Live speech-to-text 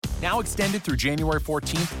Now extended through January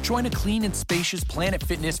 14th, join a clean and spacious Planet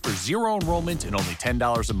Fitness for zero enrollment and only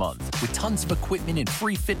 $10 a month. With tons of equipment and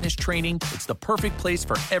free fitness training, it's the perfect place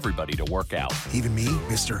for everybody to work out. Even me,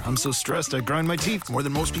 mister. I'm so stressed I grind my teeth more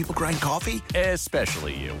than most people grind coffee.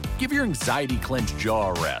 Especially you. Give your anxiety-clenched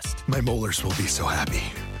jaw a rest. My molars will be so happy.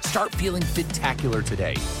 Start feeling fit-tacular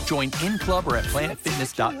today. Join in club or at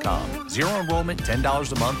planetfitness.com. Zero enrollment,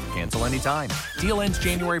 $10 a month, cancel anytime. Deal ends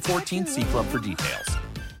January 14th. See club for details.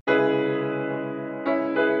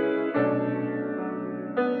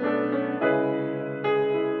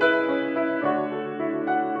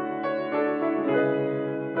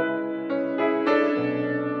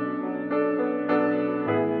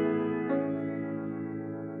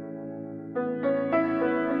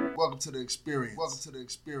 Welcome to the experience.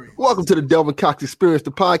 Welcome to the Delvin Cox Experience,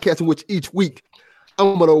 the podcast in which each week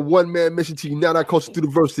I'm on a one-man mission to unite our culture through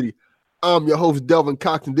diversity. I'm your host, Delvin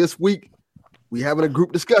Cox, and this week we're having a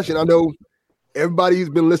group discussion. I know everybody's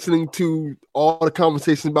been listening to all the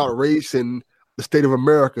conversations about race and the state of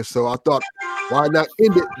America, so I thought, why not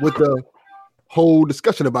end it with a whole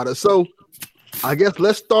discussion about it? So I guess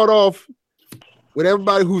let's start off with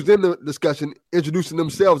everybody who's in the discussion introducing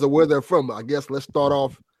themselves or where they're from. Let's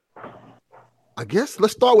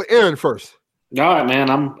start with Aaron first. All right, man.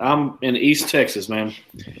 I'm in East Texas, man.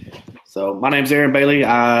 So my name's Aaron Bailey.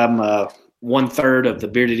 I'm 1/3 of the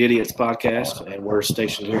Bearded Idiots podcast, and we're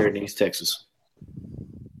stationed here in East Texas.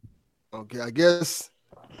 Okay, I guess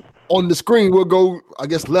on the screen we'll go,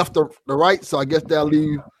 left or the right. So I guess that'll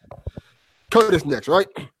leave Curtis next, right?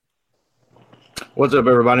 What's up,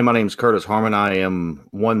 everybody? My name's Curtis Harmon. I am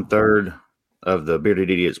 1/3 of the Bearded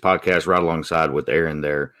Idiots podcast, right alongside with Aaron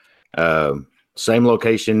there. Same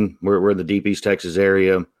location. We're in the deep East Texas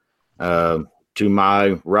area. To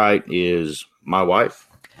my right is my wife.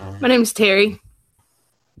 My name's Terry.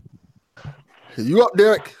 You up,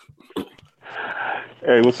 Derek?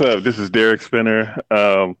 Hey, what's up? This is Derek Spinner.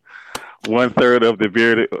 1/3 of the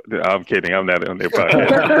Bearded. I'm kidding. I'm not on their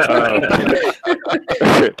podcast.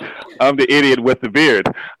 I'm the idiot with the beard.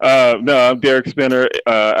 No, I'm Derek Spinner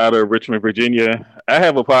out of Richmond, Virginia. I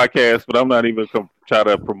have a podcast, but I'm not even going to try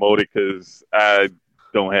to promote it because I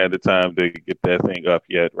don't have the time to get that thing up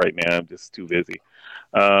yet. Right now, I'm just too busy.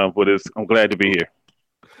 But I'm glad to be here.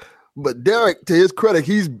 But Derek, to his credit,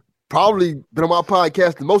 he's probably been on my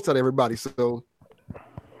podcast the most out of everybody. So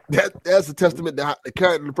that's a testament to the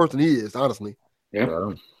character of the person he is, honestly.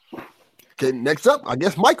 Yeah. Okay, next up, I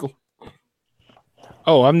guess Michael.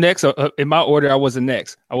 Oh, I'm next. In my order, I wasn't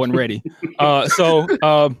next. I wasn't ready.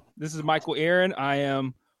 This is Michael Aaron. I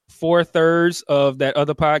am 4/3 of that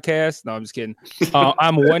other podcast. No, I'm just kidding.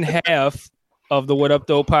 I'm 1/2 of the What Up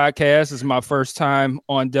Though podcast. This is my first time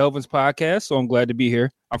on Delvin's podcast, so I'm glad to be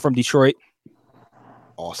here. I'm from Detroit.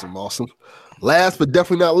 Awesome. Last but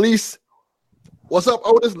definitely not least, what's up,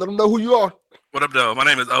 Otis? Let them know who you are. What up, though? My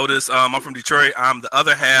name is Otis. I'm from Detroit. I'm the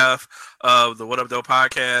other half of the What Up, Though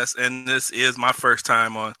podcast, and this is my first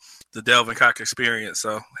time on the Delvin Cox Experience,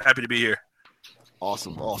 so happy to be here.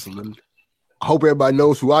 Awesome. And I hope everybody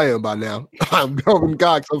knows who I am by now. I'm Delvin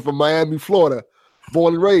Cox. I'm from Miami, Florida,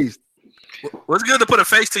 born and raised. Well, it's good to put a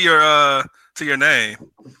face to your name.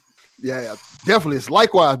 Yeah, definitely. It's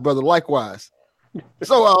likewise, brother, likewise.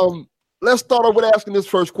 So let's start off with asking this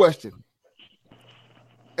first question.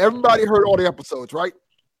 Everybody heard all the episodes, right?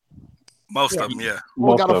 Most of them, yeah.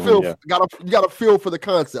 You got a feel for the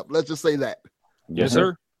concept. Let's just say that. Yes,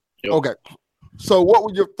 sir. Yep. Okay. So what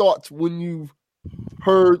were your thoughts when you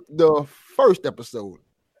heard the first episode?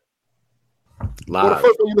 Lies. Or the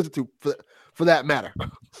first one you listened to, for that matter.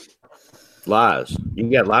 Lies. You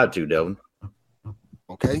got lied to, Delvin.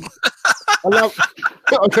 Okay.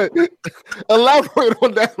 Elaborate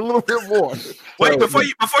on that a little bit more. Wait, before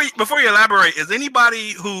you elaborate, is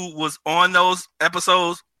anybody who was on those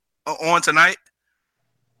episodes on tonight?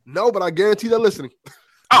 No, but I guarantee they're listening.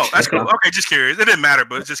 Oh, that's cool. Okay, just curious. It didn't matter,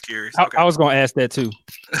 but just curious. Okay. I was going to ask that too.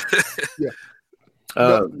 Yeah.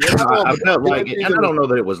 I felt like it, and I don't know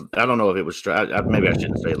that it was. I don't know if it was. Maybe I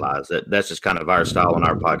shouldn't say lies. That's just kind of our style on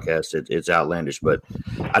our podcast. It's outlandish, but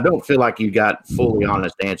I don't feel like you got fully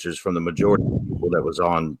honest answers from the majority of people that was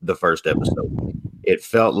on the first episode. It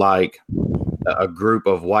felt like a group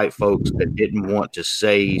of white folks that didn't want to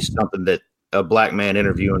say something that a black man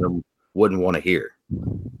interviewing them wouldn't want to hear.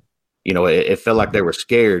 You know, it felt like they were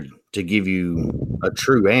scared to give you a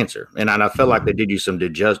true answer. And I felt like they did you some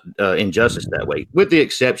injustice that way, with the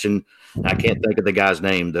exception, I can't think of the guy's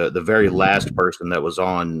name, the very last person that was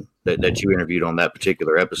on that you interviewed on that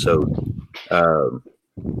particular episode. I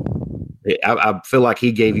feel like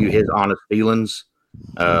he gave you his honest feelings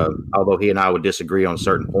Although he and I would disagree on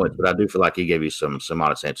certain points, but I do feel like he gave you some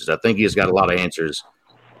honest answers. I think he's got a lot of answers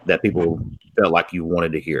that people felt like you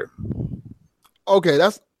wanted to hear. Okay,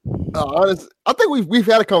 that's honest. I think we've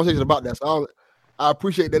had a conversation about that. So I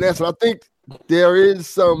appreciate that answer. I think there is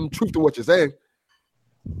some truth to what you're saying.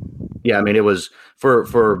 Yeah, I mean, it was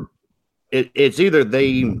it's either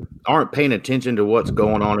they aren't paying attention to what's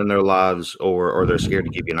going on in their lives, or they're scared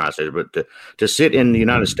to give you an answer. But to sit in the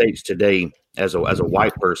United States today as a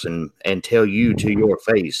white person and tell you to your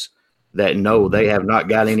face that no, they have not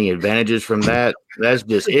got any advantages from that, that's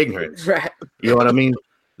just ignorance. Right. You know what I mean?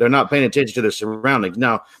 They're not paying attention to their surroundings.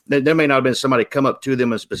 Now, there may not have been somebody come up to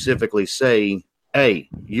them and specifically say, hey,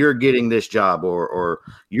 you're getting this job, or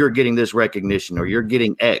you're getting this recognition, or you're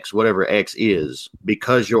getting X, whatever X is,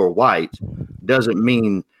 because you're white, doesn't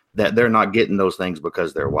mean that they're not getting those things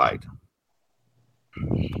because they're white.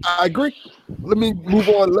 I agree. Let me move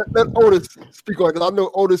on. Let Otis speak on it, because I know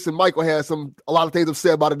Otis and Michael had a lot of things to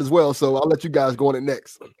say about it as well. So I'll let you guys go on it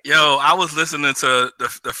next. Yo, I was listening to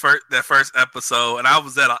that first episode, and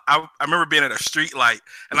I remember being at a street light,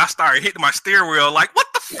 and I started hitting my steering wheel like, what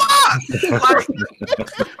the fuck?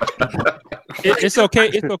 It's okay.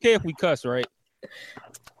 It's okay if we cuss, right?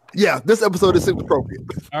 Yeah, this episode is appropriate.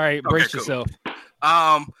 All right, brace yourself.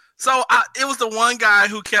 So it was the one guy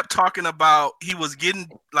who kept talking about he was getting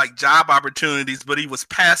like job opportunities, but he was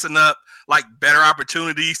passing up like better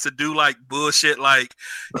opportunities to do like bullshit like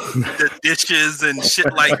the dishes and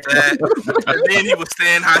shit like that. And then he was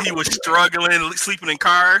saying how he was struggling, sleeping in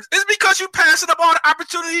cars. It's because you passing up all the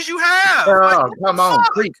opportunities you have. Oh, come on,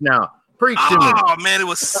 preach now. Preach to me. Oh man, it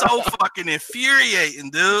was so fucking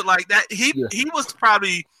infuriating, dude. Like that, he was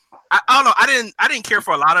probably. I don't know. I didn't care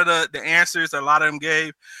for a lot of the answers a lot of them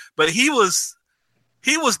gave, but he was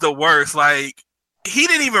the worst. Like he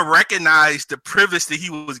didn't even recognize the privilege that he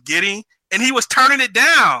was getting, and he was turning it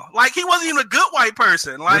down. Like he wasn't even a good white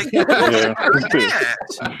person. Like so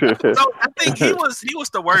I think he was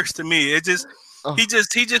the worst to me. It just he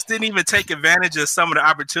just didn't even take advantage of some of the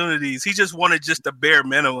opportunities. He just wanted just the bare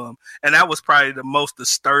minimum, and that was probably the most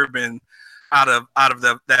disturbing out of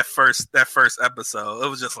that first episode. It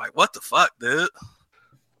was just like, what the fuck, dude?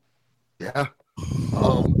 Yeah.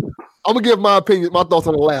 I'm gonna give my opinion, my thoughts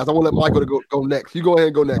on the last. I want to let Michael go next. You go ahead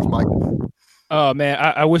and go next, Mike. Oh man,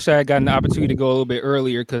 I wish I had gotten the opportunity to go a little bit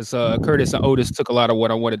earlier, because Curtis and Otis took a lot of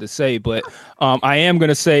what I wanted to say. But I am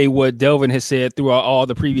gonna say what Delvin has said throughout all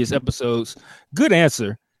the previous episodes. Good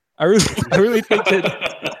answer. I really think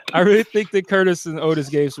that Curtis and Otis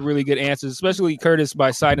gave some really good answers, especially Curtis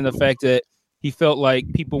by citing the fact that he felt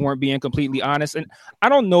like people weren't being completely honest. And I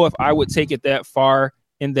don't know if I would take it that far,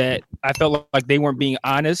 in that I felt like they weren't being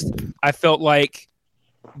honest. I felt like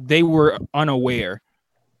they were unaware.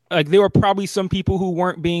 Like there were probably some people who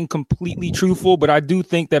weren't being completely truthful, but I do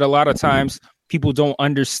think that a lot of times people don't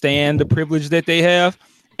understand the privilege that they have,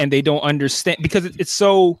 and they don't understand because it's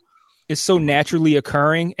so naturally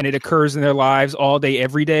occurring, and it occurs in their lives all day,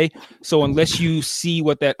 every day. So unless you see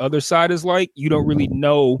what that other side is like, you don't really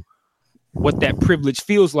know what that privilege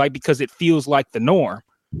feels like, because it feels like the norm.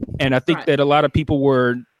 And I think that a lot of people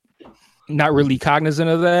were not really cognizant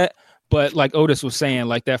of that. But like Otis was saying,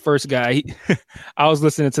 like that first guy, I was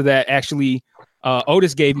listening to that. Actually,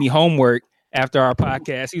 Otis gave me homework after our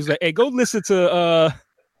podcast. He was like, hey, go listen to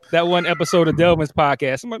that one episode of Delvin's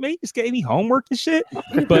podcast. I'm like, man, he just gave me homework and shit.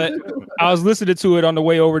 But I was listening to it on the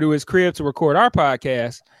way over to his crib to record our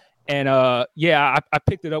podcast. And I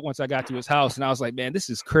picked it up once I got to his house, and I was like, man, this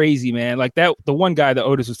is crazy, man. Like that, the one guy that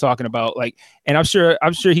Otis was talking about, like, and I'm sure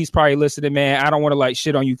he's probably listening, man. I don't want to like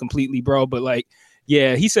shit on you completely, bro, but like,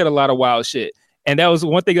 yeah, he said a lot of wild shit. And that was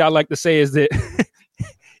one thing I like to say is that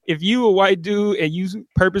if you a white dude and you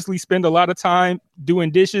purposely spend a lot of time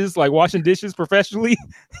doing dishes, like washing dishes professionally,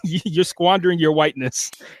 you're squandering your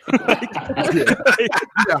whiteness.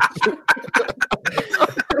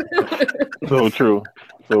 So true.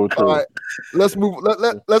 So true. All right, let's move.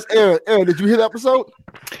 Let's Aaron. Aaron, did you hear the episode?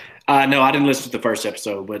 No, I didn't listen to the first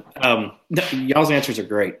episode, but y'all's answers are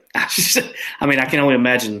great. I mean, I can only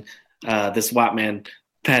imagine this white man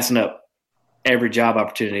passing up every job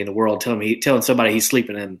opportunity in the world, telling somebody he's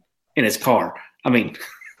sleeping in his car. I mean,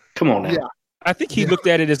 come on now. Yeah. I think he looked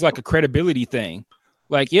at it as like a credibility thing.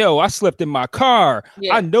 Like, yo, I slept in my car.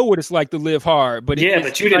 Yeah. I know what it's like to live hard. But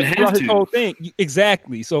but you didn't have to. His whole thing.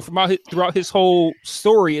 Exactly. So throughout his whole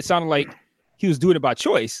story, it sounded like he was doing it by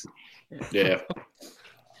choice. Yeah.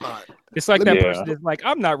 It's like that person is like,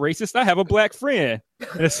 I'm not racist. I have a black friend.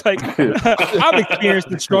 And it's like, I've experienced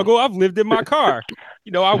the struggle. I've lived in my car.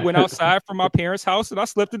 You know, I went outside from my parents' house and I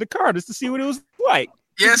slept in the car just to see what it was like.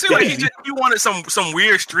 Yeah, it seemed like he wanted some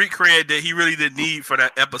weird street cred that he really didn't need for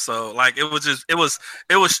that episode. Like it was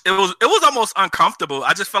almost uncomfortable.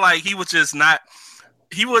 I just felt like he was just not.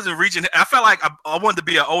 He wasn't reaching. I felt like I wanted to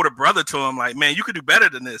be an older brother to him. Like, man, you could do better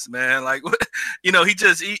than this, man. Like, he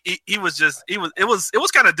was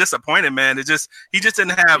kind of disappointing, man. He just didn't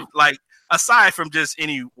have, like, aside from just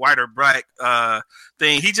any white or black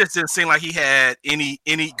thing, he just didn't seem like he had any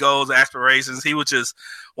goals or aspirations. He was just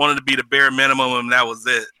wanted to be the bare minimum, and that was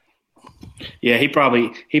it. Yeah, he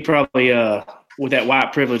probably with that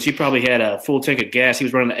white privilege, he probably had a full tank of gas. He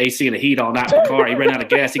was running the AC and the heat all night in the car. He ran out of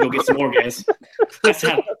gas. He go get some more gas. That's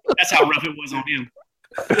how rough it was on him.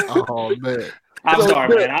 Oh man. I'm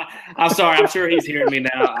sorry, man. I'm sorry. I'm sure he's hearing me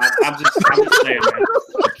now. I'm just saying, man.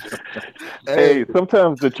 Hey,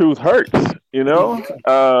 sometimes the truth hurts, you know?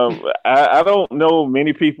 I don't know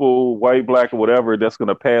many people, white, black, or whatever, that's going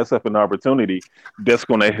to pass up an opportunity that's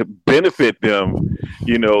going to benefit them,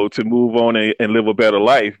 you know, to move on and live a better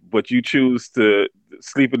life. But you choose to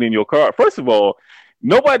sleeping in your car. First of all,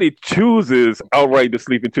 nobody chooses outright to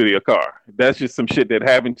sleep into their car. That's just some shit that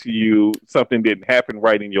happened to you. Something didn't happen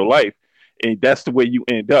right in your life. And that's the way you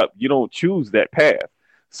end up. You don't choose that path.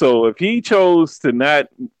 So if he chose to not,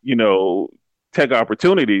 you know, take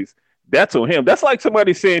opportunities, that's on him. That's like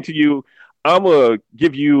somebody saying to you, I'm going to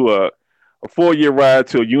give you a 4-year ride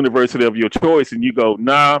to a university of your choice. And you go,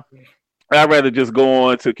 nah, I'd rather just go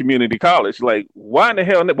on to community college. Like, why in the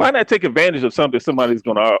hell? Why not take advantage of something somebody's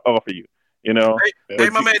going to offer you? You know? Hey,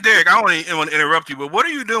 my man Derek, I don't even want to interrupt you, but what are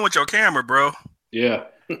you doing with your camera, bro? Yeah.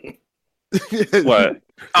 What?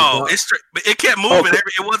 Oh, it's straight, but it kept moving.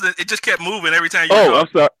 It just kept moving every time you. I'm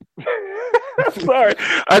sorry. Sorry,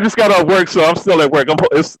 I just got off work, so I'm still at work.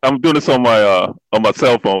 I'm doing this on my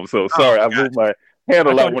cell phone. So sorry, I moved my hand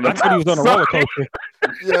a lot when I thought he was on a roller coaster.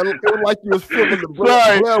 Yeah, it looked like you was filming the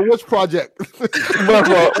Blair Witch Project.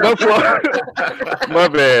 My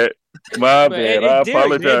bad. My bad. I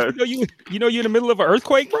apologize. Man, you know you're in the middle of an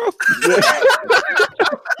earthquake, bro.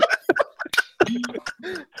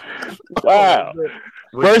 Wow.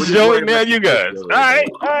 First Joey, now you guys. All right.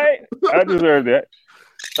 I deserve that.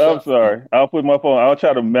 I'm sorry. I'll put my phone. I'll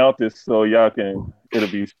try to mount this so it'll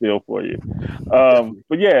be still for you.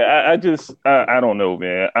 But yeah, I don't know,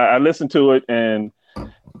 man. I listened to it and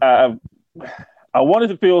I wanted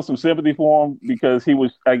to feel some sympathy for him because he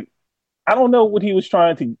was I don't know what he was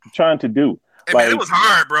trying to do. Hey, man, it was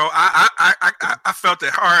hard, bro. I felt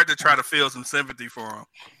it hard to try to feel some sympathy for him.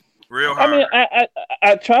 Real hard. I mean,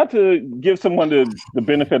 I try to give someone the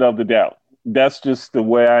benefit of the doubt. That's just the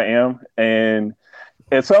way I am. And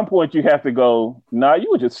at some point you have to go, nah,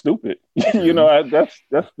 you were just stupid. You know, that's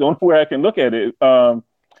the only way I can look at it. But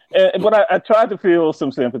I tried to feel some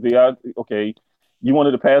sympathy. Okay, you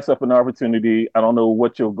wanted to pass up an opportunity. I don't know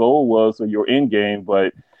what your goal was or your end game,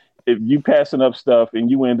 but if you passing up stuff and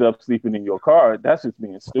you end up sleeping in your car, that's just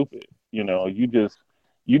being stupid. You know, you did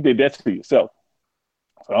that to yourself.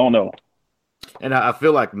 I don't know. And I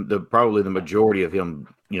feel like probably the majority of him,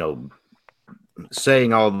 you know,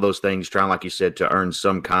 saying all of those things, trying, like you said, to earn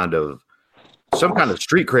some kind of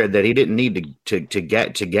street cred that he didn't need to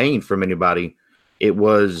gain from anybody. It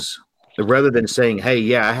was rather than saying, "Hey,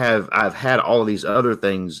 yeah, I've had all of these other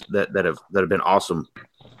things that have been awesome."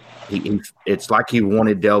 It's like he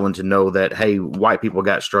wanted Delvin to know that, hey, white people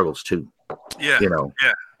got struggles too. Yeah, you know,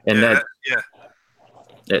 yeah, and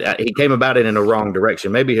he came about it in the wrong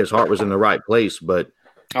direction. Maybe his heart was in the right place, but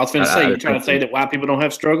I was going to say, you're trying to say that white people don't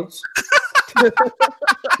have struggles? Come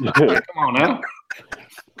on now.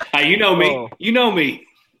 Hey, you know me. You know me.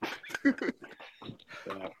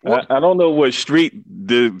 I don't know what the street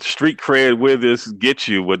cred with this gets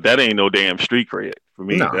you, but that ain't no damn street cred for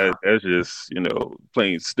me. No. That's just, you know,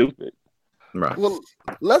 plain stupid. Right. Well,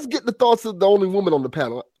 let's get the thoughts of the only woman on the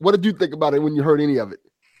panel. What did you think about it when you heard any of it?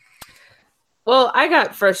 Well, I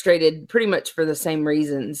got frustrated pretty much for the same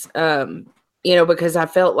reasons, you know, because I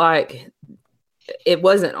felt like it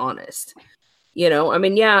wasn't honest. You know, I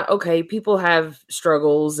mean, yeah, okay, people have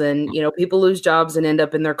struggles and, you know, people lose jobs and end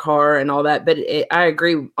up in their car and all that. But I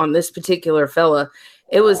agree on this particular fella.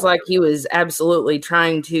 It was like he was absolutely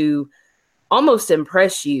trying to almost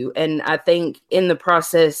impress you. And I think in the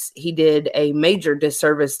process, he did a major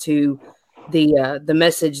disservice to the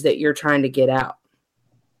message that you're trying to get out.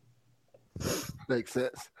 Makes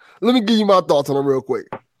sense. Let me give you my thoughts on them real quick.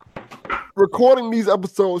 Recording these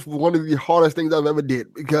episodes was one of the hardest things I've ever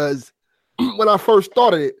did because when I first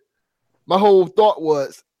started it, my whole thought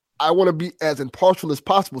was I want to be as impartial as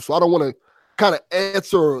possible. So I don't want to kind of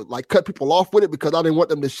answer or like cut people off with it because I didn't want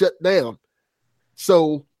them to shut down.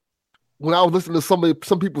 So when I was listening to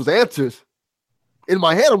some people's answers, in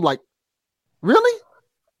my head, I'm like, really?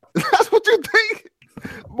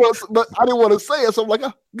 but I didn't want to say it, so I'm like,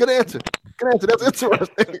 oh, good answer. Good answer. That's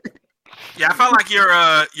interesting. Yeah, I felt like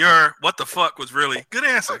your what the fuck was really good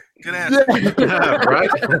answer. Good answer. Yeah. Right?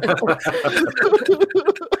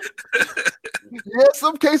 Yeah,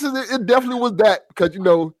 some cases it definitely was that because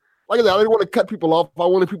like I said, I didn't want to cut people off. I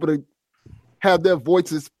wanted people to have their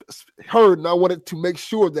voices heard, and I wanted to make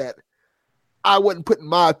sure that I wasn't putting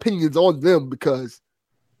my opinions on them because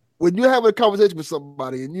when you're having a conversation with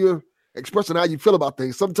somebody and you're expressing how you feel about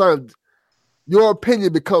things, sometimes your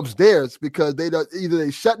opinion becomes theirs because either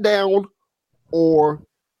they shut down or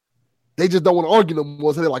they just don't want to argue no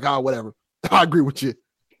more. So they're like, whatever. I agree with you.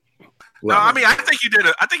 No, I mean, I think you did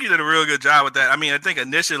a real good job with that. I mean, I think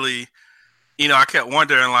initially, I kept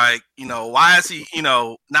wondering, like, why is he,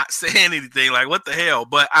 not saying anything? Like, what the hell?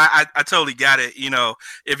 But I totally got it.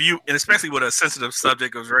 And especially with a sensitive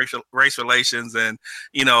subject of race relations and,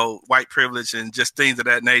 white privilege and just things of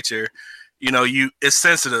that nature, it's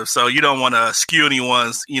sensitive. So you don't want to skew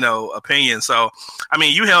anyone's, opinion. So, I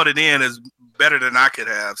mean, you held it in as better than I could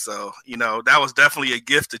have. So, that was definitely a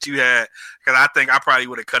gift that you had because I think I probably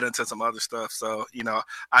would have cut into some other stuff. So,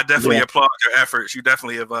 I definitely applaud your efforts. You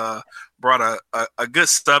definitely have brought a good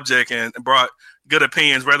subject and brought good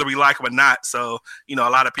opinions, whether we like them or not. So, a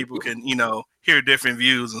lot of people can, hear different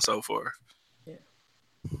views and so forth.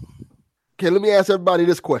 Okay, let me ask everybody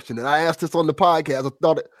this question. And I asked this on the podcast. I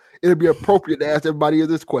thought it'd be appropriate to ask everybody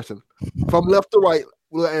this question. From left to right,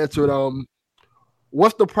 we'll answer it.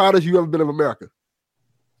 What's the proudest you ever been of America?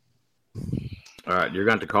 All right, you're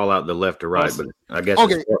going to call out the left or right, but I guess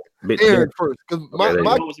okay, Aaron first, because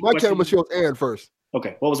my camera shows Aaron first.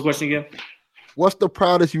 Okay, what was the question again? What's the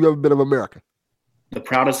proudest you ever been of America? The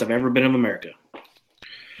proudest I've ever been of America,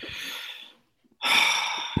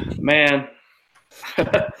 man.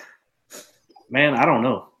 Man, I don't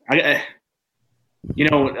know.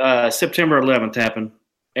 September 11th happened.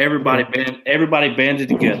 Everybody banded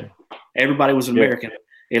together. Everybody was American,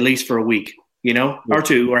 at least for a week, or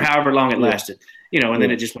two, or however long it lasted, and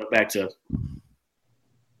then it just went back to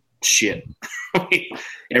shit.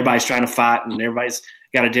 Everybody's trying to fight, and everybody's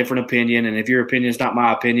got a different opinion. And if your opinion is not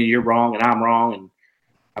my opinion, you're wrong, and I'm wrong. And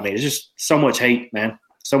I mean, it's just so much hate, man.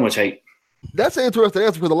 So much hate. That's an interesting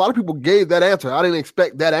answer because a lot of people gave that answer. I didn't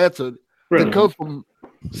expect that answer to come from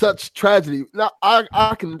such tragedy. Now,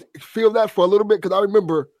 I can feel that for a little bit because I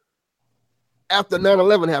remember after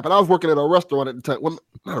 9/11 happened, I was working at a restaurant at the time. Well,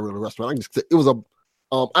 not a real restaurant. It was a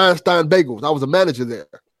Einstein Bagels. I was a manager there.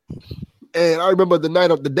 And I remember the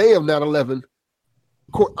day of 9/11,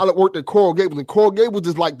 I worked at Coral Gables, and Coral Gables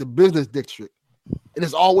is like the business district. And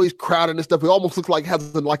it's always crowded and stuff. It almost looks like it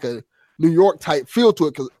has like a New York type feel to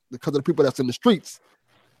it because of the people that's in the streets.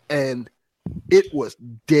 And it was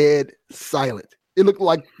dead silent. It looked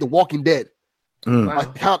like The Walking Dead.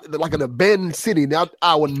 Like an abandoned city. Now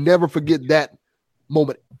I will never forget that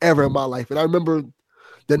moment ever in my life. And I remember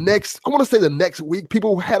the next week,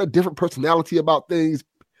 people had a different personality about things.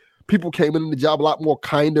 People came in the job a lot more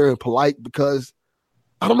kinder and polite because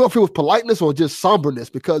I don't know if it was politeness or just somberness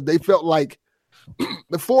because they felt like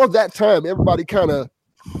before that time, everybody kind of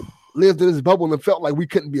lived in this bubble and felt like we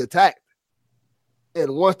couldn't be attacked.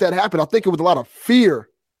 And once that happened, I think it was a lot of fear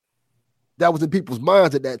that was in people's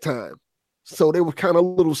minds at that time. So they were kind of a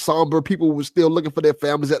little somber. People were still looking for their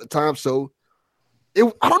families at the time. So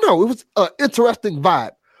I don't know. It was an interesting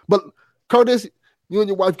vibe. But Curtis, you and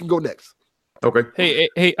your wife can go next. Okay.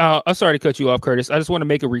 Hey, I'm sorry to cut you off, Curtis. I just want to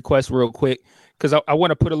make a request real quick because I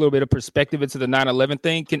want to put a little bit of perspective into the 9/11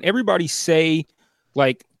 thing. Can everybody say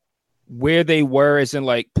like where they were as in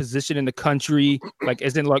like position in the country, like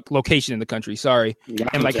as in like location in the country, sorry.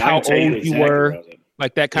 And like how old you were,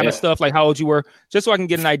 like that kind of stuff, like how old you were, just so I can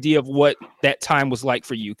get an idea of what that time was like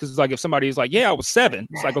for you. Because like if somebody is like, yeah, I was 7,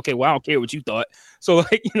 it's like, okay, well, I don't care what you thought. So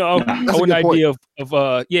like, I want an idea of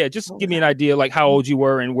just give me an idea like how old you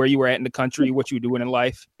were and where you were at in the country, what you were doing in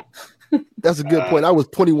life. That's a good point. I was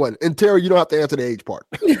 21. And Terry, you don't have to answer the age part.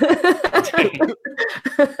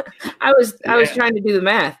 I was trying to do the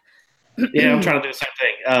math. Yeah, I'm trying to do the same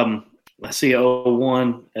thing. Let's see,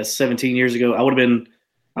 01, that's 17 years ago. I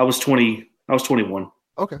was 21.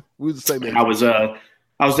 Okay, we were the same age. I was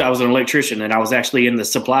an electrician, and I was actually in the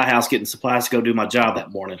supply house getting supplies to go do my job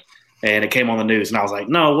that morning. And it came on the news, and I was like,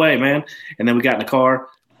 no way, man. And then we got in the car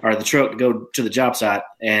or the truck to go to the job site,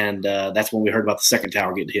 and that's when we heard about the second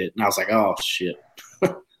tower getting hit. And I was like, oh, shit.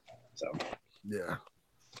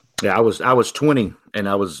 Yeah, I was 20, and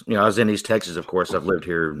I was in East Texas. Of course, I've lived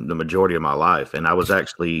here the majority of my life, and I was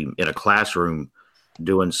actually in a classroom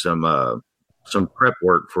doing some prep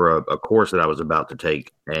work for a course that I was about to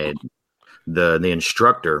take, and the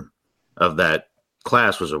instructor of that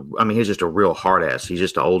class was he's just a real hard ass. He's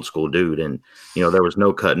just an old school dude. And, there was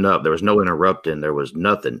no cutting up. There was no interrupting. There was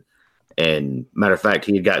nothing. And matter of fact,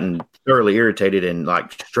 he had gotten thoroughly irritated and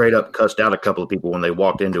like straight up cussed out a couple of people when they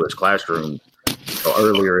walked into his classroom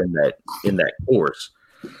earlier in that course.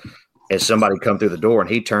 And somebody come through the door and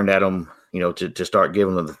he turned at him, to start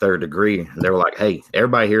giving them the third degree. And they were like, hey,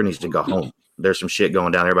 everybody here needs to go home. There's some shit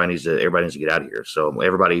going down. Everybody needs to get out of here. So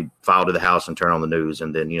everybody filed to the house and turned on the news.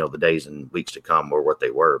 And then, the days and weeks to come were what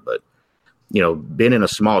they were. But, being in a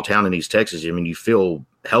small town in East Texas, you feel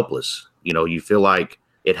helpless. You feel like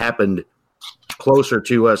it happened closer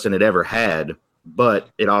to us than it ever had, but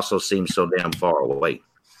it also seems so damn far away.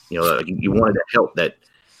 You wanted to help that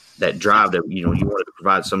drive that, you wanted to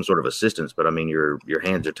provide some sort of assistance, but your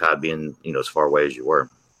hands are tied being, as far away as you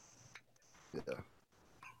were. Yeah.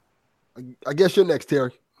 I guess you're next,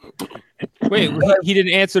 Terry. Wait, he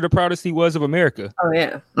didn't answer the proudest he was of America. Oh,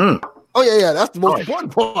 yeah. Oh, yeah. That's the most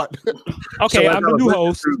important part. Okay, I'm the new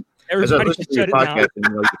host. Everybody should shut it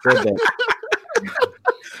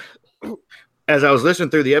down. As I was listening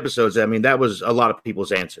through the episodes, that was a lot of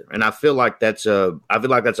people's answer. And I feel like that's an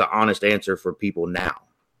honest answer for people now,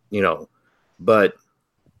 But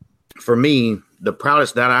for me, the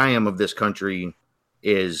proudest that I am of this country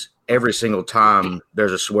is every single time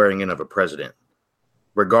there's a swearing in of a president,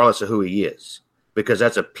 regardless of who he is, because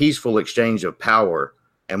that's a peaceful exchange of power.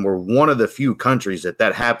 And we're one of the few countries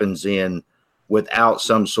that happens in without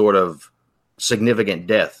some sort of significant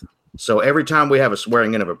death. So every time we have a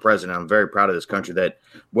swearing in of a president, I'm very proud of this country that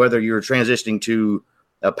whether you're transitioning to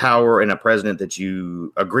a power and a president that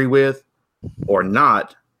you agree with or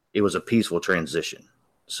not, it was a peaceful transition.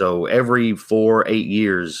 So every 4-8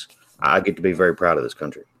 years, I get to be very proud of this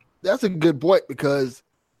country. That's a good point because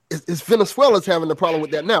it's Venezuela's having the problem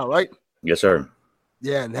with that now, right? Yes, sir.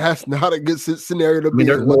 Yeah, and that's not a good scenario to be in.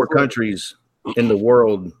 There's more countries in the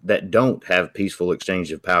world that don't have peaceful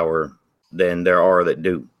exchange of power than there are that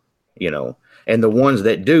do, and the ones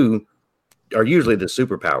that do are usually the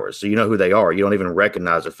superpowers. So you know who they are. You don't even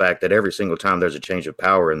recognize the fact that every single time there's a change of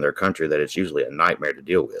power in their country, that it's usually a nightmare to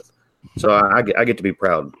deal with. So I get to be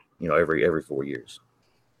proud, every 4 years.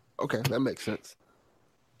 Okay, that makes sense.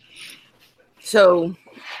 So,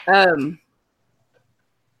 I'm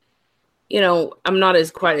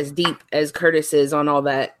not quite as deep as Curtis is on all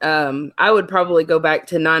that. I would probably go back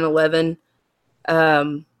to 9/11.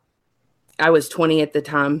 I was 20 at the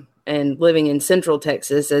time and living in Central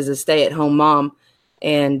Texas as a stay-at-home mom.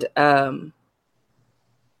 And I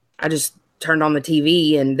just turned on the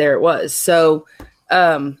TV and there it was. So,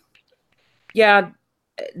 the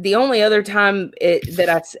only other time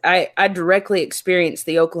that I directly experienced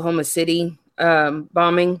the Oklahoma City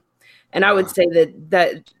bombing, and I would say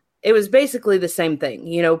that it was basically the same thing.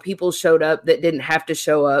 People showed up that didn't have to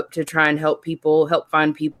show up to try and help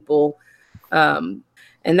find people.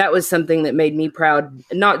 And that was something that made me proud,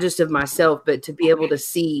 not just of myself, but to be able to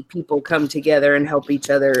see people come together and help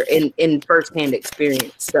each other in firsthand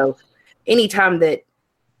experience. So anytime that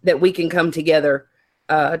we can come together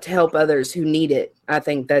to help others who need it, I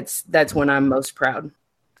think that's when I'm most proud.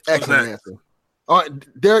 Excellent answer. All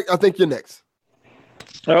right, Derek, I think you're next.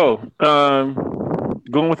 Going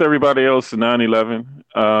with everybody else to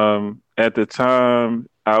 9/11. At the time,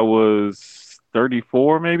 I was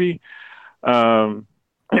 34, maybe. I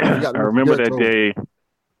remember that day.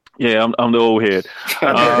 Yeah, I'm the old head.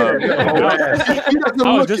 I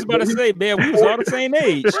was just about to say, man, we was all the same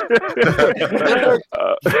age.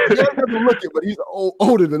 But he's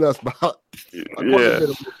older than us.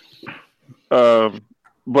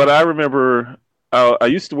 But I remember I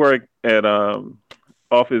used to work at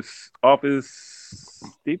Office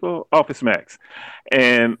Max,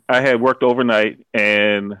 and I had worked overnight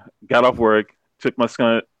and got off work, took my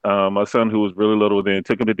son who was really little then,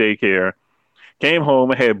 took him to daycare. Came home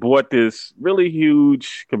and had bought this really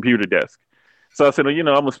huge computer desk. So I said, I'm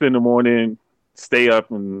going to spend the morning, stay up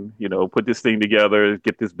and, put this thing together,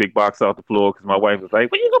 get this big box off the floor. Because my wife was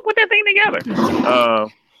like, when you going to put that thing together?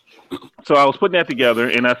 So I was putting that together.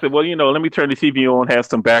 And I said, well, let me turn the TV on, have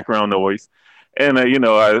some background noise. And,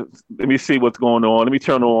 let me see what's going on. Let me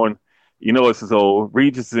turn on, it's this old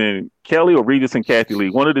Regis and Kelly or Regis and Kathy Lee,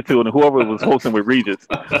 one of the two. And whoever was hosting with Regis.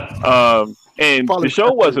 And the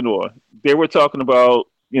show wasn't on. They were talking about,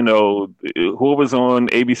 who was on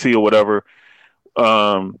ABC or whatever,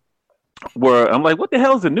 where I'm like, what the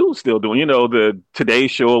hell is the news still doing? The Today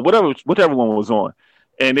Show, whichever one was on.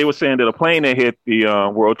 And they were saying that a plane had hit the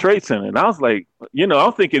World Trade Center. And I was like,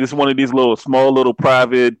 I'm thinking it's one of these small little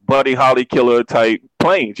private Buddy Holly killer type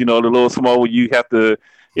planes, the little small where you have to,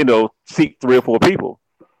 seat 3 or 4 people.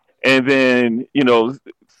 And then,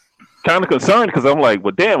 kind of concerned because I'm like,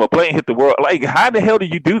 well, damn, a plane hit the world. Like, how the hell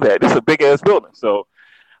did you do that? This is a big ass building. So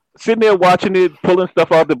sitting there watching it, pulling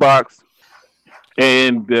stuff out the box,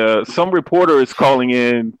 and some reporter is calling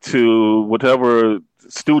in to whatever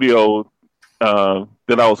studio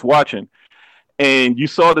that I was watching, and you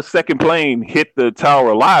saw the second plane hit the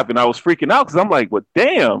tower live, and I was freaking out because I'm like, well,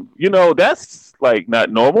 damn, that's like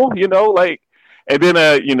not normal, like, and then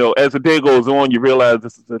as the day goes on, you realize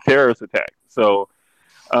this is a terrorist attack. So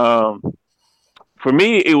for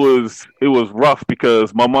me, it was rough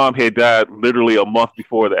because my mom had died literally a month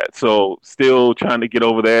before that. So still trying to get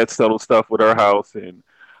over that, settle stuff with her house, and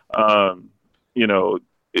I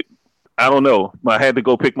don't know. I had to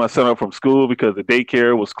go pick my son up from school because the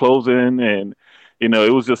daycare was closing, and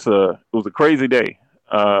it was a crazy day.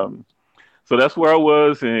 So that's where I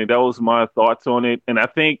was, and that was my thoughts on it. And I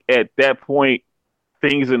think at that point,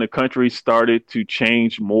 things in the country started to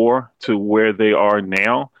change more to where they are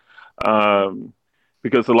now.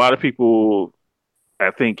 Because a lot of people, I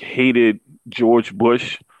think, hated George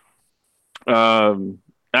Bush. I'm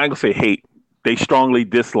not gonna say hate; they strongly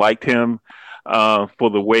disliked him for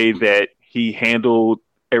the way that he handled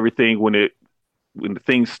everything when the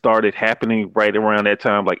things started happening right around that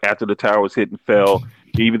time, like after the tower was hit and fell.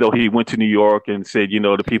 Even though he went to New York and said,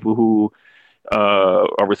 the people who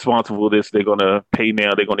are responsible for this, they're gonna pay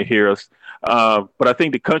now, they're gonna hear us. But I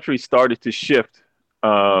think the country started to shift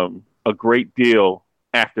a great deal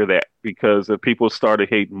after that because people started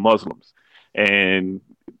hating Muslims. And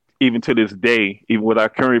even to this day, even with our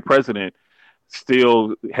current president,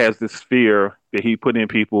 still has this fear that he put in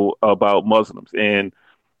people about Muslims. And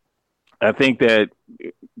I think that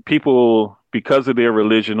people, because of their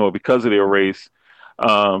religion or because of their race,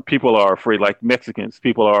 people are afraid, like Mexicans,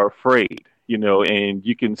 people are afraid, and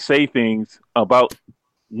you can say things about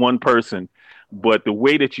one person, but the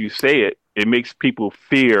way that you say it, it makes people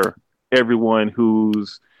fear everyone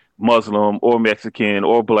who's Muslim or Mexican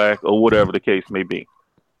or black or whatever the case may be.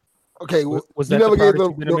 Okay, was that the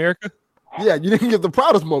proudest in America? Yeah, you didn't give the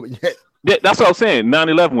proudest moment yet. Yeah, that's what I was saying.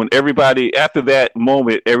 9/11, when everybody after that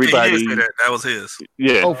moment, everybody. He did say that was his.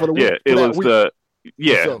 Yeah, for the yeah, week, it was week.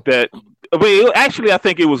 that. But actually, I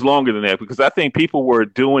think it was longer than that because I think people were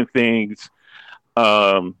doing things,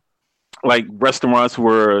 like restaurants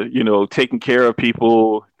were, taking care of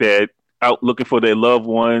people that out looking for their loved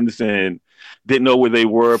ones and didn't know where they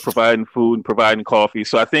were, providing food and providing coffee.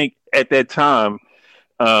 So I think at that time,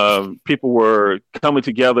 people were coming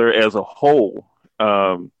together as a whole.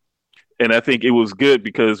 And I think it was good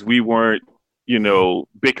because we weren't,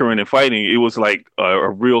 bickering and fighting. It was like a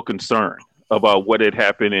real concern about what had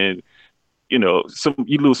happened. And, you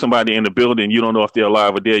lose somebody in the building, you don't know if they're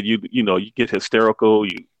alive or dead. You get hysterical,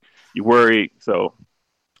 you worry. So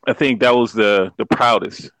I think that was the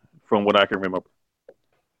proudest from what I can remember.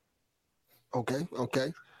 Okay.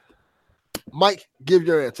 Mike, give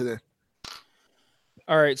your answer then.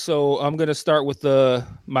 All right, so I'm gonna start with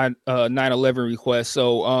my 9/11 request.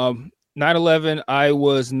 So 9/11, I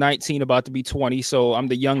was 19, about to be 20, so I'm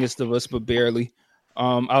the youngest of us, but barely.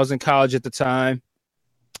 I was in college at the time.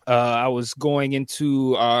 I was going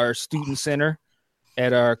into our student center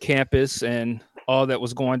at our campus, and all that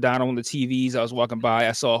was going down on the TVs. I was walking by,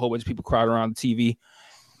 I saw a whole bunch of people crowded around the TV,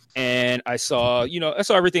 and I saw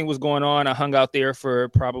everything was going on. I hung out there for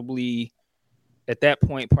probably, at that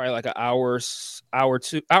point, probably like an hour,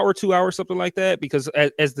 2 hours, something like that, because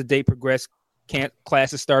as the day progressed,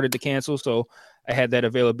 classes started to cancel, so I had that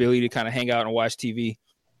availability to kind of hang out and watch TV.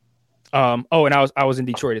 And I was in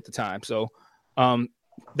Detroit at the time, so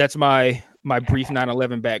that's my brief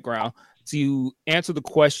 9/11 background. To answer the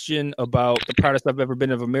question about the proudest I've ever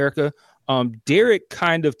been of America, Derek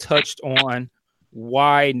kind of touched on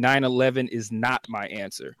why 9/11 is not my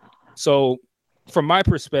answer. So from my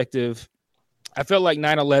perspective, I felt like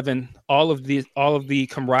 9/11, all of the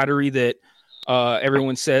camaraderie that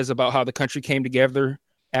everyone says about how the country came together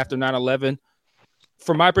after 9/11.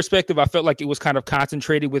 From my perspective, I felt like it was kind of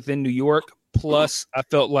concentrated within New York. Plus, I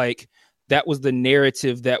felt like that was the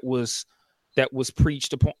narrative that was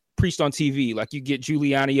preached on TV. Like, you get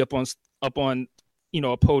Giuliani up on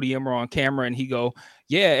a podium or on camera, and he go,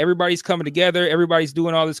 "Yeah, everybody's coming together. Everybody's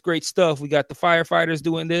doing all this great stuff. We got the firefighters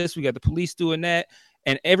doing this. We got the police doing that."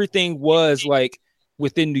 And everything was like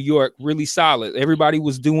within New York, really solid. Everybody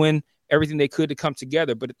was doing everything they could to come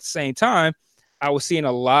together. But at the same time, I was seeing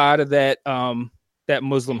a lot of that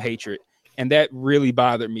Muslim hatred. And that really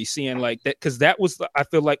bothered me, seeing like that, because that was, I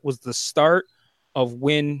feel like, was the start of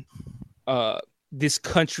when this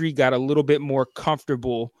country got a little bit more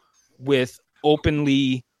comfortable with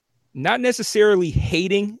openly, not necessarily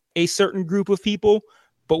hating a certain group of people,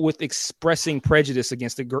 but with expressing prejudice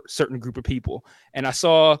against a certain group of people. And I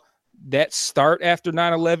saw that start after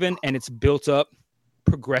 9/11, and it's built up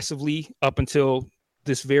progressively up until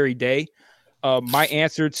this very day. My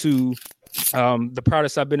answer to the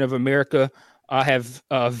proudest I've been of America, I have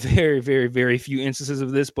very, very, very few instances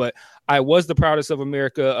of this, but I was the proudest of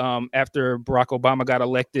America after Barack Obama got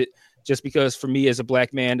elected, just because for me as a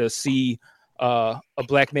black man to see a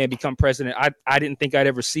black man become president, I didn't think I'd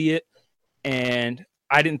ever see it. And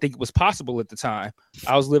I didn't think it was possible at the time.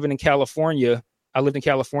 I was living in California. I lived in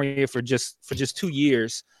California for just 2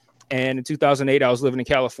 years. And in 2008, I was living in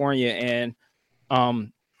California, and I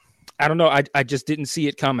don't know. I just didn't see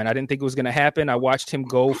it coming. I didn't think it was going to happen. I watched him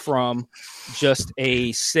go from just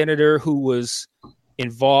a senator who was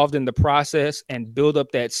involved in the process and build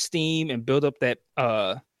up that steam and build up that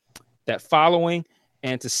following.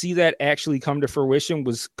 And to see that actually come to fruition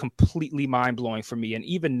was completely mind blowing for me. And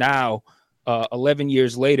even now, 11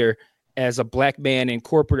 years later, as a black man in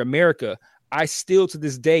corporate America, I still to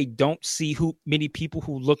this day don't see many people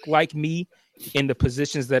who look like me in the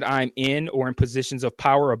positions that I'm in or in positions of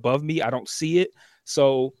power above me. I don't see it.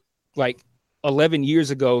 So like 11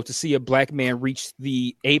 years ago, to see a black man reach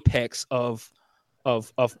the apex of I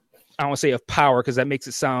don't want to say of power, because that makes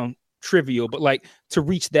it sound trivial, but like to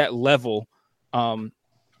reach that level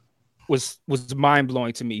was mind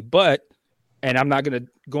blowing to me. But, and I'm not going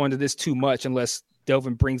to go into this too much unless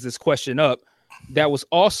Delvin brings this question up, that was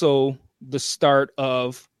also the start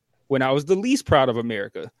of when I was the least proud of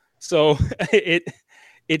America. So it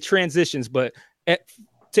transitions, but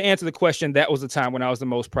to answer the question, that was the time when I was the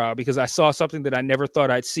most proud, because I saw something that I never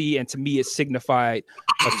thought I'd see. And to me, it signified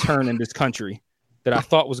a turn in this country that I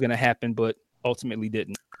thought was going to happen, but ultimately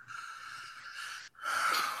didn't.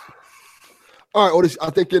 All right, Otis,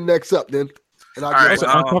 I think you're next up then. And all right, so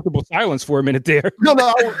uncomfortable silence for a minute there. No,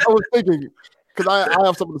 I was thinking, because I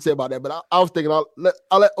have something to say about that, but I was thinking I'll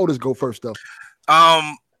let Otis go first though.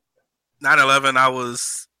 9/11, I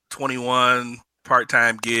was 21,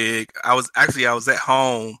 part-time gig. I was at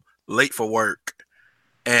home late for work,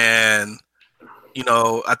 and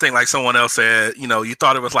I think like someone else said, you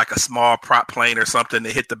thought it was like a small prop plane or something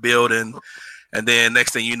that hit the building, and then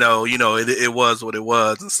next thing you know, it was what it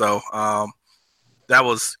was. And so that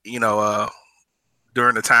was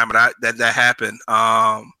during the time that happened.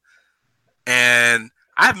 And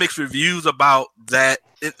I have mixed reviews about that.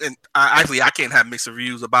 And I can't have mixed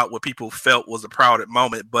reviews about what people felt was a proud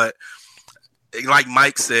moment. But like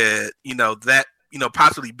Mike said, that,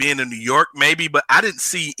 possibly being in New York, maybe, but I didn't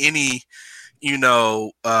see any,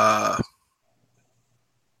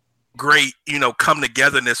 great, come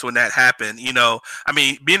togetherness when that happened. I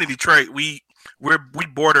mean, being in Detroit, we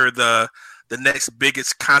border the next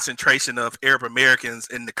biggest concentration of Arab Americans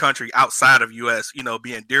in the country outside of U.S.,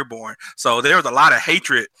 being Dearborn. So there was a lot of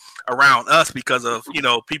hatred around us because of,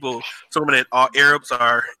 people assuming that all Arab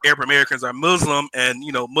Americans are Muslim, and,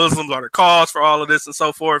 Muslims are the cause for all of this and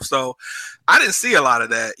so forth. So I didn't see a lot of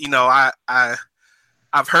that.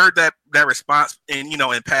 I've heard that response in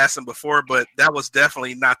passing before, but that was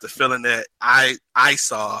definitely not the feeling that I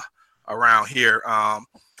saw around here. And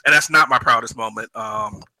that's not my proudest moment.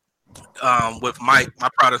 With Mike, my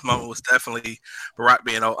proudest moment was definitely Barack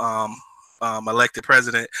being elected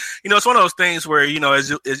president. It's one of those things where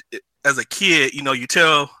as a kid, you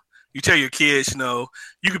tell your kids,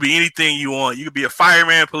 you could be anything you want. You could be a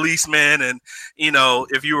fireman, policeman, and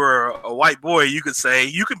if you were a white boy, you could say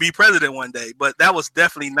you could be president one day. But that was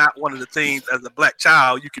definitely not one of the things as a black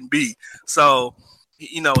child you can be. So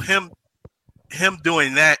him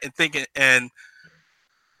doing that and thinking, and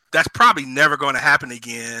that's probably never going to happen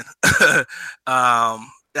again.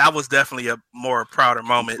 That was definitely a more prouder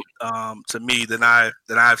moment to me than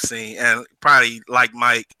I've seen, and probably like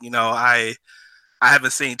Mike, I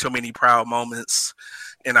haven't seen too many proud moments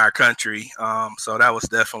in our country. So that was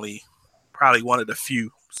definitely probably one of the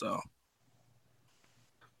few. So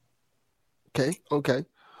okay.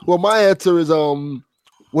 Well, my answer is when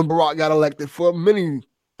Barack got elected, for many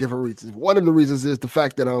different reasons. One of the reasons is the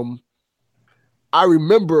fact that I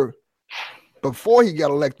remember before he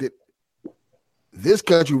got elected, this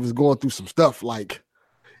country was going through some stuff. Like,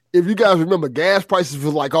 if you guys remember, gas prices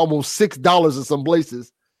was like almost $6 in some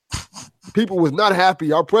places. People was not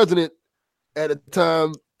happy. Our president at the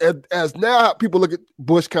time, as now people look at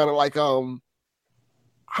Bush kind of like,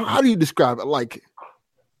 how do you describe it? Like,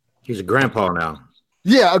 he's a grandpa now.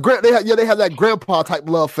 Yeah, they had that grandpa type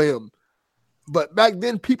love for him. But back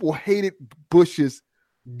then, people hated Bush's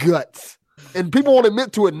guts. And people won't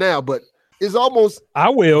admit to it now, but it's almost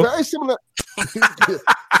very similar.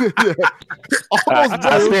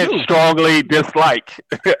 I said strongly dislike.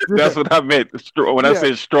 That's what I meant when I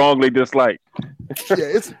said strongly dislike.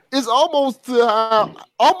 It's almost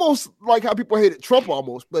almost like how people hated Trump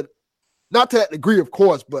almost, but not to that degree, of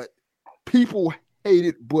course. But people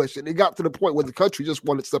hated Bush, and it got to the point where the country just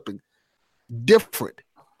wanted something different.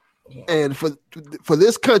 And for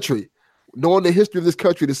this country, knowing the history of this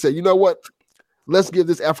country, to say, you know what, let's give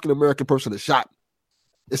this African American person a shot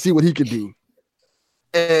and see what he can do.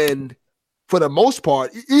 And for the most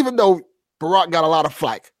part, even though Barack got a lot of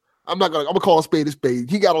flack, I'm gonna call a spade a spade.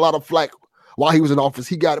 He got a lot of flack while he was in office.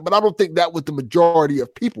 He got it, but I don't think that was the majority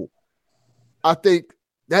of people. I think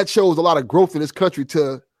that shows a lot of growth in this country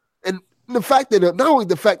and the fact that not only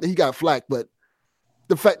the fact that he got flack, but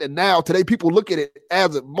the fact that now today people look at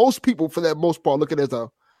it most people for that most part look at it as a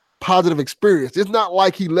positive experience. It's not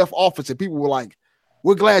like he left office and people were like,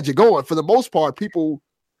 "We're glad you're going." For the most part, people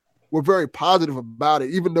were very positive about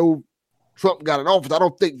it, even though Trump got in office. I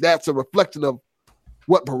don't think that's a reflection of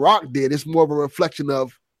what Barack did. It's more of a reflection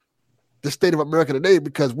of the state of America today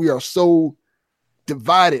because we are so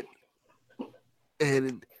divided.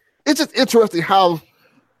 And it's just interesting how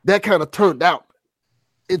that kind of turned out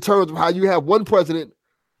in terms of how you have one president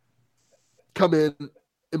come in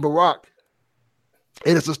Barack,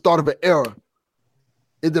 and it's the start of an era.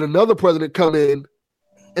 And then another president come in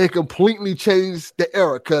and completely change the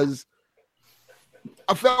era because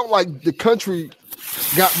I felt like the country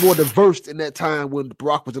got more diverse in that time when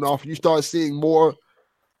Barack was in office. You started seeing more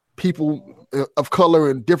people of color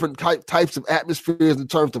in different types of atmospheres in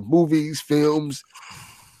terms of movies, films,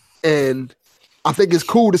 and I think it's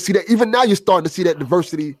cool to see that. Even now you're starting to see that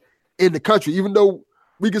diversity in the country, even though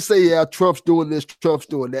we can say, yeah, Trump's doing this, Trump's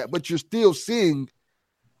doing that, but you're still seeing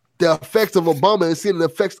the effects of Obama and seeing the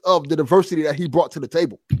effects of the diversity that he brought to the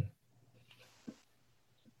table.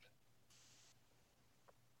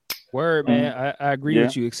 Word, man. I agree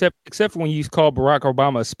with you, except for when you call Barack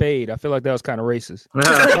Obama a spade. I feel like that was kind of racist.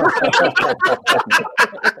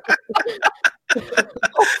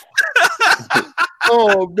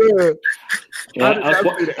 Oh man! Yeah,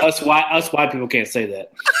 us white people can't say that.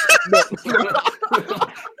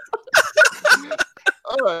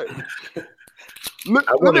 All right.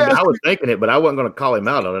 I was thinking it, but I wasn't going to call him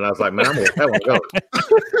out on it. I was like, man, I'm going to let him go.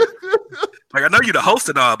 Like, I know you the host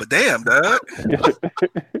and all, but damn, dog.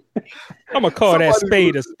 I'm going to call that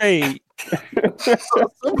spade a spade.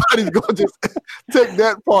 Somebody's going to just take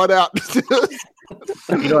that part out. I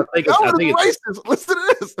think racist. Listen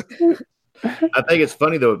to this. I think it's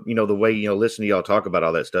funny though, the way, listening to y'all talk about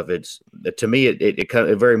all that stuff. It's, to me,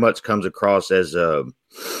 it very much comes across as, I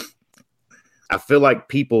feel like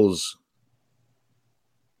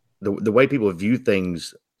the way people view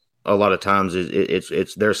things a lot of times is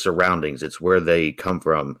it's their surroundings. It's where they come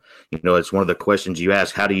from. It's one of the questions you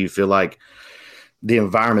ask. How do you feel like the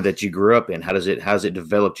environment that you grew up in, how's it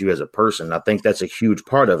developed you as a person? I think that's a huge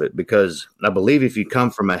part of it, because I believe if you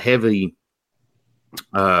come from a heavy,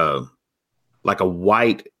 like a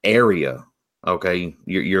white area, okay,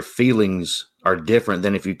 your feelings are different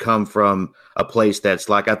than if you come from a place that's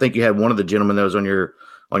like, I think you had one of the gentlemen that was on your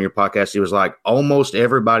podcast. He was like, almost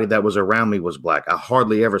everybody that was around me was black. I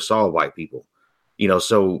hardly ever saw white people,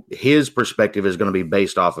 so his perspective is going to be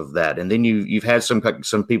based off of that. And then you've had some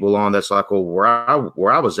people on that's like, well,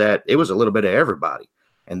 where I was at, it was a little bit of everybody.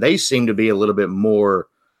 And they seem to be a little bit more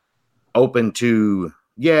open to,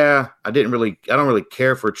 I don't really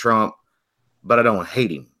care for Trump, but I don't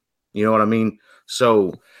hate him. You know what I mean?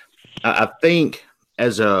 So I think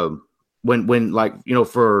as when like,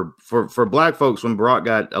 for black folks, when Barack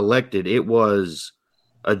got elected, it was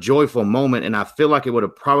a joyful moment. And I feel like it would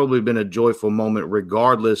have probably been a joyful moment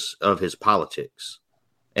regardless of his politics.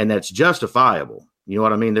 And that's justifiable. You know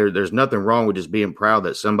what I mean? There's nothing wrong with just being proud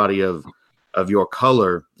that somebody of your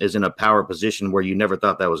color is in a power position where you never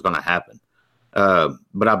thought that was going to happen.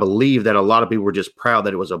 But I believe that a lot of people were just proud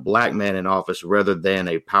that it was a black man in office rather than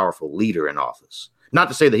a powerful leader in office. Not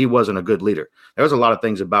to say that he wasn't a good leader. There was a lot of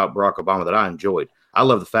things about Barack Obama that I enjoyed. I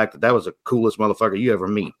love the fact that was the coolest motherfucker you ever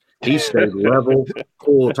meet. He stayed level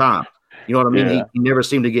full time. You know what I mean? Yeah. He never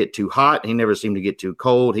seemed to get too hot. He never seemed to get too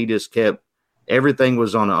cold. He just kept, everything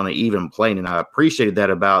was on an even plane. And I appreciated that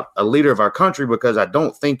about a leader of our country, because I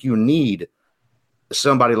don't think you need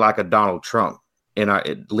somebody like a Donald Trump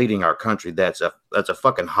leading our country. That's a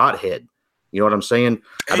fucking hothead. You know what I'm saying?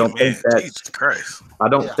 I don't think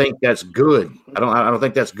that's good. I don't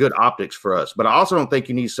think that's good optics for us. But I also don't think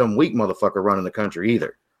you need some weak motherfucker running the country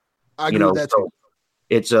either. I agree with that too.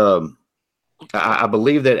 It's I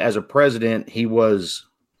believe that as a president, he was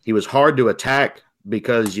hard to attack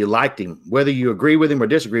because you liked him. Whether you agree with him or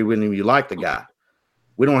disagree with him, you liked the guy.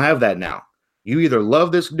 We don't have that now. You either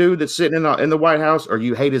love this dude that's sitting in the White House or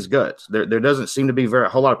you hate his guts. There doesn't seem to be a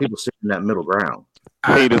whole lot of people sitting in that middle ground.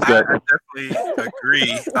 I definitely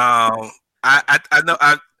agree. I know.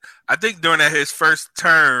 I think during his first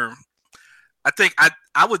term, I think I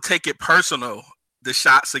would take it personal, the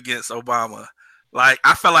shots against Obama. Like,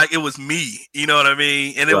 I felt like it was me, you know what I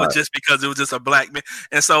mean? And it was just because it was just a black man.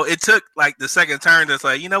 And so it took like the second turn that's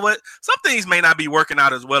like, you know what? Some things may not be working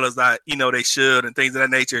out as well as they should and things of that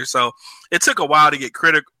nature. So it took a while to get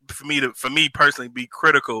critical for me personally be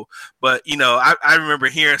critical. But, I remember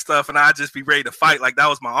hearing stuff and I'd just be ready to fight. Like that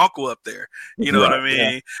was my uncle up there. You know what I mean?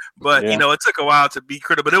 Yeah. But, it took a while to be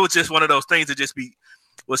critical. But it was just one of those things that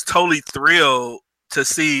was totally thrilled to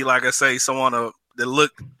see, like I say, someone that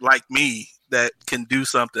looked like me that can do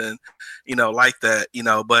something, like that,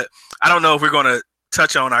 but I don't know if we're going to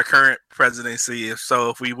touch on our current presidency.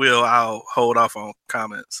 If we will, I'll hold off on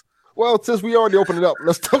comments. Well, since we already opened it up,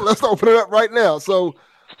 let's open it up right now. So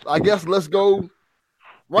I guess let's go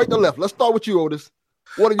right to left. Let's start with you, Otis.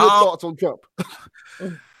 What are your thoughts on Trump?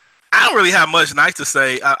 I don't really have much nice to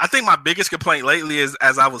say. I think my biggest complaint lately is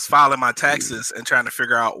as I was filing my taxes and trying to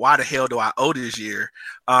figure out why the hell do I owe this year.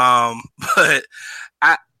 But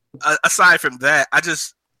aside from that, I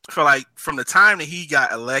just feel like from the time that he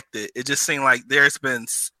got elected, it just seemed like there's been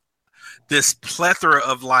this plethora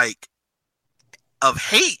of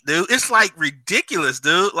hate, dude. It's like ridiculous,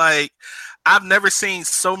 dude. Like I've never seen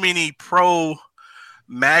so many pro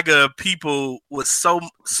MAGA people was so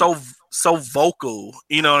vocal.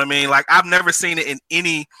 You know what I mean? Like I've never seen it in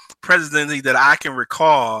any presidency that I can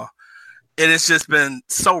recall. And it's just been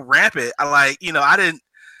so rampant. That's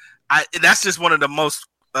just one of the most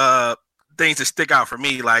things that stick out for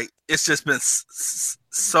me. Like it's just been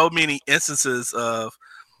so many instances of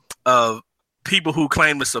people who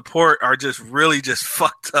claim to support are just really just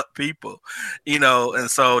fucked up people, and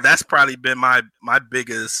so that's probably been my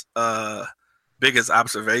biggest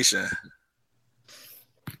observation.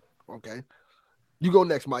 Okay, you go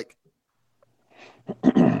next, Mike.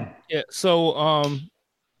 Yeah, so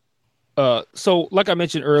like I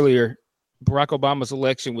mentioned earlier, Barack Obama's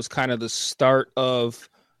election was kind of the start of,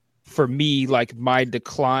 for me, like my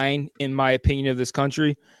decline in my opinion of this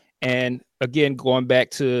country. And again, going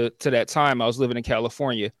back to that time, I was living in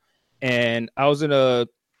California, and I wasn't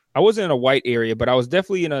in a white area, but I was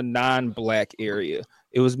definitely in a non-black area.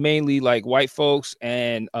 It was mainly like white folks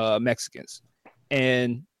and Mexicans.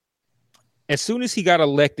 And as soon as he got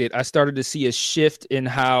elected, I started to see a shift in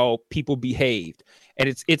how people behaved,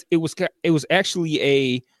 and it was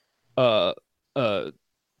actually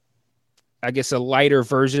I guess a lighter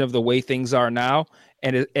version of the way things are now.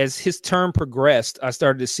 And as his term progressed, I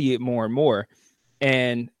started to see it more and more.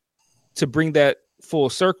 And to bring that full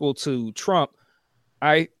circle to Trump,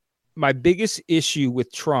 my biggest issue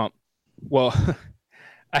with Trump, well,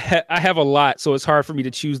 I have a lot, so it's hard for me to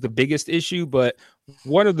choose the biggest issue, but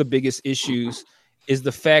one of the biggest issues is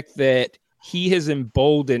the fact that he has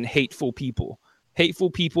emboldened hateful people.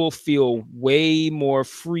 Hateful people feel way more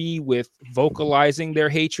free with vocalizing their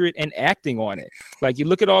hatred and acting on it. Like you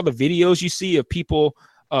look at all the videos you see of people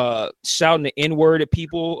shouting the N-word at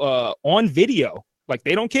people on video, like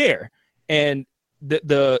they don't care. And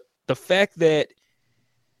the fact that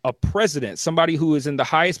a president, somebody who is in the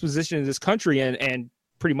highest position in this country and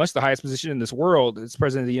pretty much the highest position in this world, as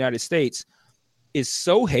president of the United States, is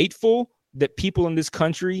so hateful that people in this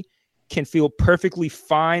country can feel perfectly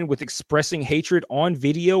fine with expressing hatred on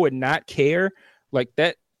video and not care. Like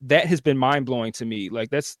that has been mind blowing to me. Like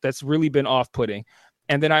that's really been off-putting.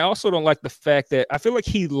 And then I also don't like the fact that I feel like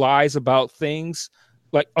he lies about things.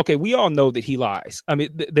 Like, okay, we all know that he lies. I mean,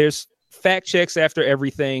 there's fact checks after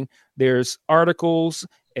everything. There's articles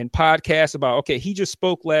and podcasts about, okay, he just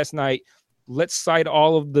spoke last night. Let's cite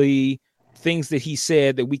all of the things that he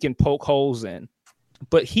said that we can poke holes in.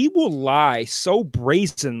 But he will lie so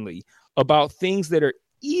brazenly about things that are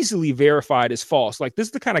easily verified as false. Like this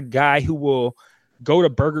is the kind of guy who will go to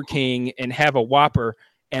Burger King and have a Whopper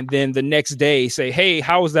and then the next day say, hey,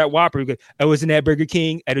 how was that Whopper? Go, I wasn't at Burger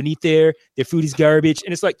King. I don't eat there. Their food is garbage.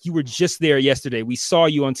 And it's like, you were just there yesterday. We saw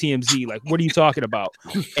you on TMZ. Like, what are you talking about?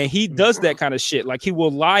 And he does that kind of shit. Like he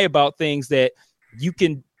will lie about things that you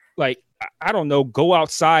can, like, I don't know, go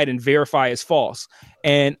outside and verify as false.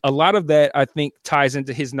 And a lot of that, I think, ties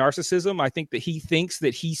into his narcissism. I think that he thinks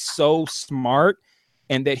that he's so smart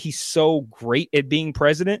and that he's so great at being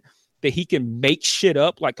president that he can make shit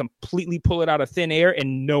up, like completely pull it out of thin air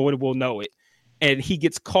and no one will know it. And he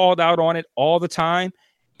gets called out on it all the time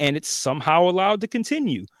and it's somehow allowed to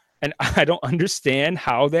continue. And I don't understand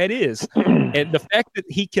how that is. And the fact that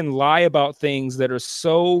he can lie about things that are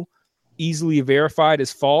so easily verified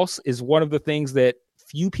as false is one of the things that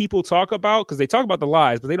few people talk about, because they talk about the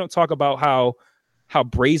lies, but they don't talk about how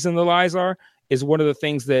brazen the lies are, is one of the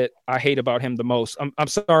things that I hate about him the most. I'm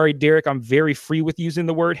sorry, Derek. I'm very free with using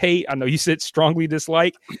the word hate. I know you said strongly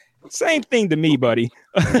dislike. Same thing to me, buddy.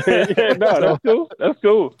 That's cool. That's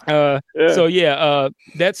cool. So yeah,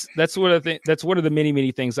 that's one of the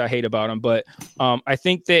many things I hate about him. But I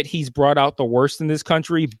think that he's brought out the worst in this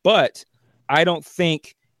country. But I don't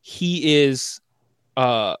think he is.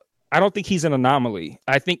 I don't think he's an anomaly.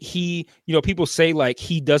 I think people say like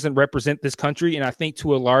he doesn't represent this country, and I think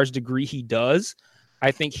to a large degree he does.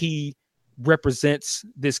 I think he represents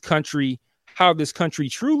this country, how this country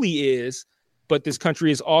truly is. But this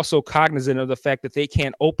country is also cognizant of the fact that they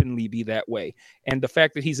can't openly be that way. And the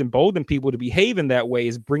fact that he's emboldened people to behave in that way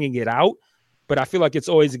is bringing it out. But I feel like it's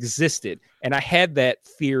always existed. And I had that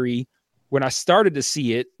theory when I started to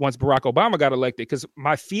see it once Barack Obama got elected, because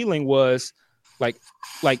my feeling was like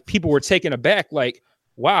people were taken aback, like,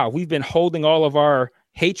 wow, we've been holding all of our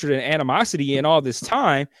hatred and animosity in all this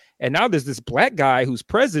time. And now there's this black guy who's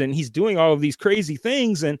president. He's doing all of these crazy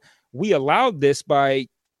things. And we allowed this by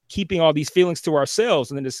keeping all these feelings to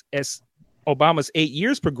ourselves. And then as Obama's 8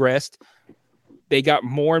 years progressed, they got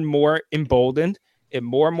more and more emboldened and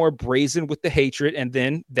more brazen with the hatred. And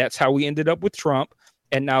then that's how we ended up with Trump.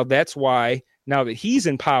 And now that's why, now that he's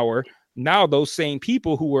in power, now those same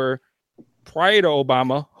people who were prior to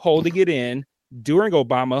Obama holding it in, during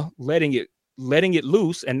Obama letting it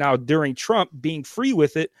loose, and now during Trump being free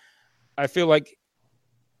with it, I feel like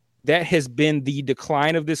that has been the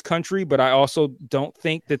decline of this country. But I also don't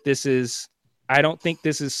think that this is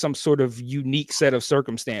some sort of unique set of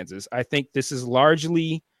circumstances. I think this is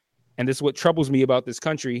largely, and this is what troubles me about this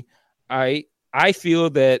country, I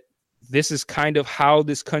feel that this is kind of how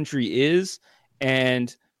this country is.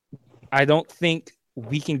 And I don't think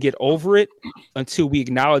we can get over it until we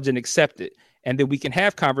acknowledge and accept it. And then we can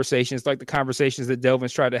have conversations like the conversations that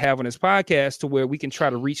Delvin's tried to have on his podcast, to where we can try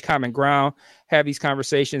to reach common ground, have these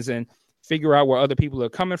conversations and figure out where other people are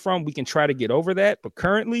coming from. We can try to get over that. But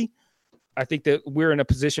currently, I think that we're in a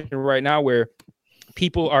position right now where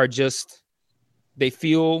people are just, they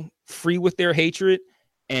feel free with their hatred,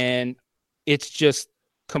 and it's just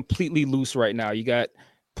completely loose right now. You got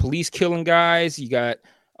police killing guys. You got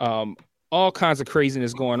all kinds of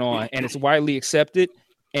craziness going on, and it's widely accepted.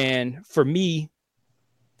 And for me,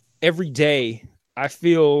 every day I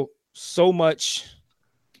feel so much.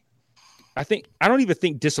 I don't even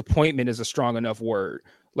think disappointment is a strong enough word.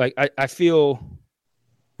 Like I feel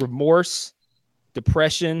remorse,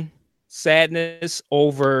 depression, sadness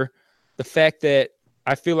over the fact that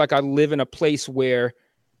I feel like I live in a place where,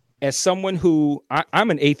 as someone who I'm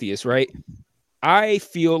an atheist, right? I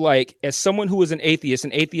feel like as someone who is an atheist,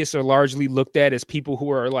 and atheists are largely looked at as people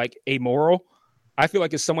who are like amoral. I feel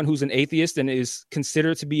like as someone who's an atheist and is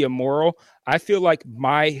considered to be immoral, I feel like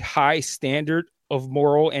my high standard of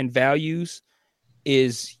moral and values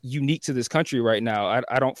is unique to this country right now.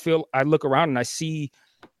 I look around and I see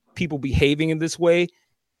people behaving in this way,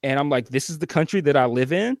 and I'm like, this is the country that I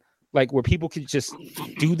live in, like where people can just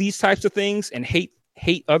do these types of things and hate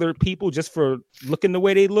other people just for looking the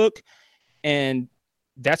way they look. And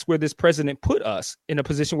that's where this president put us, in a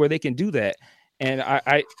position where they can do that. And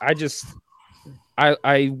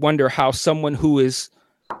I wonder how someone who is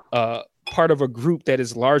part of a group that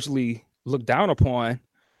is largely looked down upon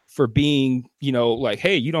for being, like,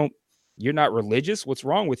 hey, you're not religious. What's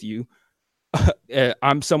wrong with you?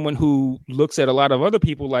 I'm someone who looks at a lot of other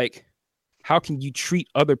people like, how can you treat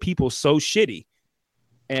other people so shitty?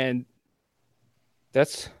 And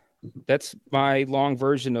that's my long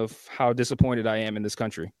version of how disappointed I am in this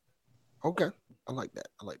country. Okay. I like that.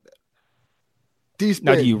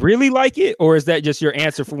 Now, do you really like it, or is that just your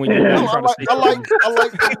answer for when you're trying to say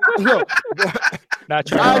not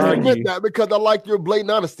trying to argue? That because I like your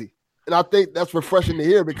blatant honesty, and I think that's refreshing to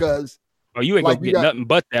hear, because you ain't gonna get nothing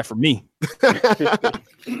but that from me.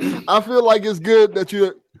 I feel like it's good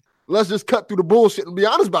that let's just cut through the bullshit and be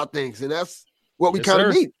honest about things, and that's what we kind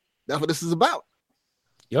of need. That's what this is about.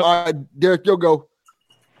 Yep. All right, Derek, you'll go.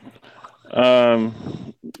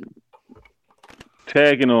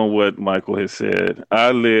 Tagging on what Michael has said,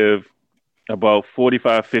 I live about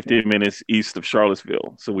 45, 50 minutes east of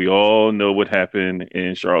Charlottesville. So we all know what happened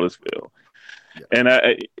in Charlottesville. Yeah. And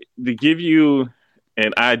to give you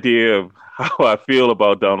an idea of how I feel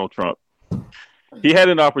about Donald Trump, he had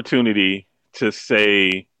an opportunity to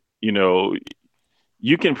say,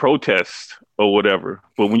 you can protest or whatever,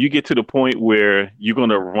 but when you get to the point where you're going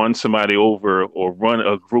to run somebody over or run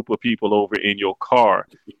a group of people over in your car,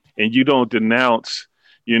 and you don't denounce,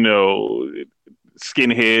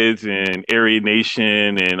 skinheads and Aryan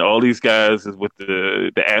Nation and all these guys with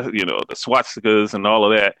the swastikas and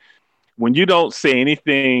all of that. When you don't say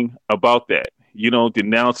anything about that, you don't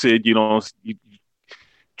denounce it. You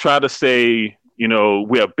try to say,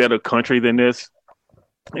 we're a better country than this,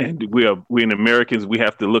 and we're Americans. We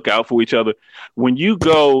have to look out for each other. When you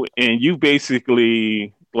go and you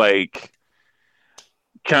basically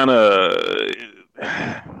kind of,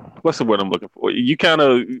 what's the word I'm looking for? You kind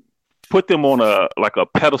of put them on a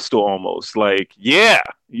pedestal almost.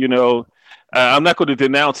 I'm not going to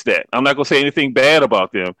denounce that. I'm not going to say anything bad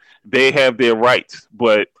about them. They have their rights,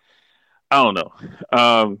 but I don't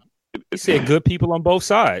know. You said good people on both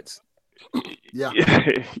sides. Yeah.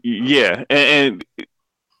 Yeah. And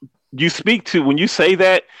you speak to, when you say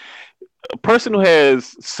that, a person who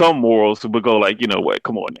has some morals would go like, you know what,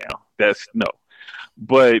 come on now. That's no.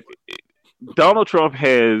 But Donald Trump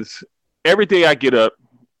has, every day I get up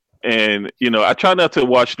and, I try not to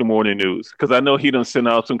watch the morning news because I know he done sent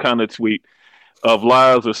out some kind of tweet of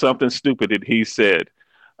lies or something stupid that he said.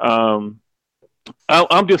 I'm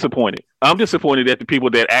disappointed. I'm disappointed at the people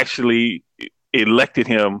that actually elected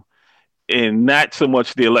him, and not so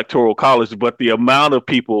much the electoral college, but the amount of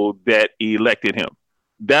people that elected him.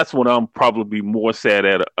 That's what I'm probably more sad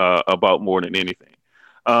at about more than anything.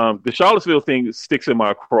 The Charlottesville thing sticks in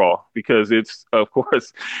my craw because it's, of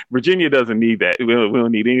course, Virginia doesn't need that. We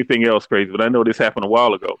don't need anything else crazy, but I know this happened a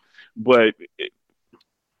while ago. But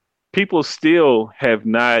people still have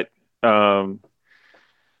not,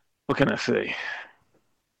 what can I say?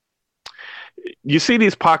 You see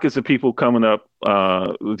these pockets of people coming up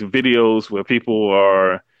with videos where people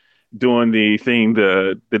are doing the thing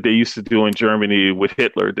that they used to do in Germany with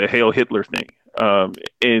Hitler, the Hail Hitler thing.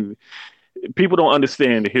 And people don't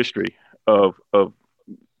understand the history of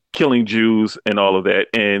killing Jews and all of that.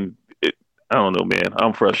 And I don't know, man.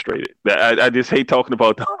 I'm frustrated. I just hate talking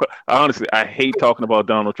about. Honestly, I hate talking about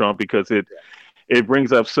Donald Trump because it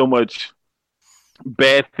brings up so much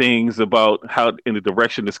bad things about how in the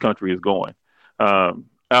direction this country is going.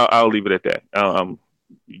 I'll leave it at that.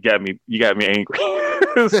 You got me angry.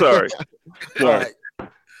 Sorry. All right.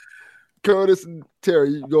 Curtis and Terry,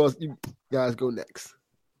 you guys go next.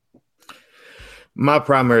 My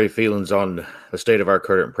primary feelings on the state of our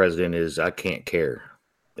current president is I can't care.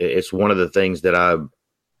 It's one of the things that I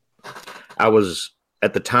was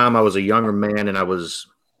at the time I was a younger man and I was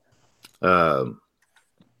against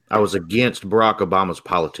Barack Obama's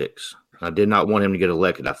politics. I did not want him to get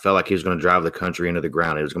elected. I felt like he was going to drive the country into the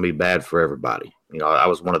ground. It was going to be bad for everybody. I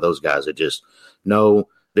was one of those guys that just, no,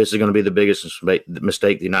 this is going to be the biggest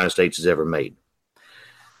mistake the United States has ever made.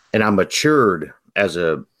 And I matured as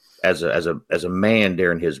a man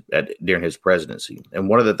during his presidency. And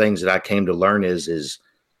one of the things that I came to learn is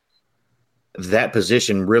that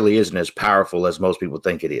position really isn't as powerful as most people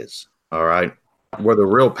think it is. All right. Where the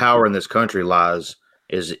real power in this country lies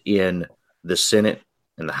is in the Senate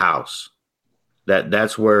and the House.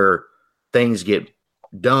 That's where things get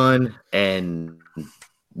done, and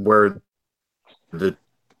where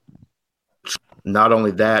not only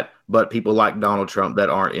that, but people like Donald Trump that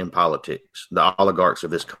aren't in politics, the oligarchs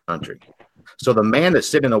of this country. So the man that's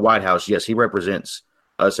sitting in the White House, yes, he represents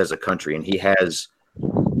us as a country, and he has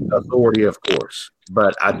authority, of course.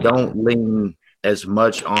 But I don't lean as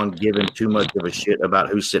much on giving too much of a shit about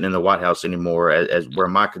who's sitting in the White House anymore, as where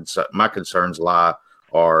my concerns lie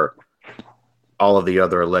are all of the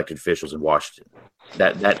other elected officials in Washington.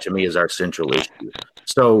 That to me is our central issue.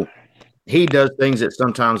 So he does things that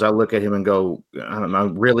sometimes I look at him and go,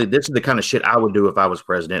 really, this is the kind of shit I would do if I was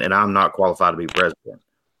president, and I'm not qualified to be president.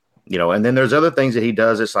 And then there's other things that he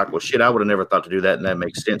does. It's like, well, shit, I would have never thought to do that, and that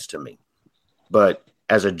makes sense to me. But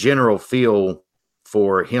as a general feel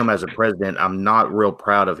for him as a president, I'm not real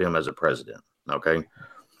proud of him as a president. Okay.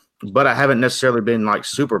 But I haven't necessarily been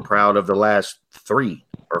super proud of the last 3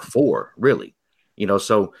 or 4, really.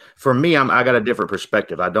 So for me, I got a different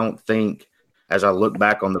perspective. I don't think, as I look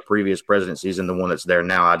back on the previous presidencies and the one that's there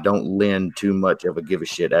now, I don't lend too much of a give a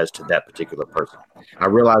shit as to that particular person. I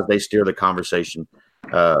realize they steer the conversation,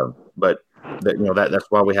 but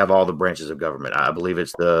that's why we have all the branches of government. I believe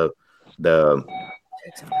it's the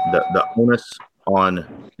onus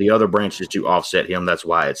on the other branches to offset him. That's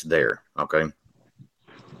why it's there. Okay.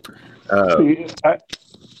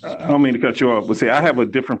 I don't mean to cut you off, but I have a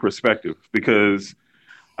different perspective because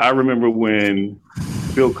I remember when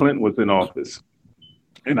Bill Clinton was in office,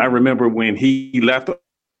 and I remember when he left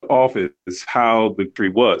office, how the country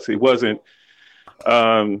was. It wasn't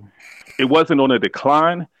on a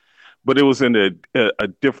decline, but it was in a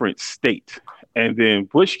different state. And then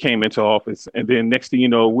Bush came into office, and then next thing you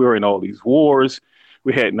know, we were in all these wars.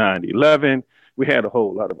 We had 9/11. We had a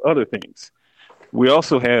whole lot of other things. We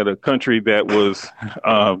also had a country that was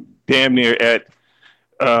damn near at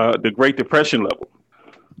the Great Depression level.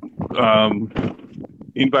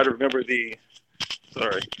 Anybody remember the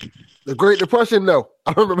Great Depression? No,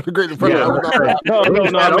 I don't remember the Great Depression.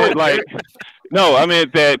 I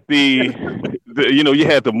meant that you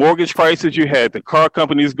had the mortgage crisis, you had the car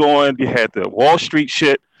companies going, you had the Wall Street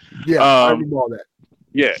shit. Yeah, I remember all that.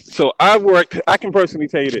 Yeah, so I can personally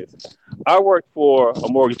tell you this. I worked for a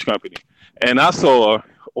mortgage company, and I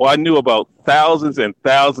knew about thousands and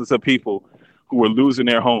thousands of people who were losing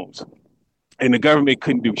their homes, and the government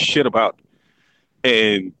couldn't do shit about it.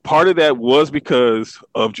 And part of that was because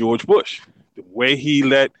of George Bush, the way he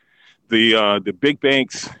let the big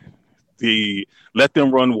banks, let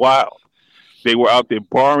them run wild. They were out there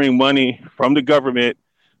borrowing money from the government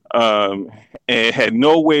and had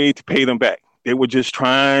no way to pay them back. They were just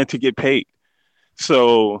trying to get paid.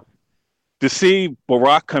 So to see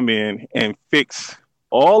Barack come in and fix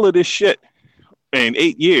all of this shit in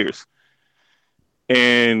 8 years,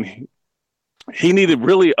 and he needed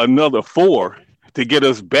really another 4 to get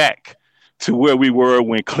us back to where we were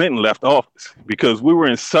when Clinton left office, because we were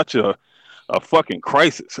in such a fucking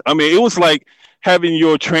crisis. I mean, it was like having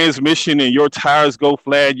your transmission and your tires go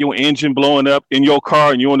flat, your engine blowing up in your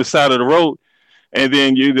car, and you're on the side of the road, and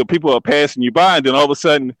then the people are passing you by, and then all of a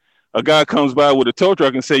sudden a guy comes by with a tow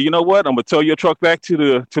truck and say, you know what, I'm gonna tow your truck back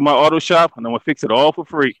to my auto shop, and I'm gonna fix it all for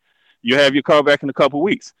free. You have your car back in a couple of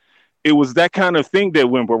weeks. It was that kind of thing that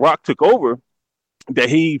when Barack took over, that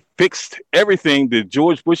he fixed everything that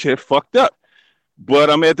George Bush had fucked up. But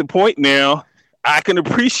I'm at the point now, I can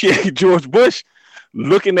appreciate George Bush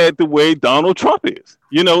looking at the way Donald Trump is.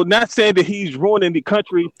 Not saying that he's ruining the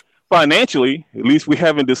country financially, at least we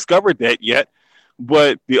haven't discovered that yet,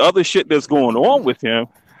 but the other shit that's going on with him.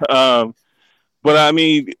 But I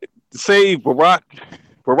mean, save Barack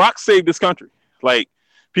saved this country. Like,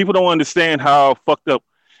 people don't understand how fucked up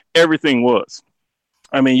everything was.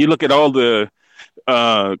 I mean, you look at all the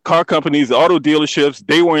car companies, the auto dealerships,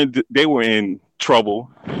 they were in trouble.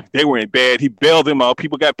 They were in bad. He bailed them out.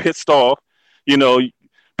 People got pissed off. You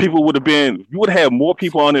would have had more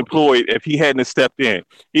people unemployed if he hadn't stepped in.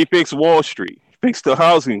 He fixed Wall Street, fixed the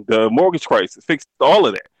housing, the mortgage crisis, fixed all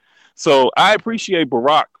of that. So I appreciate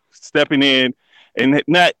Barack stepping in and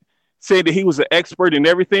not saying that he was an expert in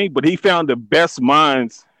everything, but he found the best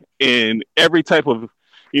minds in every type of,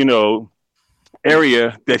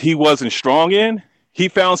 area that he wasn't strong in. He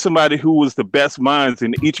found somebody who was the best minds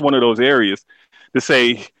in each one of those areas to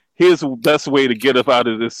say, here's the best way to get us out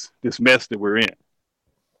of this mess that we're in.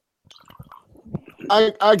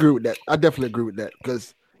 I agree with that. I definitely agree with that,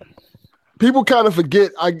 because people kind of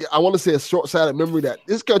forget, I want to say a short-sighted memory, that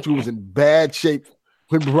this country was in bad shape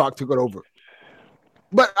when Barack took it over.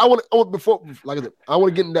 But I want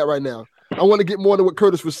to get into that right now. I want to get more into what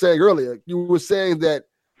Curtis was saying earlier. You were saying that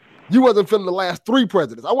you wasn't feeling the last 3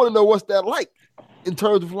 presidents. I want to know what's that like in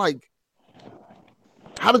terms of, like,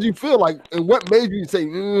 how did you feel like, and what made you say,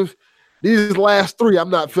 these last 3 I'm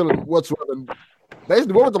not feeling whatsoever? And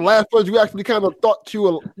basically, what was the last person you actually kind of thought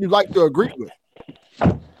you like to agree with?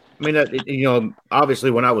 I mean,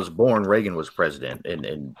 obviously when I was born, Reagan was president, and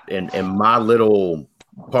in my little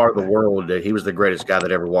part of the world, that he was the greatest guy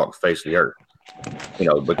that ever walked the face of the earth.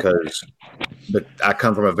 Because I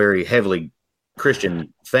come from a very heavily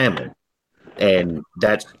Christian family, and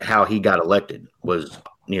that's how he got elected, was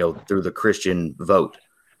through the Christian vote.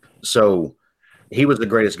 So he was the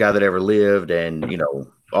greatest guy that ever lived, and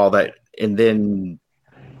all that. And then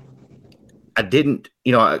I didn't,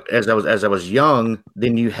 as I was young,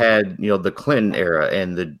 then you had the Clinton era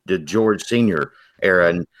and the George Sr. era,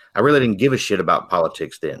 and I really didn't give a shit about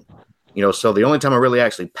politics then. So the only time I really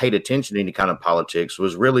actually paid attention to any kind of politics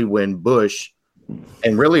was really when Bush.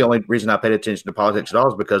 And really, the only reason I paid attention to politics at all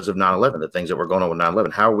is because of 9/11, the things that were going on with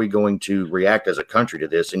 9/11. How are we going to react as a country to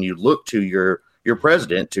this? And you look to your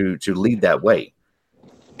president to lead that way.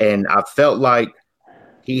 And I felt like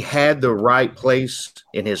he had the right place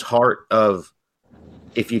in his heart of,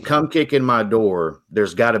 if you come kick in my door,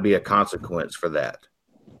 there's got to be a consequence for that.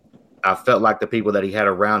 I felt like the people that he had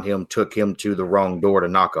around him took him to the wrong door to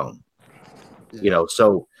knock on.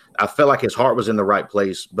 So I felt like his heart was in the right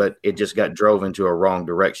place, but it just got drove into a wrong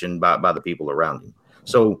direction by the people around him.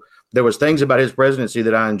 So there was things about his presidency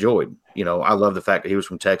that I enjoyed. I love the fact that he was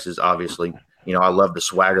from Texas, obviously. I love the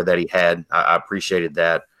swagger that he had. I appreciated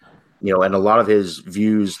that. And a lot of his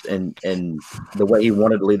views and the way he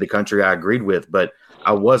wanted to lead the country, I agreed with, but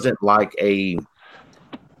I wasn't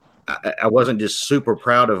just super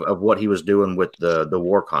proud of what he was doing with the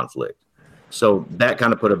war conflict. So that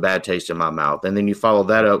kind of put a bad taste in my mouth. And then you follow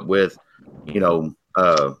that up with Barack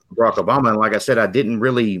Obama. And like I said, at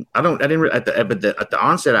the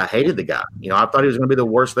onset, I hated the guy. I thought he was going to be the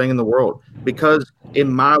worst thing in the world because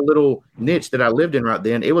in my little niche that I lived in right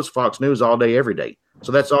then, it was Fox News all day, every day.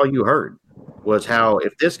 So that's all you heard was how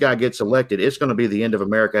if this guy gets elected, it's going to be the end of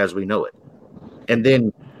America as we know it. And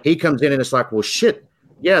then he comes in and it's like, well, shit.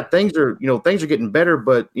 Yeah, things are getting better,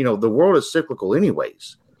 but the world is cyclical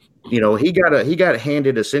anyways. He got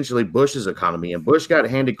handed essentially Bush's economy, and Bush got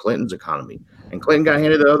handed Clinton's economy, and Clinton got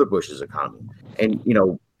handed the other Bush's economy. And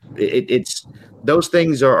it's those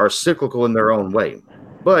things are cyclical in their own way.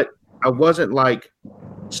 But I wasn't like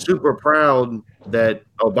super proud that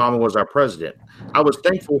Obama was our president. I was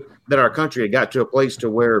thankful that our country had got to a place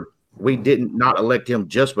to where we didn't not elect him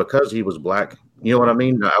just because he was black. You know what I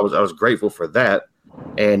mean? I was grateful for that.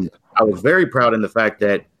 And I was very proud in the fact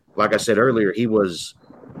that, like I said earlier, he was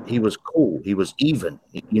cool. He was even.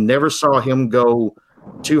 You never saw him go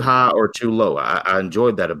too high or too low. I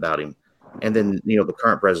enjoyed that about him. And then, the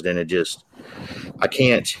current president, I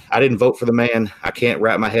didn't vote for the man. I can't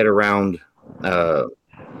wrap my head around a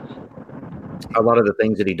lot of the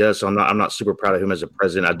things that he does. So I'm not super proud of him as a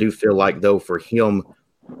president. I do feel like though for him,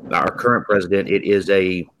 our current president, it's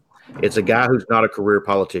a guy who's not a career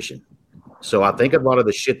politician. So I think a lot of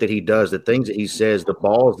the shit that he does, the things that he says, the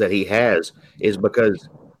balls that he has is because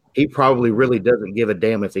he probably really doesn't give a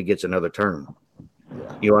damn if he gets another term.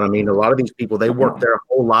 You know what I mean? A lot of these people, they work their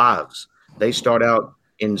whole lives. They start out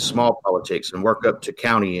in small politics and work up to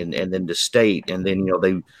county and then to state. And then,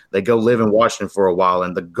 they go live in Washington for a while.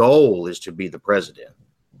 And the goal is to be the president,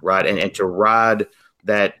 right? And to ride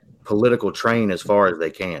that political train as far as they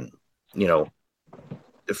can.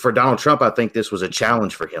 For Donald Trump, I think this was a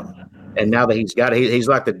challenge for him. And now that he's got it, he's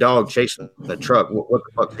like the dog chasing the truck. What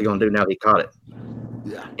the fuck is he going to do now that he caught it?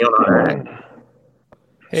 Yeah.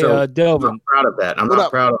 Hey, so Delvin. I'm not proud of that. I'm not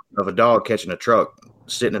proud of a dog catching a truck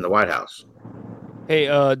sitting in the White House. Hey,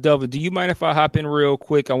 Delvin, do you mind if I hop in real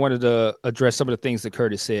quick? I wanted to address some of the things that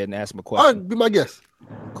Curtis said and ask him a question. All right, be my guest.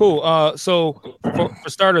 Cool. So for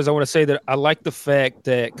starters, I want to say that I like the fact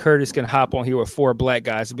that Curtis can hop on here with 4 black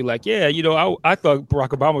guys and be like, yeah, I thought Barack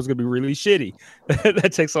Obama was going to be really shitty.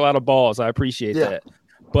 That takes a lot of balls. I appreciate that.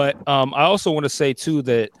 But I also want to say, too,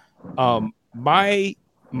 that my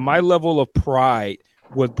level of pride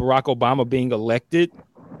with Barack Obama being elected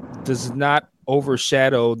does not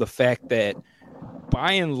overshadow the fact that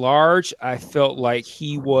by and large, I felt like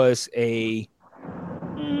he was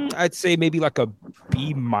I'd say maybe like a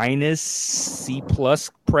B-, C+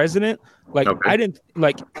 president. Like okay.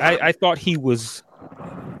 I thought he was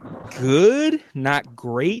good, not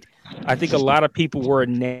great. I think a lot of people were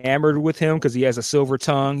enamored with him because he has a silver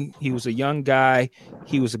tongue. He was a young guy.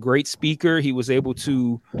 He was a great speaker. He was able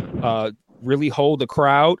to really hold the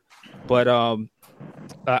crowd. But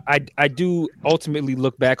I do ultimately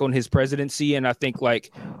look back on his presidency, and I think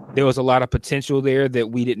like there was a lot of potential there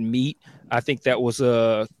that we didn't meet. I think that was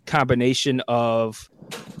a combination of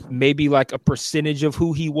maybe like a percentage of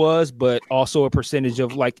who he was, but also a percentage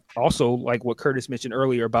of like what Curtis mentioned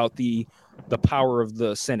earlier about the power of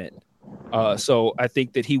the Senate. So I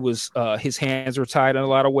think that he was his hands were tied in a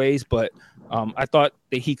lot of ways, but I thought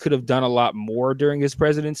that he could have done a lot more during his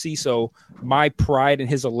presidency. So my pride in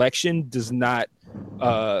his election does not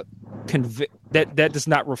that does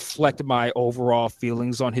not reflect my overall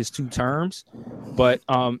feelings on his 2 terms. But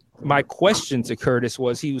my question to Curtis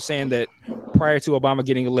was, he was saying that prior to Obama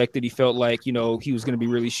getting elected, he felt like, he was going to be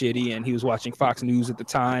really shitty, and he was watching Fox News at the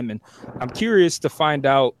time. And I'm curious to find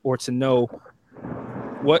out or to know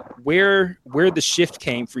where the shift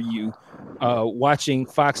came for you, watching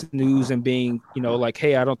Fox News and being, like,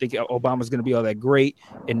 hey, I don't think Obama's going to be all that great.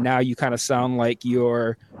 And now you kind of sound like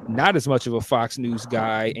you're not as much of a Fox News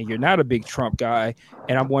guy and you're not a big Trump guy.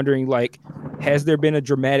 And I'm wondering, like, has there been a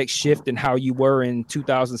dramatic shift in how you were in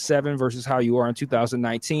 2007 versus how you are in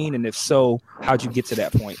 2019? And if so, how'd you get to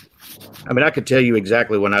that point? I mean, I could tell you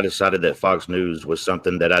exactly when I decided that Fox News was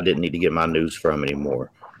something that I didn't need to get my news from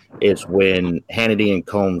anymore. It's when Hannity and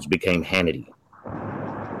Combs became Hannity.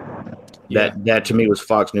 That to me was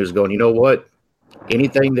Fox News going, you know what?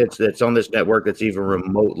 Anything that's on this network that's even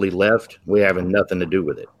remotely left, we're having nothing to do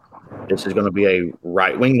with it. This is going to be a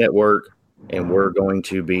right-wing network, and we're going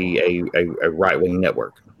to be a right-wing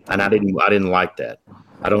network. And I didn't like that.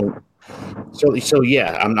 I don't. So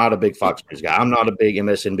yeah, I'm not a big Fox News guy. I'm not a big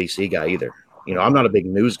MSNBC guy either. I'm not a big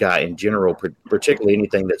news guy in general, particularly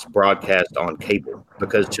anything that's broadcast on cable,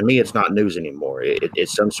 because to me, it's not news anymore.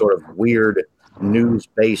 It's some sort of weird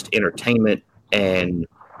news-based entertainment and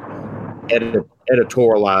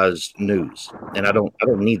editorialized news. And I don't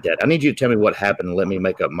need that. I need you to tell me what happened and let me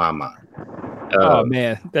make up my mind. Oh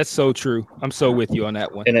man, that's so true. I'm so with you on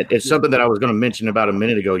that one. And it's something that I was going to mention about a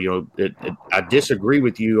minute ago. You know, I disagree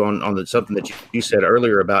with you on something that you said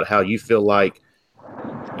earlier about how you feel like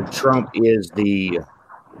Trump is he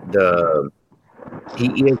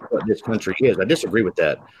is what this country is. I disagree with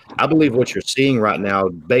that. I believe what you're seeing right now,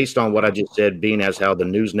 based on what I just said, being as how the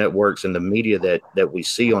news networks and the media that we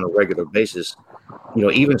see on a regular basis, you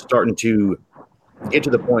know, even starting to get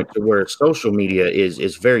to the point to where social media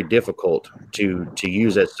is very difficult to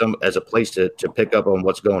use as a place to pick up on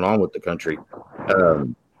what's going on with the country.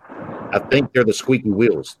 I think they're the squeaky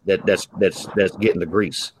wheels that's getting the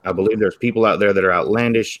grease. I believe there's people out there that are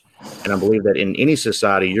outlandish, and I believe that in any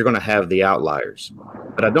society you're going to have the outliers.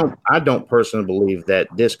 But I don't personally believe that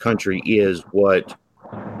this country is what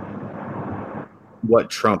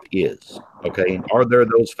Trump is. Okay, are there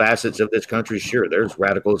those facets of this country? Sure, there's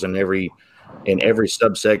radicals in every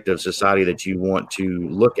subsect of society that you want to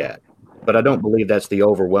look at. But I don't believe that's the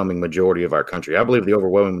overwhelming majority of our country. I believe the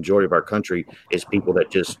overwhelming majority of our country is people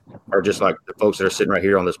that just are just like the folks that are sitting right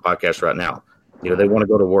here on this podcast right now. You know, they want to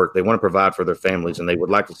go to work, they want to provide for their families, and they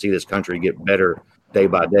would like to see this country get better day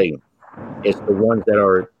by day. It's the ones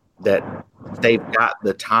that they've got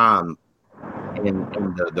the time and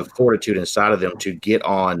the fortitude inside of them to get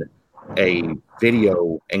on a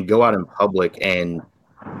video and go out in public and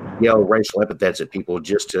yell racial epithets at people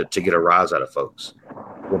just to get a rise out of folks.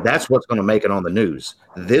 Well, that's what's going to make it on the news.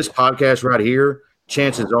 This podcast right here,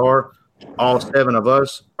 chances are all 7 of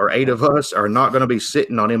us or 8 of us are not going to be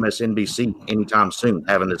sitting on MSNBC anytime soon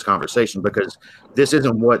having this conversation, because this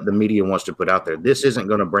isn't what the media wants to put out there. This isn't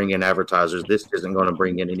going to bring in advertisers. This isn't going to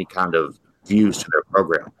bring in any kind of views to their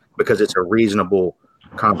program because it's a reasonable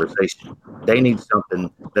conversation. They need something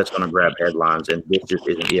that's going to grab headlines, and this just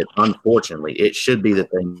isn't it. Unfortunately, it should be the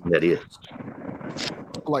thing that is.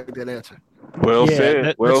 I like that answer. Well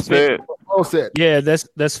said. Well said. Well said. Yeah,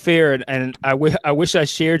 that's fair, and I wish I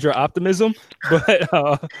shared your optimism,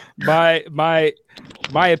 but my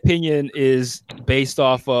opinion is based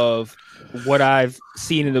off of what I've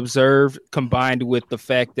seen and observed, combined with the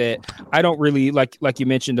fact that I don't really like you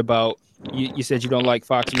mentioned about you said you don't like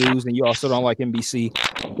Fox News and you also don't like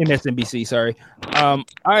MSNBC. Sorry,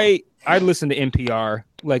 I listen to NPR.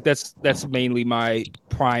 Like that's mainly my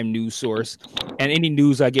prime news source, and any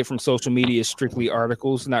news I get from social media is strictly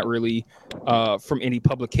articles, not really from any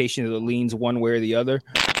publication that leans one way or the other.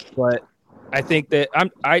 But I think that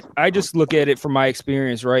I just look at it from my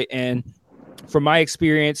experience, right? And from my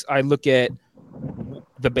experience, I look at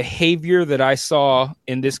the behavior that I saw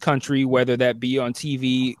in this country, whether that be on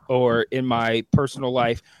TV or in my personal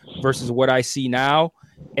life, versus what I see now,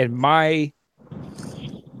 and my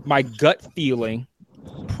gut feeling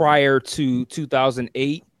prior to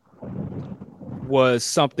 2008 was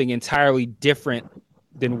something entirely different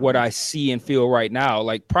than what I see and feel right now.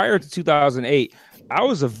 Like prior to 2008, I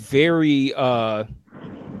was a very I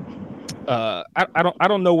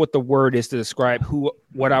don't know what the word is to describe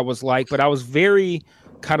what I was like, but I was very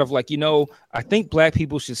kind of like, I think black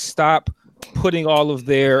people should stop putting all of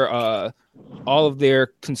their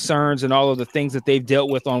concerns and all of the things that they've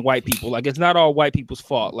dealt with on white people. Like, it's not all white people's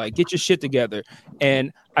fault. Like, get your shit together.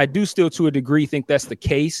 And I do still, to a degree, think that's the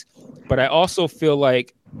case. But I also feel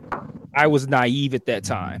like I was naive at that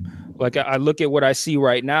time. Like, I look at what I see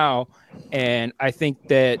right now, and I think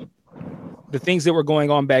that the things that were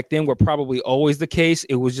going on back then were probably always the case.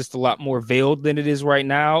 It was just a lot more veiled than it is right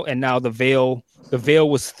now. And now the veil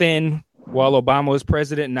was thin while Obama was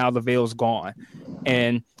president. And now the veil's gone.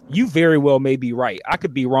 And you very well may be right. I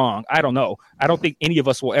could be wrong. I don't know. I don't think any of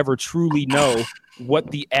us will ever truly know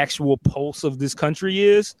what the actual pulse of this country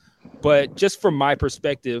is. But just from my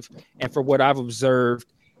perspective and from what I've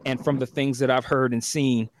observed and from the things that I've heard and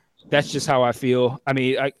seen, that's just how I feel. I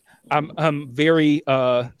mean, I'm very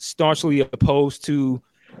staunchly opposed to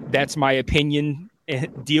that's my opinion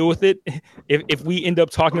and deal with it. If we end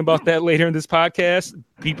up talking about that later in this podcast,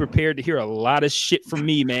 be prepared to hear a lot of shit from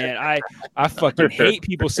me, man. I fucking hate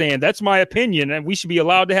people saying that's my opinion and we should be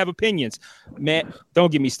allowed to have opinions. Man,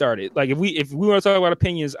 don't get me started. Like if we want to talk about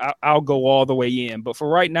opinions, I'll go all the way in. But for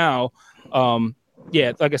right now,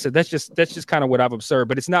 yeah, like I said, that's just kind of what I've observed,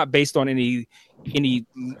 but it's not based on any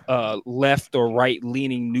left or right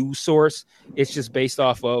leaning news source. It's just based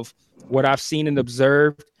off of what I've seen and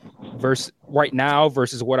observed versus right now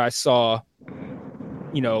versus what I saw,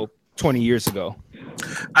 20 years ago.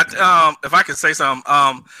 If I could say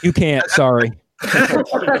something, you can't. Sorry.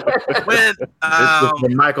 When the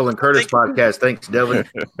Michael and Curtis podcast. Thanks, Devin.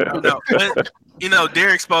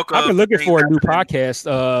 Derek spoke. I've been looking for a new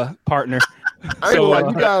podcast partner. I ain't like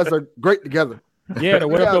you guys are great together. Yeah, the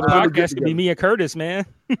What Up Though podcast could be me and Curtis, man.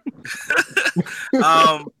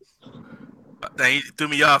 Dang, he threw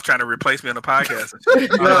me off trying to replace me on the podcast.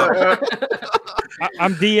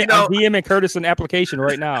 I'm DMing Curtis an application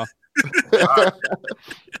right now.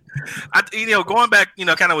 Going back,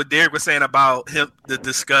 kind of what Derek was saying about him, the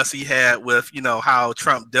discuss he had with, how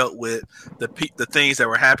Trump dealt with the things that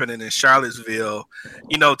were happening in Charlottesville,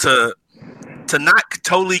 to not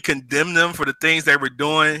totally condemn them for the things they were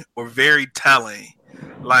doing were very telling.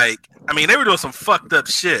 Like, I mean, they were doing some fucked up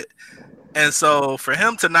shit. And so for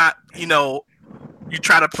him to not, you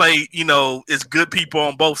try to play, it's good people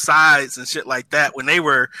on both sides and shit like that when they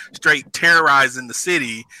were straight terrorizing the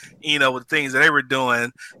city, with the things that they were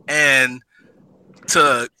doing, and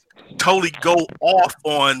to totally go off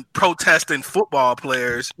on protesting football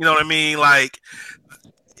players, you know what I mean? Like,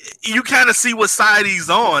 you kind of see what side he's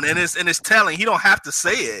on, and it's telling. He don't have to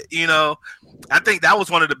say it, I think that was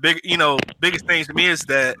one of the biggest things to me is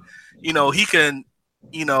that, he can,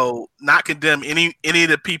 not condemn any of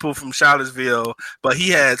the people from Charlottesville, but he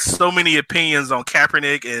had so many opinions on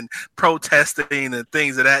Kaepernick and protesting and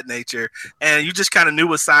things of that nature, and you just kind of knew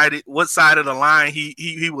what side of the line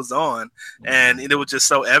he was on, and it was just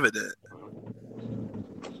so evident.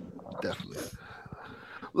 Definitely.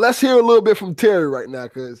 Let's hear a little bit from Terry right now,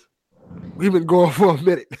 because we've been going for a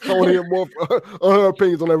minute. I want to hear more on her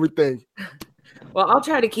opinions on everything. Well, I'll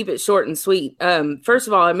try to keep it short and sweet. First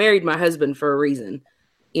of all, I married my husband for a reason.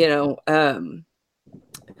 When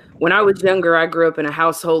I was younger, I grew up in a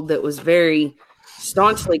household that was very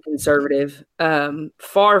staunchly conservative,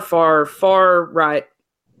 far right,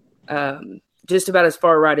 just about as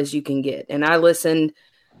far right as you can get. And I listened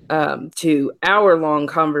to hour-long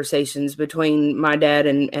conversations between my dad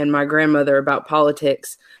and my grandmother about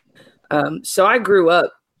politics. So I grew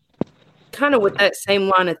up kind of with that same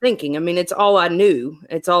line of thinking. I mean, it's all I knew.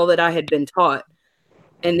 It's all that I had been taught.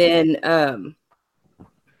 And then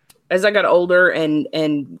as I got older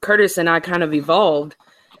and Curtis and I kind of evolved,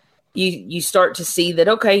 you start to see that,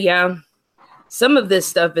 okay, yeah, some of this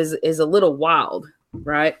stuff is a little wild,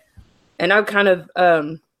 right? And I've kind of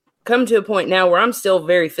come to a point now where I'm still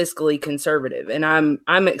very fiscally conservative, and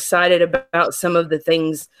I'm excited about some of the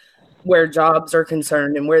things where jobs are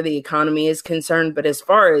concerned and where the economy is concerned. But as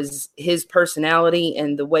far as his personality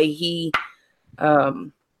and the way he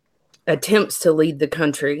attempts to lead the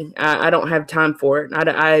country, I don't have time for it.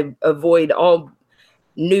 I avoid all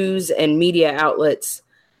news and media outlets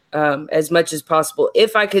as much as possible.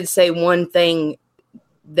 If I could say one thing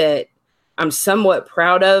that I'm somewhat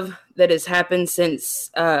proud of that has happened since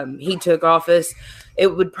he took office, it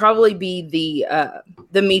would probably be the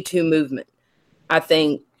Me Too movement. I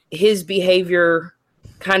think his behavior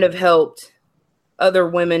kind of helped other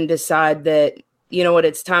women decide that, you know what,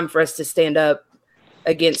 it's time for us to stand up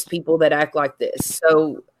against people that act like this.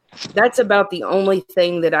 So that's about the only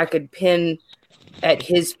thing that I could pin at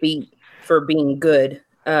his feet for being good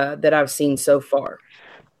that I've seen so far.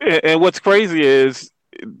 And what's crazy is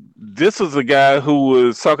this was a guy who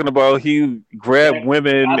was talking about he grabbed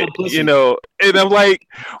women, and I'm like,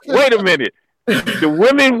 wait a minute. The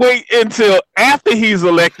women wait until after he's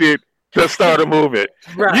elected to start a movement.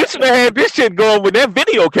 Right. You should have had this shit going when that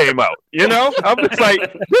video came out. I'm just like,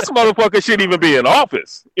 this motherfucker shouldn't even be in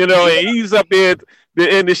office. And he's up there,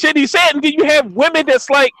 and the shit he said, and then you have women that's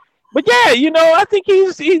like, but yeah, I think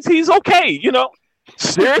he's okay.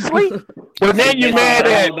 Seriously? But then you're mad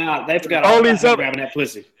at they forgot all these other grabbing that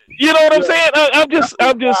pussy. You know what I'm saying? I'm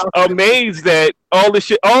just amazed that all the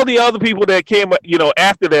shit, all the other people that came,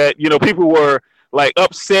 after that, people were like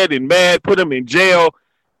upset and mad, put him in jail,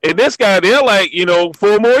 and this guy, they're like, 4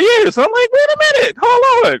 more years. I'm like, wait a minute,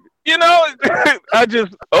 hold on, I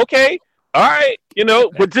just okay, all right,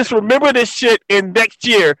 but just remember this shit in next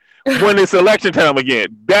year when it's election time again.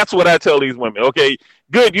 That's what I tell these women. Okay,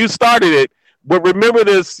 good, you started it. But remember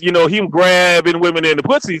this, him grabbing women in the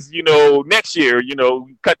pussies, next year,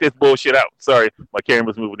 cut this bullshit out. Sorry, my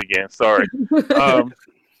camera's moving again. Sorry. But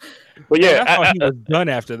yeah. I thought he was done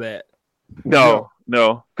after that. No.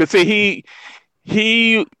 Because see,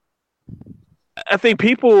 he, I think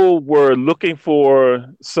people were looking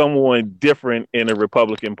for someone different in the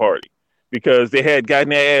Republican Party because they had gotten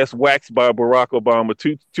their ass waxed by Barack Obama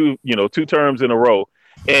two terms in a row.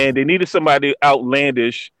 And they needed somebody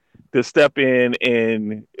outlandish to step in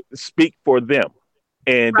and speak for them.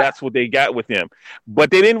 And that's what they got with him.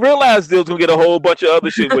 But they didn't realize they was going to get a whole bunch of other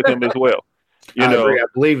shit with him as well. I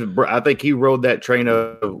think he rode that train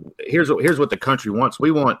of here's what the country wants.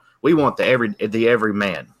 We want the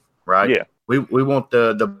everyman, right? Yeah. We want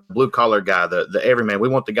the blue collar guy, the everyman. We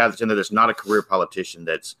want the guy that's in there that's not a career politician,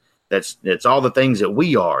 that's all the things that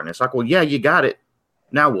we are. And it's like, well, yeah, you got it.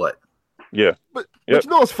 Now what? Yeah. But you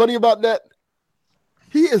know what's funny about that?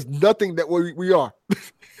 He is nothing that we are.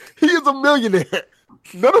 He is a millionaire.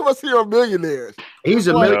 None of us here are millionaires. He's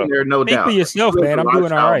a millionaire, no doubt. Speak for yourself, man. I'm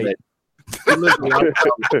doing all right.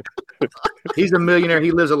 He's a millionaire.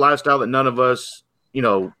 He lives a lifestyle that none of us,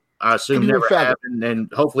 I assume never have,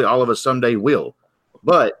 and hopefully all of us someday will.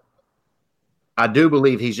 But I do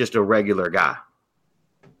believe he's just a regular guy.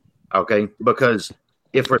 Okay? Because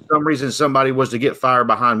if for some reason somebody was to get fired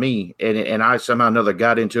behind me and I somehow or another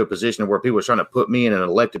got into a position where people were trying to put me in an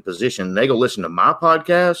elected position, they go listen to my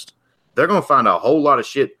podcast, they're going to find a whole lot of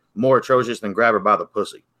shit more atrocious than grab her by the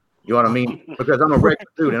pussy. You know what I mean? Because I'm a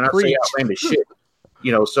regular dude and I say outlandish shit.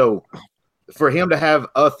 So for him to have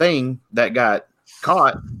a thing that got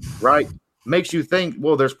caught, right, makes you think,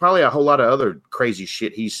 well, there's probably a whole lot of other crazy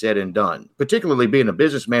shit he's said and done, particularly being a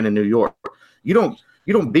businessman in New York. You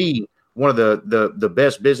don't be one of the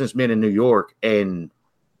best businessmen in New York and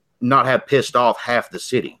not have pissed off half the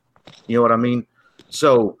city. You know what I mean?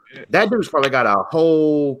 So that dude's probably got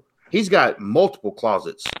he's got multiple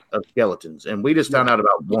closets of skeletons, and we just found out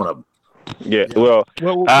about one of them. Yeah, well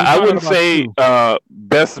I wouldn't say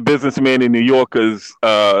best businessman in New York because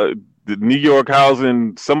the New York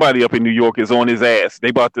housing, somebody up in New York is on his ass. They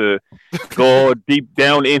about to go deep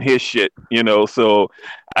down in his shit, so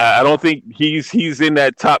I don't think he's in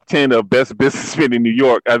that top 10 of best businessmen in New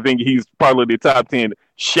York. I think he's probably the top 10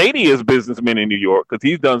 shadiest businessmen in New York because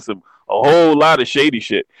he's done a whole lot of shady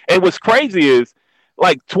shit. And what's crazy is,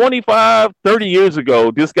 like 25, 30 years ago,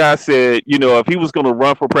 this guy said, if he was going to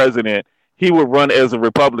run for president, he would run as a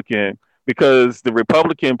Republican because the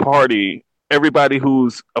Republican Party, everybody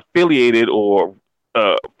who's affiliated or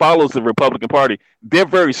follows the Republican Party, they're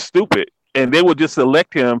very stupid. And they would just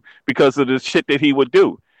elect him because of the shit that he would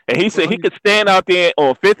do. And he said he could stand out there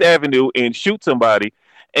on Fifth Avenue and shoot somebody,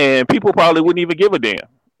 and people probably wouldn't even give a damn.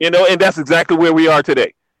 And that's exactly where we are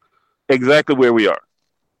today. Exactly where we are.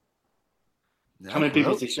 How many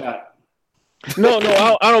people has he shot? No,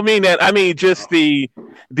 I don't mean that. I mean just the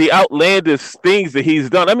outlandish things that he's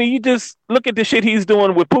done. I mean, you just look at the shit he's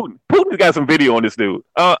doing with Putin. Putin's got some video on this dude.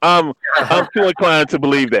 I'm too inclined to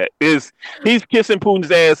believe that he's kissing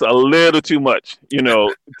Putin's ass a little too much,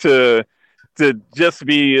 to just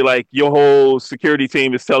be like your whole security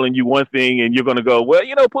team is telling you one thing and you're going to go, well,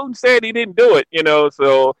 Putin said he didn't do it,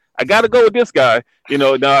 so I got to go with this guy.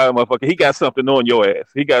 Nah, motherfucker, he got something on your ass.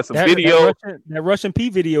 He got some video. That Russian P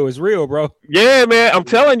video is real, bro. Yeah, man, I'm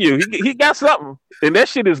telling you, he got something, and that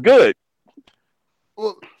shit is good.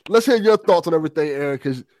 Well, let's hear your thoughts on everything, Aaron,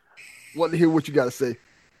 because I want to hear what you got to say.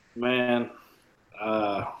 Man,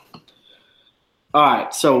 all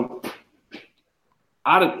right, so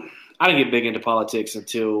I didn't get big into politics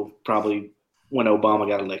until probably when Obama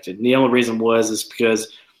got elected. And the only reason is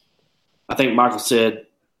because I think Michael said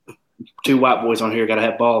two white boys on here got to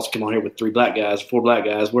have balls to come on here with four black guys.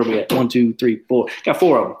 Where are we at? 1, 2, 3, 4. Got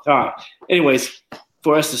four of them. All right. Anyways,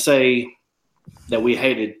 for us to say that we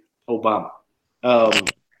hated Obama, I'm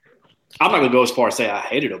not going to go as far as say I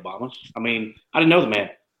hated Obama. I mean, I didn't know the man.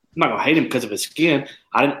 I'm not going to hate him because of his skin.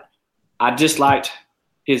 I disliked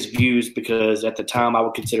his views because at the time I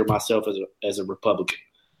would consider myself as a Republican,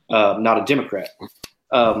 not a Democrat.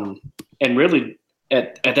 And really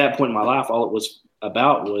at that point in my life, all it was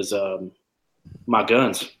about was my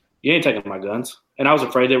guns. You ain't taking my guns. And I was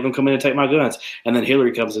afraid they were going to come in and take my guns. And then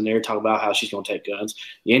Hillary comes in there talking about how she's going to take guns.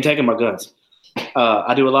 You ain't taking my guns.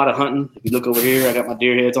 I do a lot of hunting. If you look over here, I got my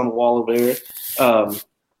deer heads on the wall over there.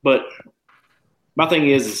 But my thing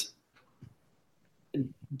is,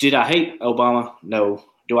 did I hate Obama? No.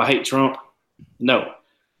 Do I hate Trump? No.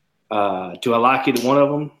 Do I like either one of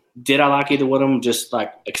them? Did I like either one of them just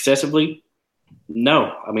like excessively?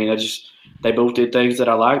 No. I mean, they both did things that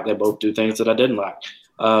I liked. They both do things that I didn't like.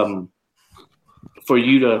 For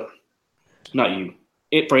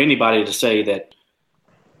anybody to say that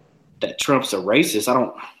Trump's a racist,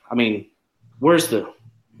 where's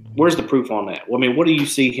the proof on that? Well, I mean, what do you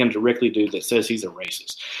see him directly do that says he's a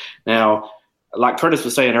racist? Now, like Curtis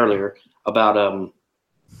was saying earlier about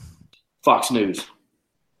Fox News,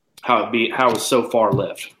 how it's so far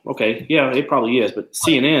left. Okay, yeah, it probably is, but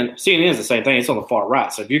CNN is the same thing. It's on the far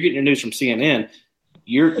right. So if you're getting your news from CNN,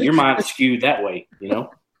 your mind is skewed that way,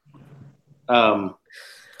 I'm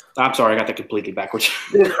sorry, I got that completely backwards.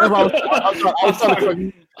 I'm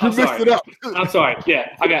sorry. I'm sorry.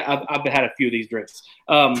 Yeah, I've had a few of these drinks.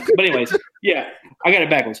 But anyways, yeah, I got it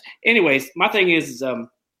backwards. Anyways, my thing is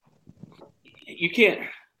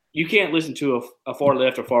you can't listen to a far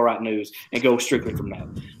left or far right news and go strictly from that.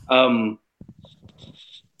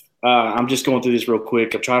 I'm just going through this real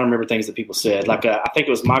quick. I'm trying to remember things that people said. Like I think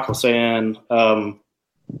it was Michael saying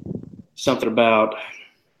something about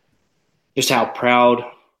just how proud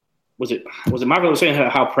was it Michael was saying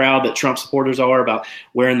how proud that Trump supporters are about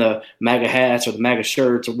wearing the MAGA hats or the MAGA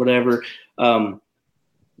shirts or whatever. I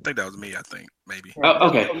think that was me. I think maybe.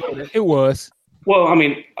 Okay, it was. Well, I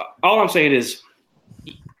mean, all I'm saying is,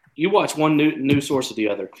 you watch one news source or the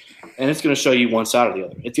other, and it's going to show you one side or the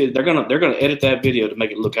other. They're gonna edit that video to make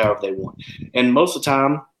it look however they want. And most of the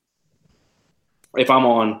time, if I'm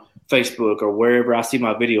on Facebook or wherever I see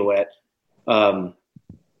my video at,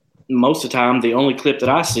 most of the time the only clip that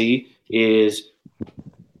I see is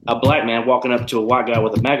a black man walking up to a white guy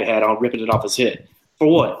with a MAGA hat on, ripping it off his head. For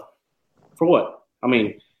what? For what? I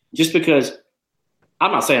mean, just because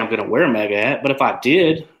I'm not saying I'm going to wear a MAGA hat, but if I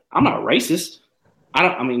did, I'm not racist. I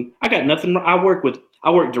got nothing. I work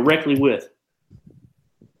directly with.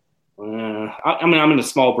 I'm in a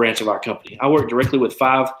small branch of our company. I work directly with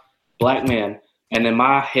 5 black men, and then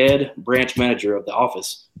my head branch manager of the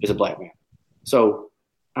office is a black man. So,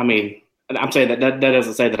 I mean, I'm saying that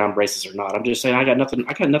doesn't say that I'm racist or not. I'm just saying I got nothing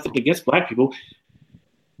against black people.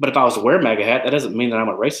 But if I was to wear a MAGA hat, that doesn't mean that I'm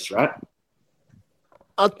a racist, right?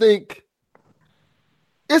 I think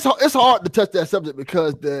it's hard to touch that subject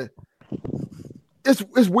because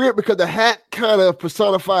it's weird because the hat kind of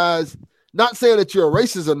personifies, not saying that you're a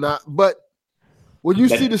racist or not, but when you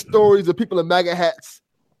see the stories of people in MAGA hats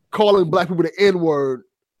calling black people the N-word,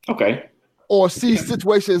 okay, or see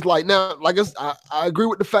situations like now, like I agree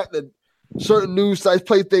with the fact that certain news sites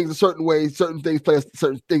play things a certain way, certain things play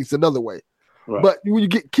certain things another way. Right. But when you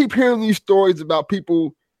keep hearing these stories about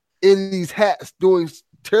people in these hats doing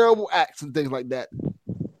terrible acts and things like that,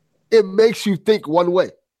 it makes you think one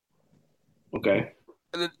way. Okay.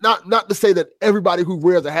 And not to say that everybody who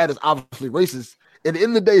wears a hat is obviously racist. At the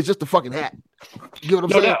end of the day, it's just a fucking hat. You know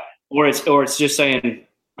what I'm saying? Or it's just saying,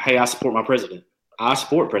 hey, I support my president. I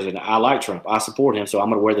support president. I like Trump. I support him, so I'm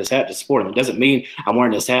going to wear this hat to support him. It doesn't mean I'm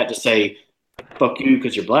wearing this hat to say, fuck you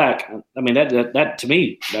because you're black. I mean, that to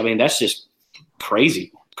me, I mean, that's just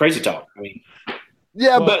crazy talk. I mean,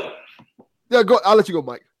 yeah, but go. I'll let you go,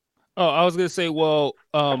 Mike. Oh, I was going to say, well,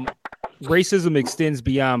 racism extends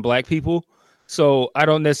beyond black people. So I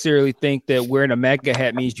don't necessarily think that wearing a MAGA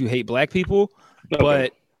hat means you hate black people,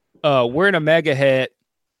 but wearing a MAGA hat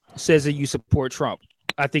says that you support Trump.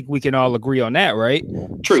 I think we can all agree on that, right?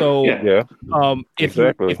 True. So, yeah.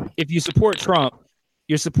 If you support Trump,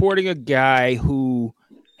 you're supporting a guy who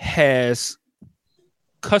has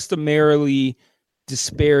customarily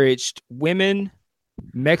disparaged women,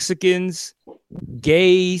 Mexicans,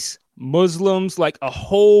 gays, Muslims, like a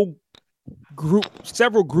whole group,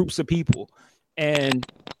 several groups of people. And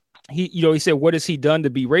he said, what has he done to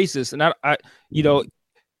be racist? And I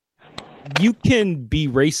you can be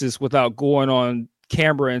racist without going on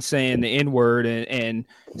camera and saying the N-word and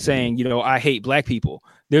saying, I hate black people.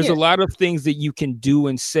 There's a lot of things that you can do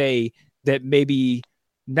and say that maybe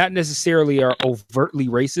not necessarily are overtly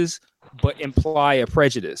racist, but imply a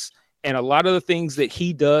prejudice. And a lot of the things that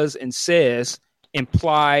he does and says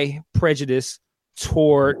imply prejudice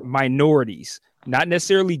toward minorities, not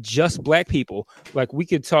necessarily just black people. Like we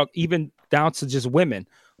could talk even down to just women.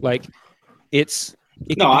 Like I see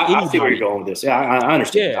where you're going with this. Yeah, I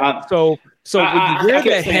understand. Yeah. So when you wear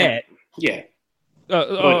that hat, yeah.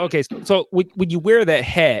 Okay. So when you wear that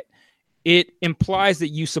hat, it implies that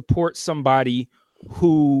you support somebody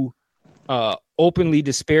who openly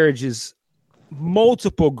disparages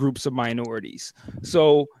multiple groups of minorities.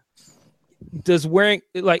 So does wearing,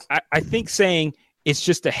 like, I think saying it's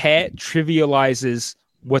just a hat trivializes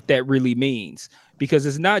what that really means, because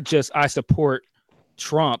it's not just I support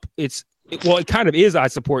Trump. It kind of is I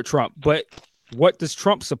support Trump, but what does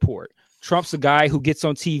Trump support? Trump's a guy who gets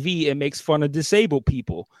on TV and makes fun of disabled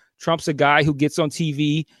people. Trump's a guy who gets on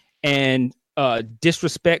TV and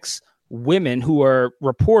disrespects women who are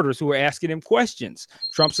reporters who are asking him questions.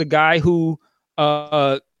 Trump's a guy who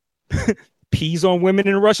pees on women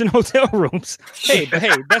in Russian hotel rooms. There's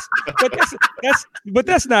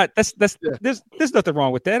nothing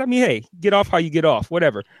wrong with that. I mean, hey, get off how you get off,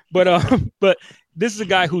 whatever. But this is a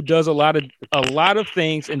guy who does a lot of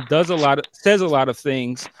things and says a lot of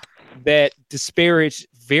things that disparage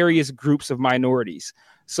various groups of minorities.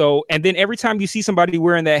 So, and then every time you see somebody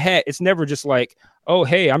wearing that hat, it's never just like, oh,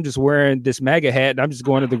 hey, I'm just wearing this MAGA hat and I'm just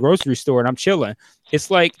going to the grocery store and I'm chilling. It's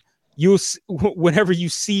like whenever you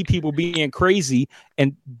see people being crazy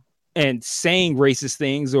and saying racist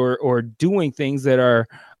things or doing things that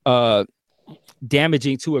are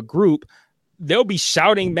damaging to a group, they'll be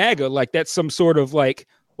shouting MAGA like that's some sort of like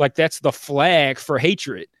that's the flag for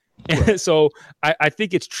hatred. Right. So I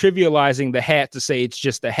think it's trivializing the hat to say it's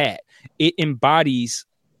just a hat. It embodies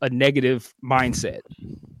a negative mindset.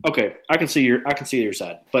 Okay, I can see your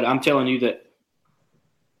side, but I'm telling you that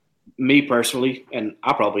me personally, and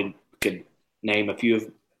I probably could name a few of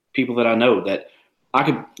people that I know that I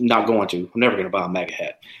could not going to. I'm never going to buy a MAGA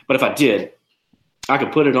hat, but if I did, I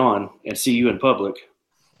could put it on and see you in public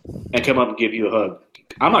and come up and give you a hug.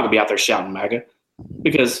 I'm not going to be out there shouting MAGA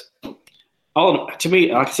because to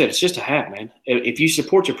me, like I said, it's just a hat, man. If you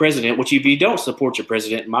support your president, which if you don't support your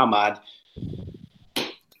president, in my mind,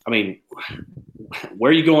 I mean, where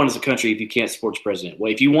are you going as a country if you can't support your president?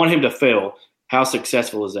 Well, if you want him to fail, how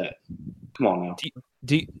successful is that? Come on now.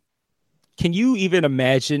 Can you even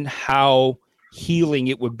imagine how healing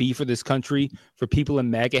it would be for this country for people in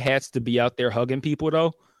MAGA hats to be out there hugging people,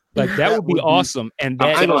 though? Like that would be awesome. And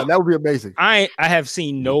that would be amazing. I have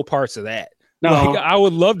seen no parts of that. No, like, I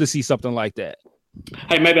would love to see something like that.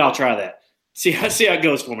 Hey, maybe I'll try that. See how it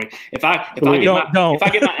goes for me. If I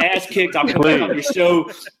get my ass kicked, I'll come back on your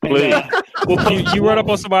show. And, you run up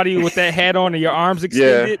on somebody with that hat on and your arms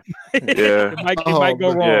extended. Yeah. it might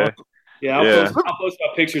go wrong. Yeah, I'll post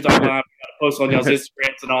my pictures online. I'll post on y'all's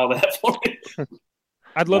Instagrams and all that for me.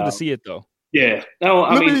 I'd love to see it though. Yeah. No,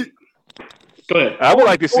 I mean, go ahead. I would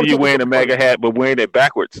like to see you wearing a MAGA hat, but wearing it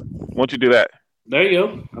backwards. Won't you do that? There you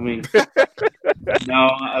go. I mean, no,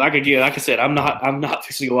 like I said, I'm not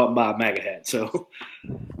fixing to go out and buy a MAGA hat. So,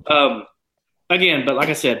 again, but like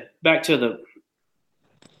I said, back to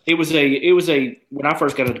it was when I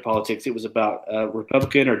first got into politics, it was about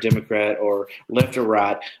Republican or Democrat or left or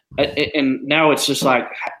right, and now it's just like,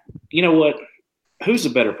 you know what? Who's a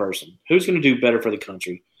better person? Who's going to do better for the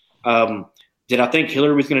country? Did I think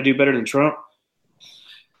Hillary was going to do better than Trump?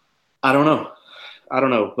 I don't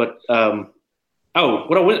know, but.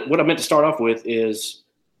 What I meant to start off with is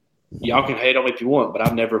y'all can hate on me if you want, but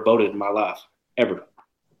I've never voted in my life ever.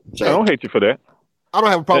 So, I don't hate you for that. I don't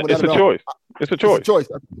have a problem with that. It's a choice. It's a choice.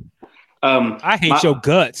 I hate your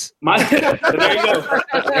guts. There you go.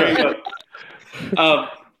 There you go.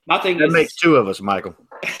 My thing that makes two of us, Michael.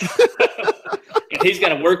 And he's got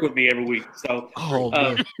to work with me every week. So,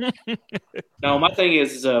 no, my thing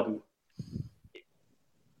is, I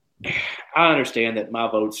understand that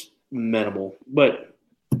my vote's minimal, but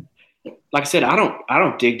like I said, I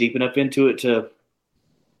don't dig deep enough into it to,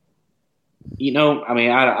 I mean,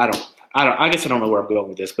 I guess I don't know where I'm going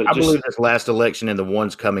with this, but I believe this last election and the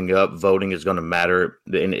ones coming up, voting is going to matter.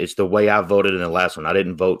 And it's the way I voted in the last one. I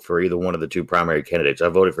didn't vote for either one of the two primary candidates. I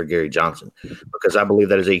voted for Gary Johnson because I believe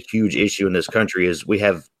that is a huge issue in this country is we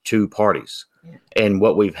have two parties. And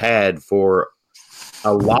what we've had for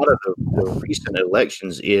a lot of the recent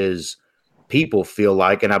elections is people feel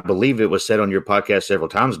like, and I believe it was said on your podcast several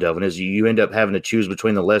times, Delvin, is you end up having to choose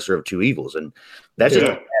between the lesser of two evils. And that's just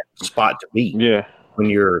a bad spot to be. Yeah. When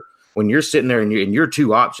you're sitting there and your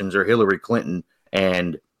two options are Hillary Clinton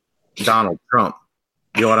and Donald Trump.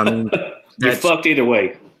 You know what I mean? You're fucked either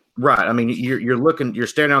way. Right. I mean, you're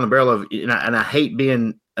staring down the barrel of, and I hate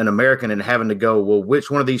being an American and having to go, well,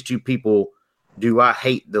 which one of these two people do I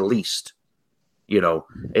hate the least? We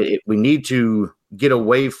need to get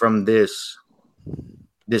away from this.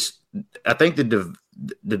 I think the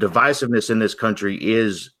divisiveness in this country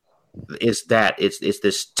is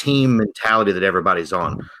this team mentality that everybody's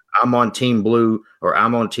on. I'm on team blue, or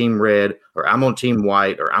I'm on team red, or I'm on team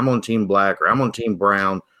white, or I'm on team black, or I'm on team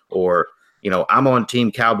brown, or I'm on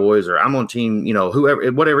team Cowboys, or I'm on team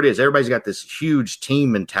whatever it is. Everybody's got this huge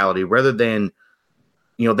team mentality rather than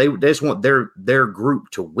they just want their group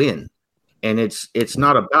to win. And it's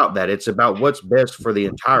not about that. It's about what's best for the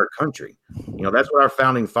entire country. That's what our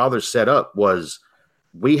founding fathers set up was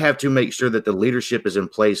we have to make sure that the leadership is in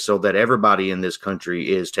place so that everybody in this country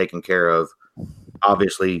is taken care of.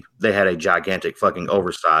 Obviously, they had a gigantic fucking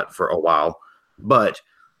oversight for a while, but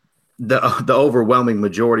the overwhelming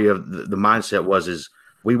majority of the mindset is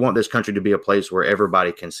we want this country to be a place where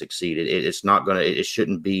everybody can succeed. It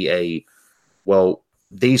shouldn't be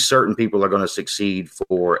these certain people are going to succeed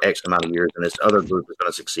for X amount of years, and this other group is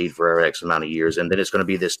going to succeed for X amount of years. And then it's going to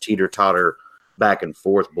be this teeter-totter back and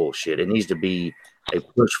forth bullshit. It needs to be a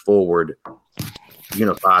push forward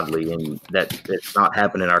unifiedly, and it's not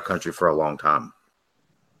happened in our country for a long time.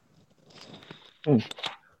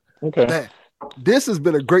 Okay. Man, this has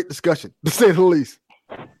been a great discussion, to say the least.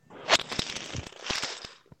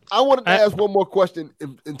 I wanted to ask one more question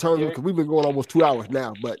in terms of, because we've been going almost 2 hours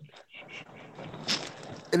now, but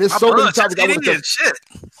and there's so many topics I want to shit.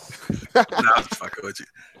 No, I'm fucking with you.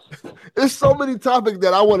 There's so many topics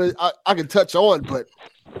that I can touch on, but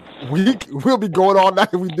we'll be going all night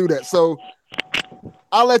if we do that. So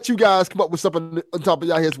I'll let you guys come up with something on top of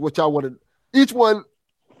y'all heads what y'all wanted. Each one,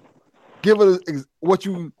 give it what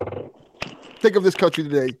you think of this country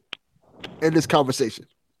today and this conversation.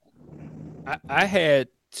 I had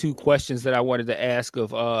two questions that I wanted to ask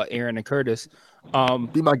of Aaron and Curtis.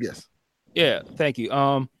 Be my guest. Yeah, thank you.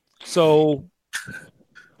 So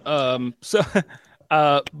my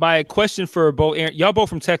question for both Aaron, y'all both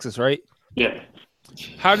from Texas, right? Yeah.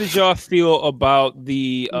 How did y'all feel about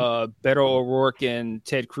the Beto O'Rourke and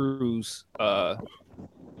Ted Cruz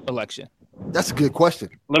election? That's a good question.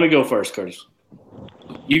 Let me go first, Curtis.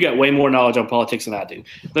 You got way more knowledge on politics than I do.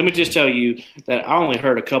 Let me just tell you that I only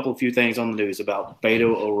heard a few things on the news about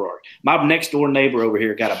Beto O'Rourke. My next door neighbor over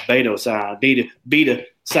here got a Beto sign, Beta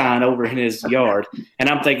sign over in his yard, and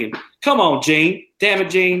I'm thinking, come on, Gene. Damn it,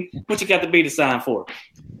 Gene. What you got the Beta sign for?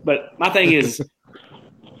 But my thing is,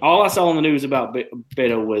 all I saw on the news about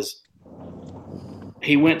Beto was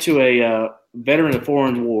he went to a veteran of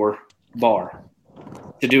foreign war bar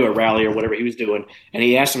to do a rally or whatever he was doing, and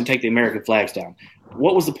he asked them to take the American flags down.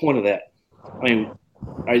 What was the point of that? I mean,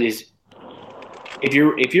 if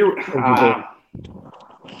you're, I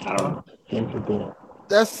don't know.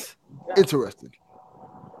 That's interesting.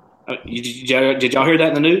 Did y'all hear that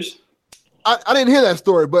in the news? I didn't hear that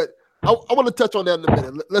story, but I want to touch on that in a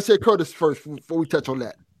minute. Let's hear Curtis first before we touch on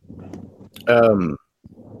that.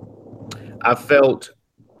 I felt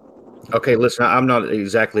okay. Listen, I'm not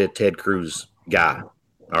exactly a Ted Cruz guy.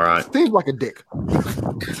 All right, seems like a dick.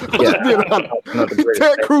 Yeah.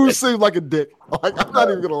 Ted Cruz seems like a dick. Like, I'm not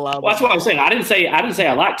even gonna lie. Well, that's what I'm saying. I didn't say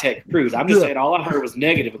I like Ted Cruz. I'm just saying all I heard was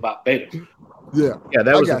negative about Beto. Yeah,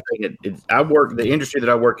 that was the thing. The industry that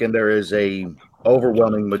I work in. There is a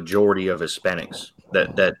overwhelming majority of Hispanics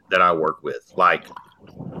that I work with. Like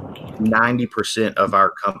 90% of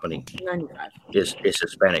our company is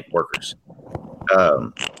Hispanic workers.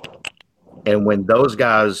 And when those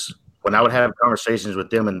guys, when I would have conversations with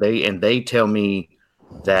them, and they tell me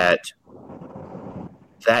that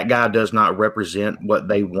guy does not represent what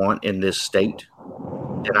they want in this state,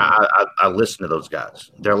 and I listen to those guys.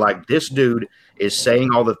 They're like, this dude is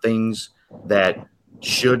saying all the things that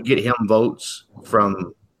should get him votes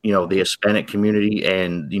from the Hispanic community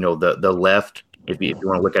and the left. If you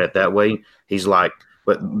want to look at it that way, he's like,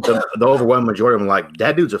 but the overwhelming majority of them are like,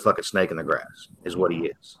 that dude's a fucking snake in the grass, is what he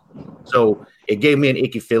is. So it gave me an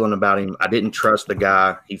icky feeling about him. I didn't trust the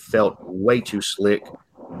guy. He felt way too slick,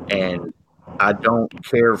 and I don't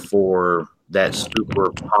care for that super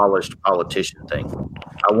polished politician thing.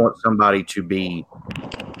 I want somebody to be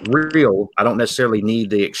real. I don't necessarily need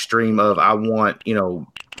the extreme of, I want, Joe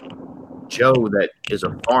that is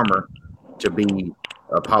a farmer to be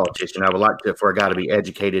a politician. I would like for a guy to be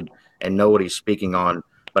educated and know what he's speaking on,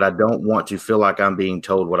 but I don't want to feel like I'm being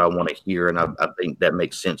told what I want to hear. And I think that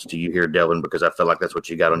makes sense to you here, Delvin, because I feel like that's what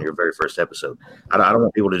you got on your very first episode. I don't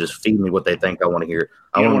want people to just feed me what they think I want to hear.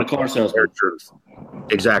 I want a car salesman. Truth.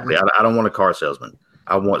 Exactly. I don't want a car salesman.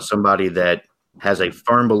 I want somebody that has a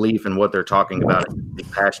firm belief in what they're talking about and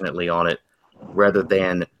speak passionately on it, rather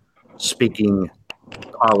than speaking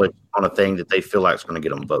polished on a thing that they feel like is going to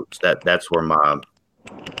get them votes. That's where my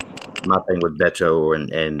thing with Beto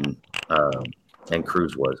and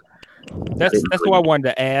Cruz was. That's why I wanted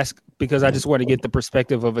to ask, because I just want to get the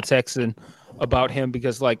perspective of a Texan about him,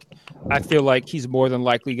 because I feel like he's more than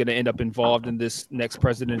likely going to end up involved in this next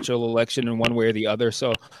presidential election in one way or the other.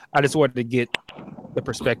 So I just wanted to get the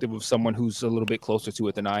perspective of someone who's a little bit closer to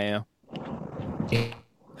it than I am.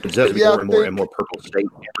 It's just more and more purple state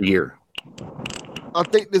every year. I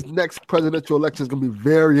think this next presidential election is going to be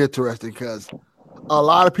very interesting, because a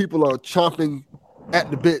lot of people are chomping at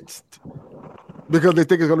the bits because they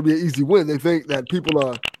think it's going to be an easy win. They think that people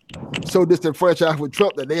are so disenfranchised with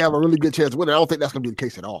Trump that they have a really good chance of winning. I don't think that's going to be the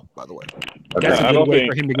case at all, by the way. That's a good way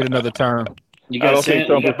for him to get another term. I don't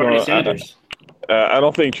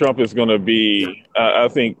think Trump is going to be. I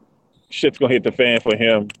think shit's going to hit the fan for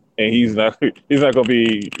him, and he's not going to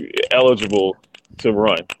be eligible to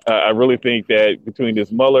run. I really think that between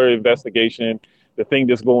this Mueller investigation, the thing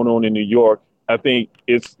that's going on in New York, I think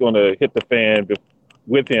it's going to hit the fan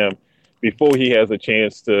with him before he has a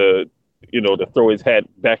chance to throw his hat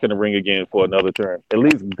back in the ring again for another term. At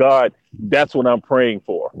least God, that's what I'm praying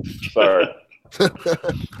for. Sorry.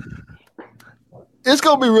 It's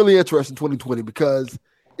going to be really interesting 2020, because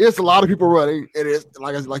it's a lot of people running, and it's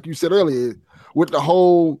like you said earlier, with the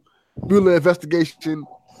whole Mueller investigation,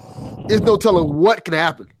 there's no telling what can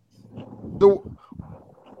happen. So,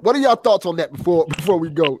 what are y'all thoughts on that before we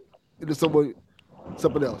go into something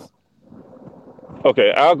else?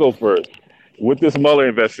 Okay, I'll go first. With this Mueller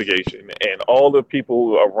investigation and all the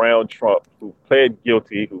people around Trump who pled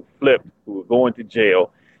guilty, who flipped, who are going to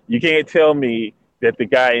jail, you can't tell me that the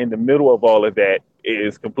guy in the middle of all of that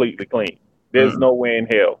is completely clean. There's no way in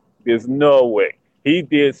hell. There's no way. He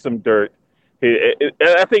did some dirt.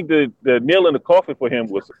 I think the nail in the coffin for him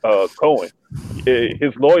was Cohen.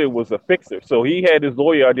 His lawyer was a fixer, so he had his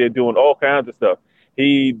lawyer out there doing all kinds of stuff.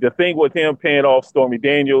 The thing with him paying off Stormy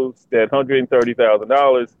Daniels, that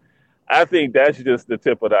 $130,000, I think that's just the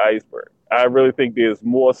tip of the iceberg. I really think there's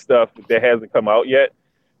more stuff that hasn't come out yet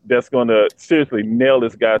that's going to seriously nail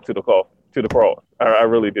this guy to the cross. I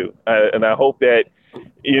really do, and I hope that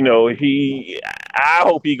I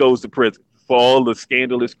hope he goes to prison for all the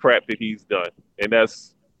scandalous crap that he's done, and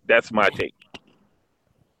that's my take.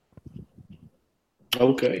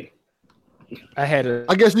 Okay. I had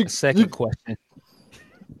a second question.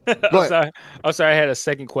 I'm sorry. I had a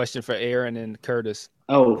second question for Aaron and Curtis.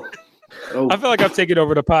 Oh. I feel like I'm taking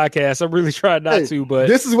over the podcast. I'm really trying not to, but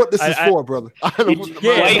this is what this is for, brother.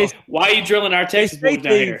 Why are you drilling our Texas boys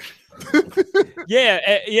down here?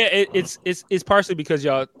 It's partially because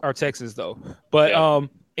y'all are Texas though. But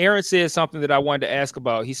Aaron said something that I wanted to ask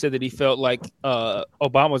about. He said that he felt like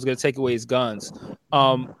Obama was going to take away his guns.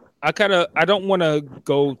 I don't want to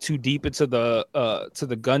go too deep into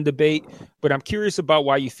the gun debate, but I'm curious about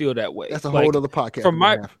why you feel that way. That's a whole other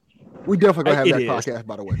podcast. We definitely gonna have that podcast,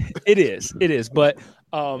 by the way. It is. But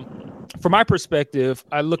from my perspective,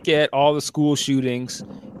 I look at all the school shootings,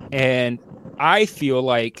 and I feel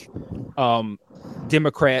like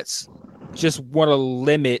Democrats just want to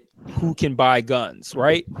limit who can buy guns,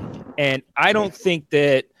 right? And I don't think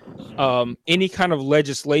that any kind of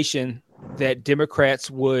legislation that Democrats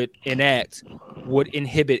would enact would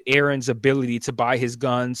inhibit Aaron's ability to buy his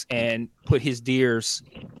guns and put his deers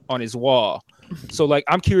on his wall. So like,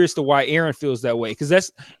 I'm curious to why Aaron feels that way. Cause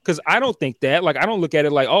I don't think that, like, I don't look at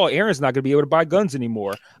it like, oh, Aaron's not going to be able to buy guns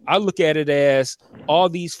anymore. I look at it as all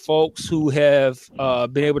these folks who have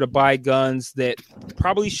been able to buy guns that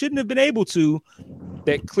probably shouldn't have been able to,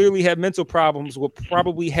 that clearly have mental problems, will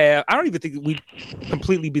probably have, I don't even think we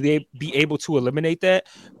completely be able to eliminate that,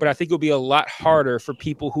 but I think it'll be a lot harder for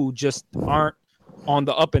people who just aren't on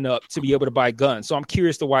the up and up to be able to buy guns. So I'm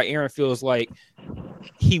curious to why Aaron feels like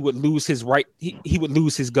he would lose his right. He would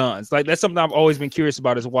lose his guns. Like, that's something I've always been curious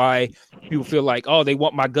about, is why people feel like, oh, they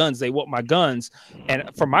want my guns. They want my guns.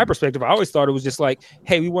 And from my perspective, I always thought it was just like,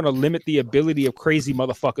 hey, we want to limit the ability of crazy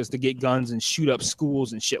motherfuckers to get guns and shoot up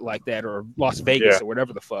schools and shit like that, or Las Vegas or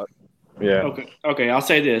whatever the fuck. Yeah. Okay. I'll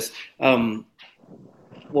say this. Well,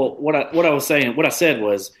 what I said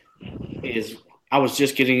was I was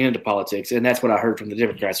just getting into politics, and that's what I heard from the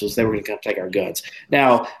Democrats, was they were going to come take our guns.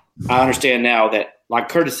 Now, I understand now that, like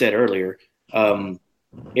Curtis said earlier,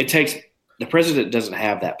 it takes – the president doesn't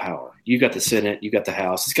have that power. You got the Senate, you got the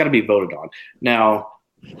House. It's got to be voted on. Now,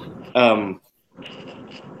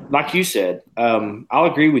 like you said,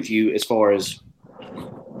 I'll agree with you as far as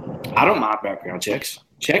I don't mind background checks.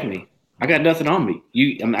 Check me. I got nothing on me.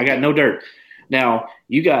 I got no dirt. Now,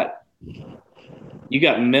 you got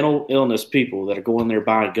mental illness people that are going there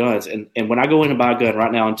buying guns. And when I go in and buy a gun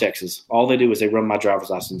right now in Texas, all they do is they run my driver's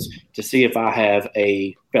license to see if I have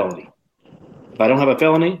a felony. If I don't have a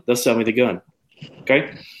felony, they'll sell me the gun.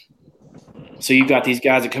 Okay? So you've got these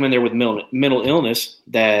guys that come in there with mental illness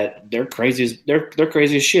that they're crazy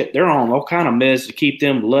as shit. They're on all kind of meds to keep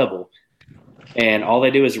them level. And all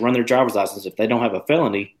they do is run their driver's license. If they don't have a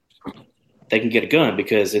felony, they can get a gun,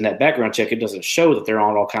 because in that background check, it doesn't show that they're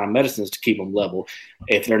on all kind of medicines to keep them level.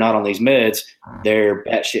 If they're not on these meds, they're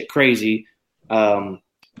batshit crazy,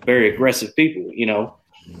 very aggressive people, you know.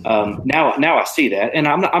 Now I see that, and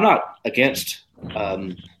I'm not against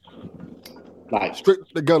like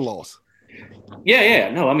strict the gun laws.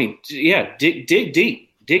 Yeah. No, I mean, yeah, dig deep.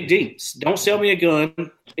 Don't sell me a gun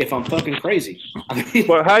if I'm fucking crazy. I mean,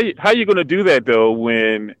 well, how you going to do that though,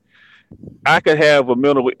 when I could have a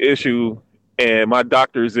mental issue and my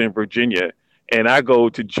doctor's in Virginia and I go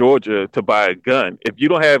to Georgia to buy a gun? If you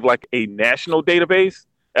don't have like a national database,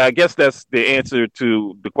 I guess that's the answer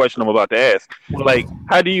to the question I'm about to ask. Like,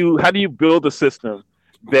 how do you build a system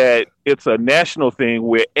that it's a national thing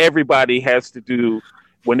where everybody has to do,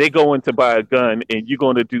 when they go in to buy a gun and you're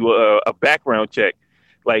going to do a background check?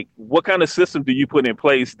 Like, what kind of system do you put in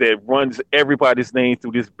place that runs everybody's name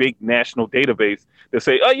through this big national database to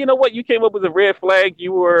say, oh, you know what, you came up with a red flag,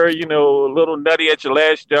 you were, a little nutty at your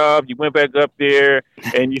last job, you went back up there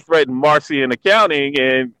and you threatened Marcy in accounting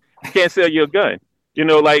and you can't sell your gun?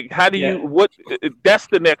 Like, how do you, that's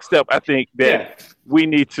the next step I think that we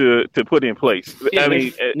need to put in place. Yeah, I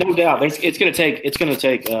mean, no doubt. It's going to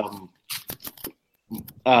take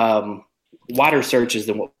wider searches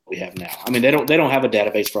than what we have now. I mean, they don't have a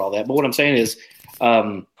database for all that. But what I'm saying is,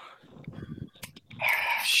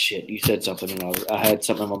 shit, you said something and I had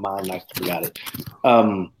something in my mind and I forgot it.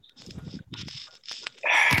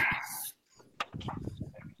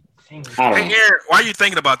 Hey, Aaron, why are you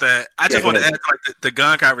thinking about that? I just want to add like the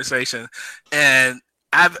gun conversation, and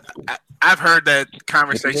I've heard that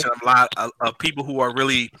conversation a lot of people who are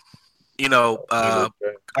really, I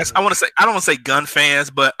want to say I don't want to say gun fans,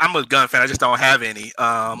 but I'm a gun fan. I just don't have any.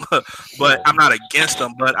 But I'm not against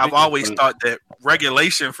them. But I've always thought that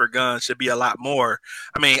regulation for guns should be a lot more.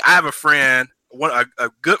 I mean, I have a friend, a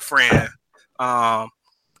good friend,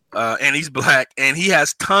 and he's black, and he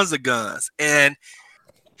has tons of guns, and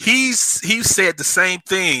he's said the same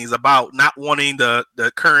things about not wanting the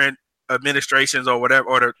current administrations or whatever,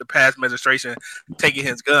 or the past administration taking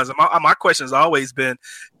his guns. And my question has always been,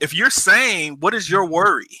 if you're saying, what is your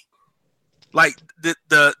worry? Like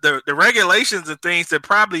the regulations and things that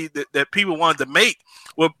probably that people wanted to make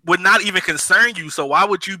would not even concern you. So why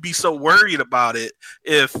would you be so worried about it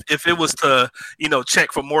if it was to,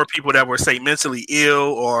 check for more people that were, say, mentally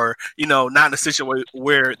ill or, not in a situation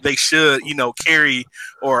where they should, carry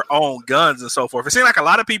or own guns and so forth. It seemed like a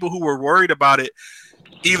lot of people who were worried about it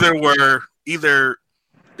either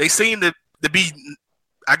they seemed to be,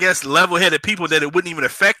 I guess, level-headed people that it wouldn't even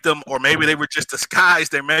affect them, or maybe they were just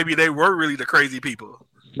disguised and maybe they were really the crazy people.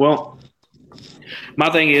 Well,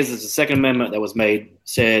 my thing is the Second Amendment that was made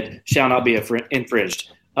said shall not be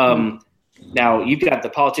infringed. Now, you've got the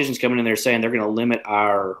politicians coming in there saying they're going to limit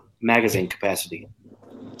our magazine capacity.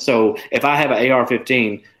 So if I have an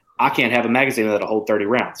AR-15, I can't have a magazine that'll hold 30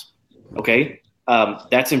 rounds. Okay?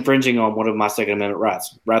 That's infringing on one of my Second Amendment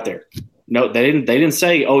rights right there. No, they didn't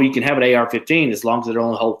say, oh, you can have an AR-15 as long as it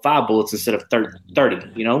only holds 5 bullets instead of 30.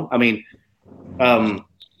 I mean,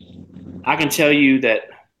 I can tell you that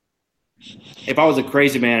if I was a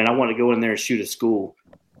crazy man and I wanted to go in there and shoot a school,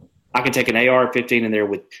 I can take an AR-15 in there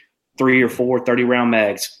with 3 or 4 30-round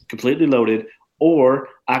mags completely loaded, or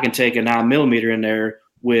I can take a 9mm in there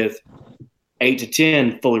with 8 to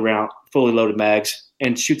 10 fully loaded mags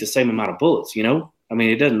and shoot the same amount of bullets. I mean,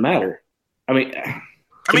 it doesn't matter. I mean,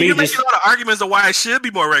 you're making a lot of arguments of why it should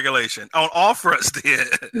be more regulation on all fronts. Then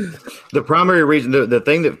the primary reason, the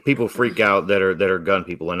thing that people freak out that are gun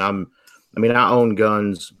people, and I own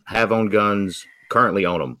guns, have owned guns, currently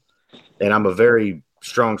own them, and I'm a very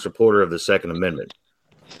strong supporter of the Second Amendment.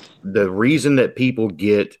 The reason that people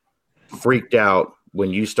get freaked out when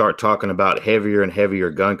you start talking about heavier and heavier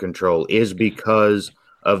gun control is because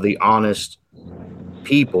of the honest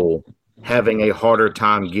people having a harder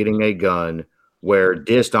time getting a gun where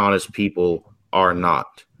dishonest people are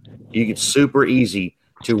not. It's super easy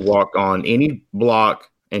to walk on any block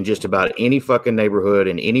in just about any fucking neighborhood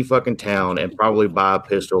in any fucking town and probably buy a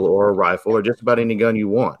pistol or a rifle or just about any gun you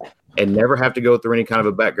want and never have to go through any kind of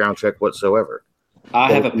a background check whatsoever.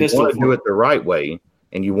 I have a pistol. You want to do it the right way,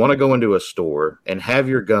 and you want to go into a store and have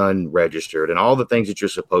your gun registered and all the things that you're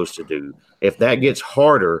supposed to do. If that gets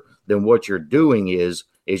harder, then what you're doing is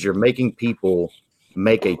you're making people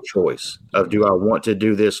make a choice of, do I want to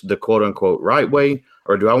do this the quote unquote right way,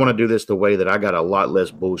 or do I want to do this the way that I got a lot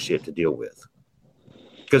less bullshit to deal with?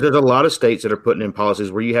 Because there's a lot of states that are putting in policies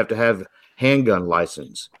where you have to have handgun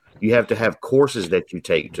license. You have to have courses that you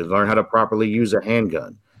take to learn how to properly use a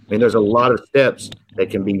handgun. I mean, there's a lot of steps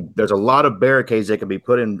there's a lot of barricades that can be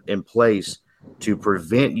put in place to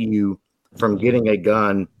prevent you from getting a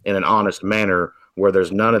gun in an honest manner, where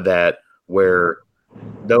there's none of that, where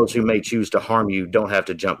those who may choose to harm you don't have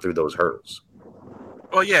to jump through those hurdles.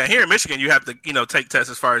 Well, yeah, here in Michigan, you have to, take tests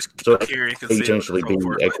as far as carrying, potentially be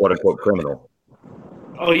a quote unquote criminal.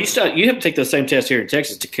 Oh, you have to take the same test here in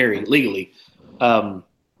Texas to carry legally, but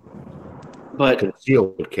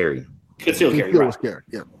concealed carry. Concealed carry, right?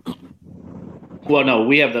 Yeah. Well, no,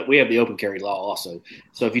 we have the open carry law also.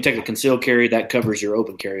 So if you take a concealed carry, that covers your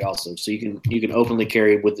open carry also. So you can openly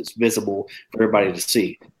carry with it's visible for everybody to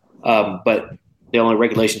see. But the only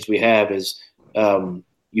regulations we have is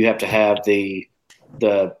you have to have the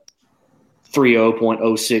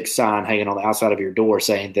 30.06 sign hanging on the outside of your door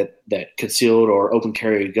saying that concealed or open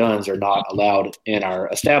carry guns are not allowed in our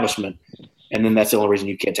establishment, and then that's the only reason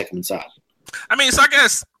you can't take them inside. I mean, so I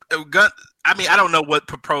guess I don't know what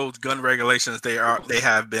proposed gun regulations they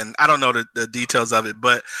have been. I don't know the details of it,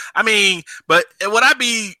 but would I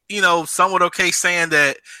be, somewhat okay saying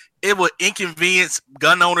that it would inconvenience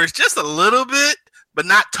gun owners just a little bit, but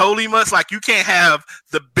not totally much? Like, you can't have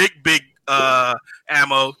the big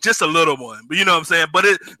ammo, just a little one. But you know what I'm saying? But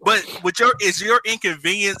is your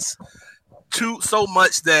inconvenience so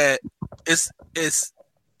much that it's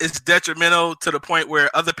detrimental to the point where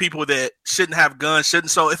other people that shouldn't have guns shouldn't?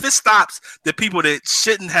 So if it stops the people that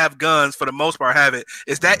shouldn't have guns for the most part have it,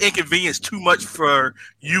 is that inconvenience too much for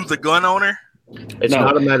you, the gun owner? It's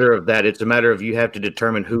not a matter of that. It's a matter of you have to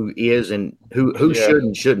determine who is and who should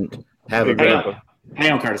and shouldn't have a gun.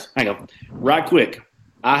 Hang on, Curtis. Hang on. Right quick.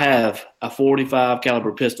 I have a 45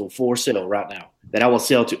 caliber pistol for sale right now that I will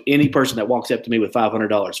sell to any person that walks up to me with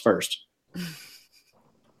 $500 first.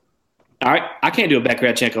 All right. I can't do a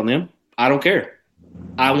background check on them. I don't care.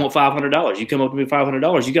 I want $500. You come up to me with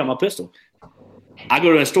 $500, you got my pistol. I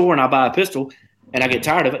go to a store and I buy a pistol and I get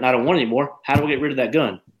tired of it and I don't want it anymore. How do I get rid of that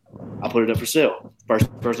gun? I put it up for sale. First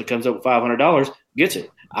person comes up with $500 gets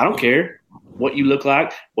it. I don't care what you look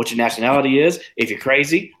like, what your nationality is, if you're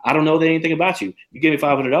crazy. I don't know anything about you. You give me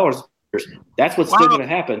 $500. That's what's still going to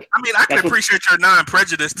happen. I mean, I can appreciate your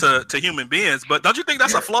non-prejudice to human beings, but don't you think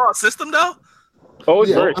that's a flawed system, though? Oh,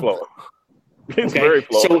 it's very flawed. It's very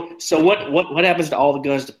flawed. So what happens to all the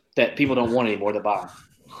guns that people don't want anymore that buy them?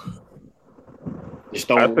 Just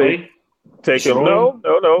throw them away? Take them.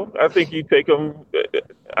 No. I think you take them.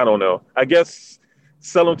 I don't know. I guess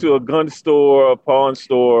sell them to a gun store, a pawn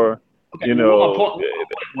store. Okay, you know,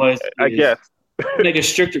 I guess make a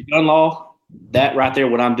stricter gun law. That right there,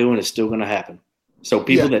 what I'm doing is still going to happen. So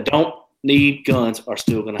people that don't need guns are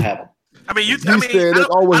still going to have them. I mean, there's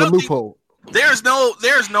always a loophole. There's no.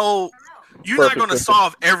 You're not going to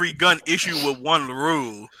solve every gun issue with one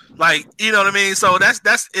rule. Like, you know what I mean? So that's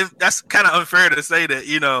kind of unfair to say that,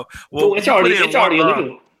 you know. Well, it's already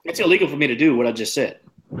illegal. It's illegal for me to do what I just said.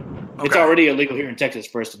 Okay. It's already illegal here in Texas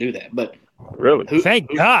for us to do that. But really, thank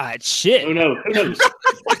God, shit. Who knows?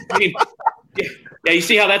 I mean, yeah, you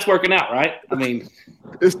see how that's working out, right? I mean,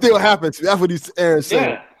 it still happens. That's what Aaron said.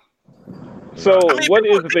 Yeah. So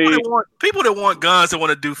people that want guns that want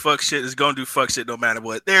to do fuck shit is going to do fuck shit no matter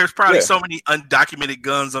what. There's probably so many undocumented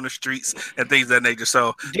guns on the streets and things of that nature.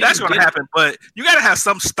 So that's going to happen. But you got to have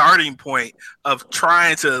some starting point of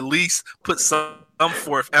trying to at least put some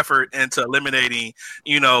forth effort into eliminating,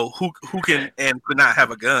 you know, who can and could not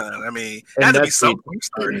have a gun. I mean, that had to be something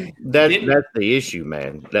starting. That's the issue,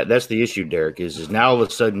 man. That's the issue, Derek. Is now all of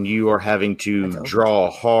a sudden you are having to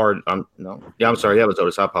draw hard. I'm sorry, that was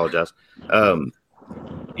Otis. I apologize.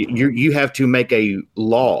 You have to make a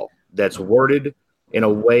law that's worded in a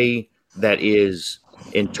way that is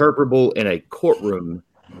interpretable in a courtroom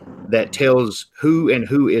that tells who and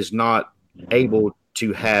who is not able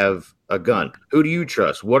to have a gun. Who do you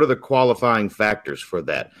trust? What are the qualifying factors for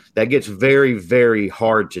that? That gets very, very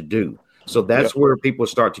hard to do. So that's where people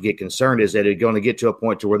start to get concerned, is that it's going to get to a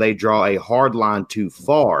point to where they draw a hard line too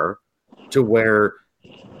far to where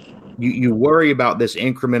you worry about this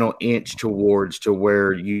incremental inch towards to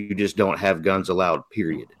where you just don't have guns allowed,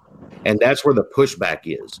 period. And that's where the pushback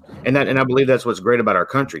is. And I believe that's what's great about our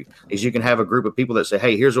country, is you can have a group of people that say,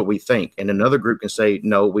 hey, here's what we think. And another group can say,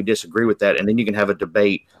 no, we disagree with that. And then you can have a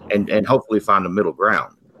debate and hopefully find a middle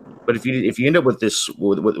ground. But if you end up with this,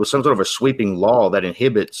 with some sort of a sweeping law that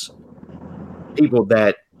inhibits people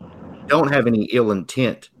that don't have any ill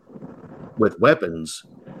intent with weapons,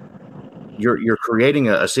 you're creating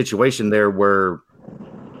a situation there where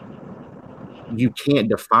you can't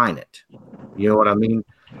define it. You know what I mean?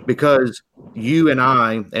 Because you and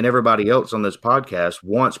I and everybody else on this podcast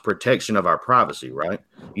wants protection of our privacy, right?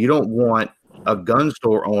 You don't want a gun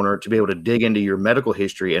store owner to be able to dig into your medical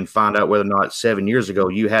history and find out whether or not 7 years ago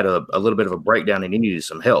you had a little bit of a breakdown and you needed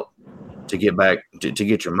some help to get back to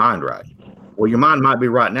get your mind right. Well, your mind might be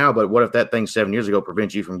right now, but what if that thing 7 years ago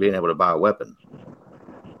prevents you from being able to buy a weapon?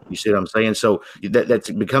 You see what I'm saying? So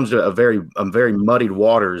that becomes a very muddied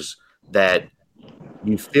waters that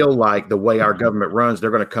you feel like the way our government runs, they're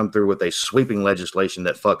going to come through with a sweeping legislation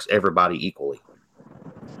that fucks everybody equally.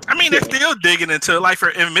 I mean, they're still digging into, like,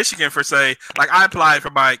 in Michigan, for say, like, I applied for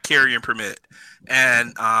my carrying permit,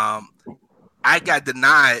 and I got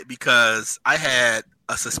denied because I had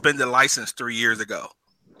a suspended license 3 years ago.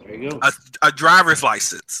 There you go. A driver's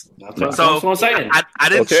license. That's what I'm saying. I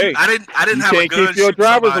didn't you have a gun. Keep your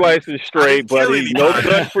driver's license straight, buddy. No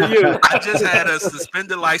gun for you. I just had a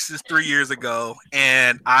suspended license 3 years ago,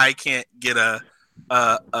 and I can't get a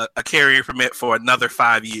carrier permit for another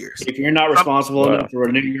 5 years. If you're not responsible enough to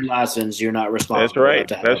renew your license, you're not responsible. That's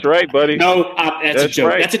right. That's right, buddy. No, that's a joke.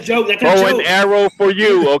 Right. That's a joke. That's a joke. An arrow for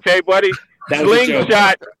you, okay, buddy?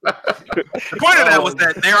 Slingshot. The point of that was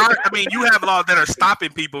that there are. I mean, you have laws that are stopping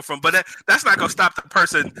people from, but that's not going to stop the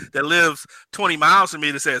person that lives 20 miles from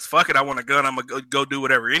me that says, "Fuck it, I want a gun. I'm gonna go do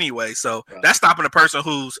whatever anyway." So that's stopping a person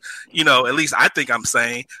who's, you know, at least I think I'm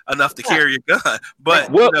sane enough to carry a gun. But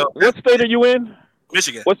what state are you in?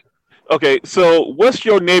 Michigan. Okay, so what's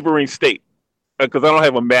your neighboring state? Because I don't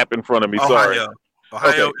have a map in front of me. Ohio. Sorry.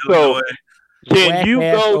 Ohio. Okay, so can you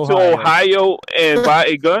go to Ohio and buy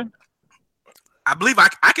a gun? I believe I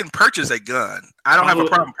can purchase a gun. I don't have a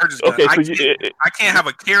problem purchasing a gun. I can't have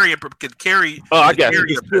a carry and can carry. Oh, I got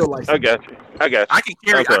you. I got you. I can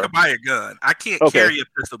carry. I can buy a gun. I can't carry a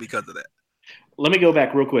pistol because of that. Let me go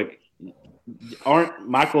back real quick. Aren't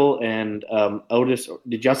Michael and Otis?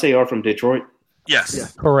 Did y'all say you are from Detroit?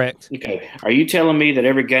 Yes. Correct. Okay. Are you telling me that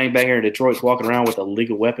every gangbanger in Detroit's walking around with a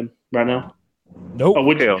legal weapon right now? Nope.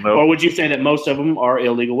 Or would you say that most of them are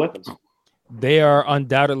illegal weapons? They are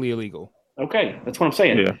undoubtedly illegal. Okay, that's what I'm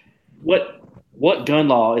saying. Yeah. What gun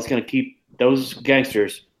law is going to keep those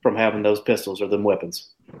gangsters from having those pistols or them weapons?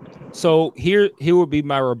 So here would be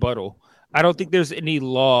my rebuttal. I don't think there's any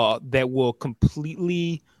law that will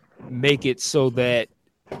completely make it so that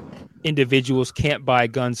individuals can't buy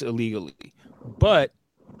guns illegally. But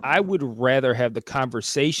I would rather have the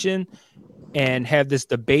conversation and have this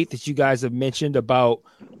debate that you guys have mentioned about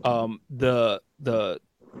the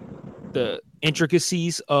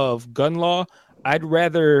intricacies of gun law. I'd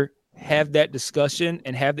rather have that discussion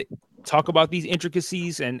and talk about these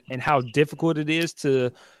intricacies and how difficult it is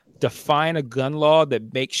to define a gun law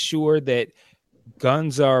that makes sure that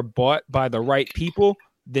guns are bought by the right people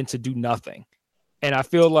than to do nothing. And I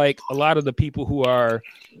feel like a lot of the people who are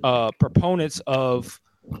proponents of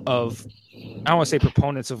I don't want to say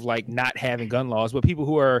proponents of like not having gun laws, but people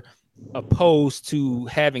who are opposed to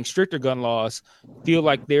having stricter gun laws feel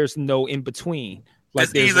like there's no in between. Like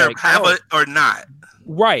it's either have it or not.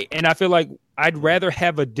 Right. And I feel like I'd rather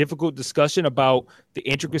have a difficult discussion about the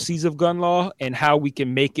intricacies of gun law and how we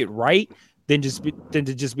can make it right than to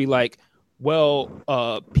just be like,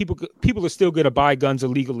 well, people are still going to buy guns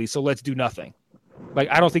illegally, so let's do nothing. Like,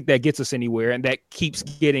 I don't think that gets us anywhere, and that keeps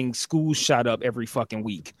getting schools shot up every fucking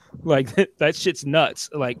week. Like, that shit's nuts.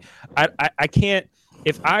 Like, I can't.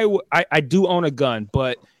 If I do own a gun,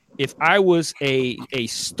 but if I was a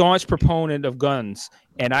staunch proponent of guns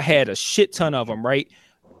and I had a shit ton of them, right,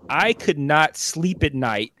 I could not sleep at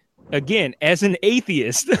night. Again, as an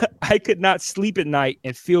atheist, I could not sleep at night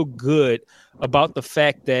and feel good about the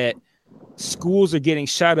fact that schools are getting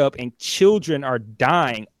shot up and children are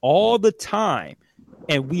dying all the time,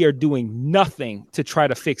 and we are doing nothing to try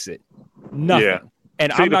to fix it. Nothing. Yeah.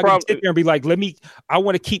 And I'm not going to sit there and be like, I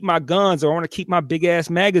want to keep my guns, or I want to keep my big ass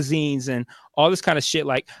magazines and all this kind of shit.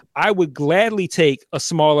 Like, I would gladly take a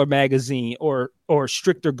smaller magazine or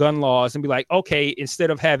stricter gun laws and be like, okay, instead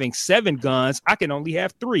of having 7 guns, I can only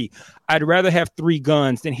have 3. I'd rather have 3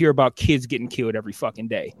 guns than hear about kids getting killed every fucking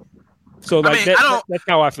day. So like, that's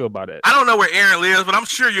how I feel about it. I don't know where Aaron lives, but I'm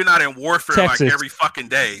sure you're not in warfare Texas. Like every fucking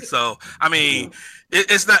day. So, I mean,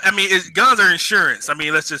 it's not, I mean, guns are insurance. I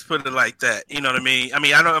mean, let's just put it like that. You know what I mean? I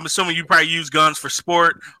mean, I'm assuming you probably use guns for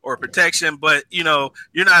sport or protection, but, you know,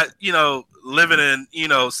 you're not, you know, living in, you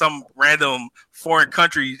know, some random foreign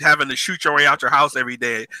country having to shoot your way out your house every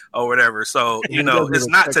day or whatever. So, you know, it's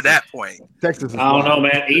not Texas. To that point. Texas. I don't know,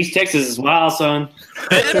 man. East Texas is wild, son.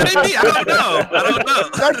 It may be. I don't know.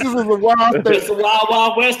 Texas is a wild state. It's a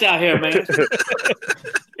wild west out here, man.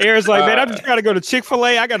 Aaron's like, man, I'm just trying to go to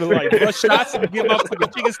Chick-fil-A. I got to like rush shots and get my fucking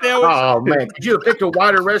chicken sandwich. Oh man, could you have picked a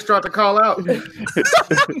wider restaurant to call out?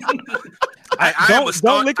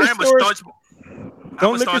 Don't liquor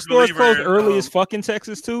stores close early as fucking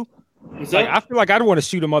Texas too? Like, I feel like I'd want to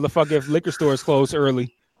shoot a motherfucker if liquor stores close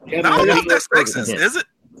early. Yeah, no, I don't think that's Texas, is it?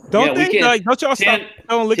 Don't y'all stop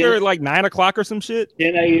selling liquor at like 9 o'clock or some shit?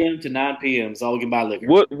 10 a.m. to 9 p.m. is all we can buy liquor.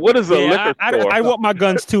 What is a liquor store? I want my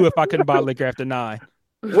guns too if I couldn't buy liquor after 9.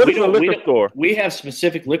 What is a liquor store? We have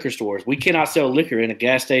specific liquor stores. We cannot sell liquor in a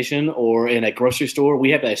gas station or in a grocery store.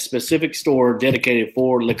 We have a specific store dedicated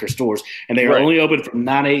for liquor stores, and they are only open from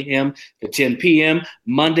 9 a.m. to 10 p.m.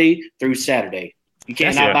 Monday through Saturday. You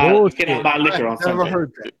cannot buy liquor on Sunday. Never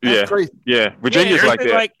heard that. That's crazy. Yeah, Virginia's like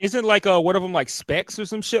that. Isn't like one of them like Specs or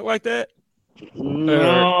some shit like that?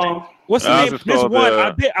 No. What's the name? There's one.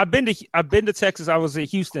 I've been to Texas. I was in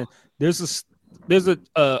Houston. There's a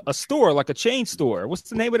store, like a chain store. What's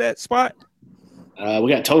the name of that spot?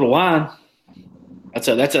 We got Total Wine. That's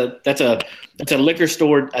a liquor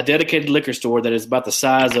store, a dedicated liquor store that is about the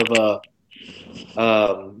size of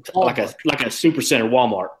like a super center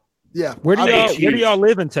Walmart. Yeah. Where do y'all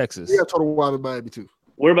live in Texas? Yeah, Total Wine in Miami too.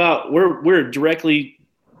 We're directly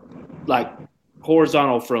like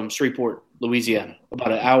horizontal from Shreveport, Louisiana,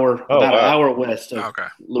 about an hour west of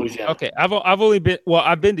Louisiana. Okay,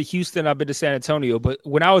 I've been to Houston, I've been to San Antonio, but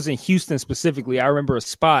when I was in Houston specifically, I remember a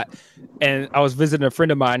spot, and I was visiting a friend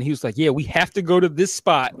of mine. And he was like, "Yeah, we have to go to this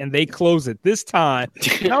spot, and they close at this time."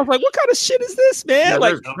 And I was like, "What kind of shit is this, man?"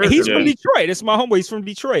 Yeah, he's from Detroit. It's my homeboy. He's from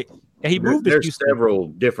Detroit, and he moved to Houston. There's several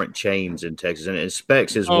different chains in Texas, and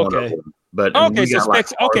Specs is one of them. But okay, so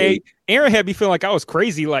specs. Okay, Aaron had me feeling like I was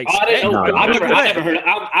crazy. Like, I didn't know. I've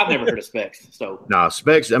never heard of specs. So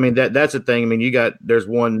specs. I mean, that's the thing. I mean, there's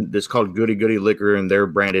one that's called Goody Goody Liquor, and they're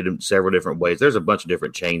branded in several different ways. There's a bunch of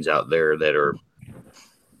different chains out there that are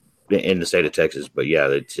in the state of Texas. But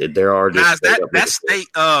yeah, there are. Now, that's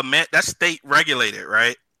state regulated,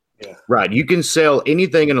 right? Yeah. Right. You can sell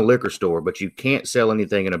anything in a liquor store, but you can't sell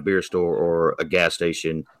anything in a beer store or a gas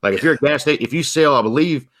station. Like if you're a gas station, if you sell, I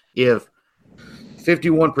believe if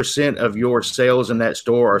 51% of your sales in that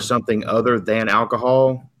store are something other than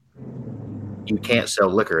alcohol, you can't sell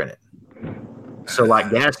liquor in it. So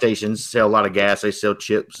like gas stations sell a lot of gas. They sell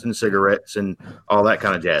chips and cigarettes and all that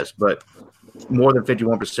kind of jazz. But more than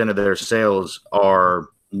 51% of their sales are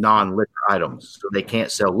non-liquor items. So they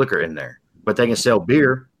can't sell liquor in there. But they can sell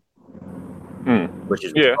beer, which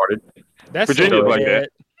is retarded. That's Virginia like that.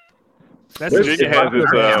 Virginia has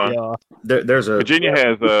Virginia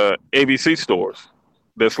has ABC stores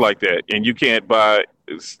that's like that, and you can't buy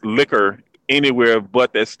liquor anywhere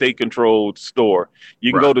but that state-controlled store.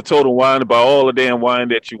 You can go to Total Wine and buy all the damn wine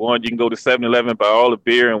that you want. You can go to 7-Eleven, buy all the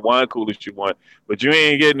beer and wine coolers you want, but you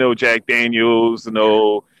ain't getting no Jack Daniels,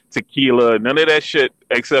 no tequila, none of that shit,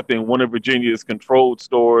 except in one of Virginia's controlled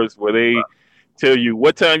stores where they tell you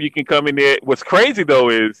what time you can come in there. What's crazy though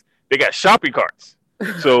is they got shopping carts.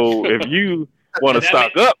 So if you want to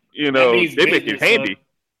stock up, they make it handy.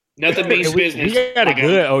 Nothing means business. We got it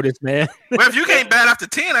good, Otis, man. Well, if you can't bat after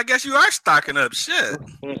 10, I guess you are stocking up. Shit.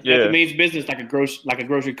 Nothing means business like a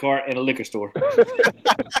grocery cart and a liquor store.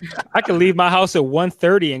 I can leave my house at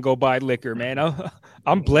 1:30 and go buy liquor, man.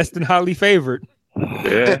 I'm blessed and highly favored.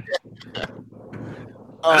 Yeah.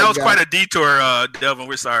 That was quite a detour, Delvin.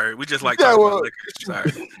 We're sorry. We just like talking about liquor.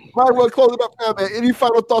 Sorry. Might well close it up now, man. Any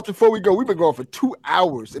final thoughts before we go? We've been going for 2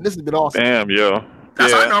 hours, and this has been awesome. Damn, yo.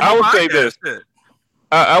 That's our normal I would podcast. say this.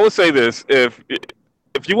 I would say this: if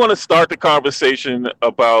you want to start the conversation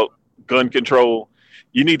about gun control,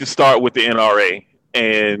 you need to start with the NRA.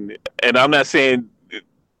 And I'm not saying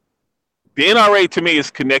the NRA to me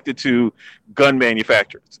is connected to gun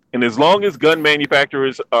manufacturers, and as long as gun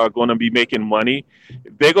manufacturers are going to be making money,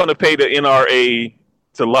 they're going to pay the NRA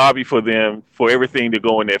to lobby for them for everything to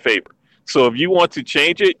go in their favor. So if you want to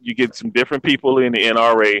change it, you get some different people in the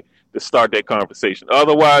NRA to start that conversation.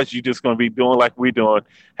 Otherwise, you're just going to be doing like we're doing,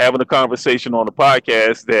 having a conversation on a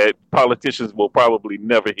podcast that politicians will probably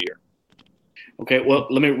never hear. Okay, well,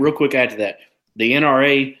 let me real quick add to that. The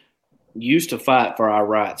NRA used to fight for our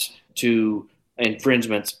rights to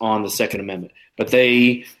infringements on the Second Amendment, but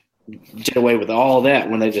they did away with all that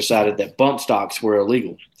when they decided that bump stocks were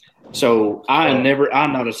illegal. So I'm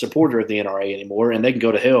not a supporter of the NRA anymore, and they can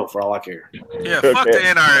go to hell for all I care. Yeah, fuck the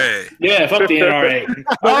NRA. Yeah, fuck the NRA.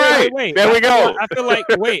 All right, wait, there we go. I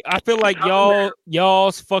feel like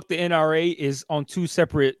y'all's fuck the NRA is on two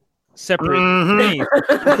separate things.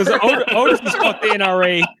 Because Otis is fuck the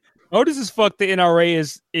NRA. Otis is fuck the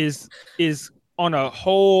NRA is on a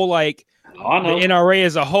whole like the NRA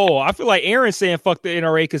as a whole. I feel like Aaron's saying fuck the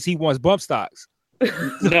NRA because he wants bump stocks.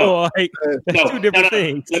 That's two different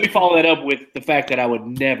things. Let me follow that up with the fact that I would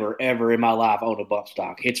never, ever in my life own a bump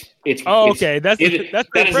stock. That's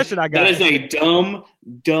the impression I got. That is a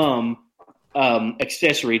dumb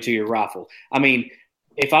accessory to your rifle. I mean,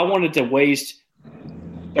 if I wanted to waste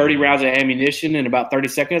 30 rounds of ammunition in about 30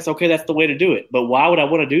 seconds, okay, that's the way to do it. But why would I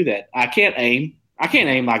want to do that? I can't aim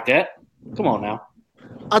like that. Come on now.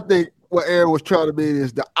 I think what Aaron was trying to mean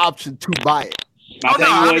is the option to buy it.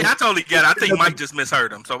 I totally get it. I think Mike just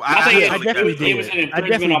misheard him. So I definitely did. It was an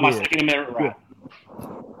infringement on my Second Amendment right.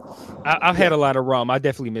 I've had a lot of rum. I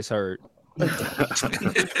definitely misheard. I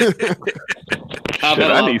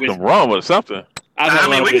need some rum or something.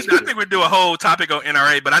 I think we'd do a whole topic on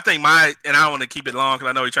NRA, but I think and I don't want to keep it long because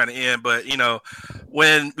I know you're trying to end, but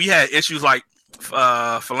when we had issues like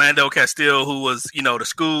Philando Castile, who was, the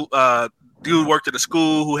school dude worked at a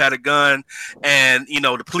school who had a gun, and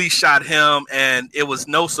the police shot him, and it was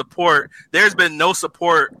no support. There's been no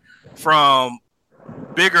support from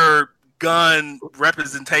bigger gun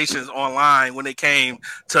representations online when it came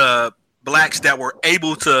to blacks that were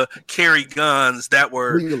able to carry guns that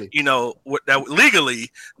were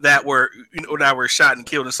legally that were shot and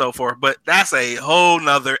killed and so forth. But that's a whole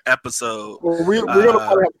nother episode. Well, we're gonna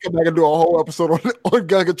probably have to come back and do a whole episode on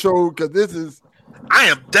gun control because this is. I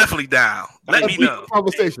am definitely down. Let me know.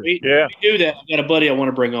 Conversation. We do that. I got a buddy I want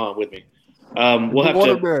to bring on with me. We'll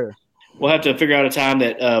have to figure out a time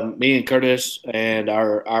that me and Curtis and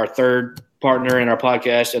our third partner in our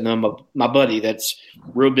podcast, and then my buddy that's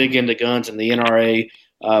real big into guns and the NRA.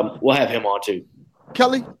 We'll have him on too.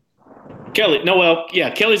 Kelly. No, well,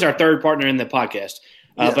 yeah, Kelly's our third partner in the podcast.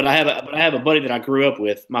 But I have a buddy that I grew up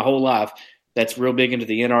with my whole life that's real big into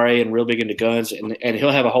the NRA and real big into guns, and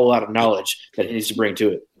he'll have a whole lot of knowledge that he needs to bring to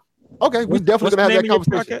it. Okay, we definitely gonna have that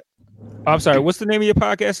conversation. I'm sorry. What's the name of your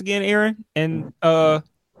podcast again, Aaron? And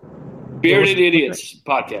Bearded Idiots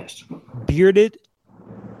podcast. Bearded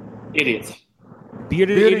Idiots.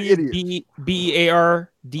 Bearded Idiots.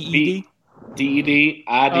 BEARDED. DEDID.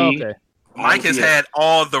 Okay. Mike has had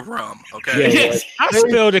all the rum. Okay. Yes. I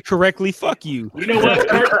spelled it correctly. Fuck you. You know what?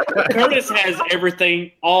 Curtis has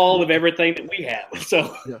everything, all of everything that we have.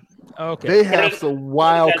 So okay. They have some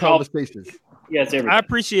wild conversations. Yes, I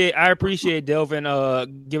appreciate Delvin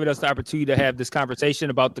giving us the opportunity to have this conversation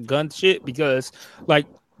about the gun shit, because like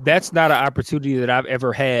that's not an opportunity that I've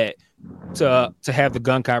ever had to have the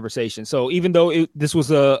gun conversation. So even though this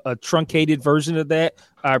was a truncated version of that,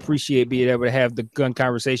 I appreciate being able to have the gun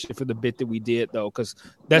conversation for the bit that we did, though, because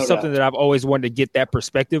that's something that I've always wanted to get that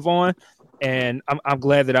perspective on. And I'm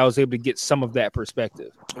glad that I was able to get some of that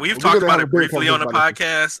perspective. We've talked about it briefly on the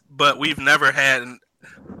podcast, but we've never had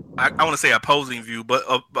I want to say opposing view, but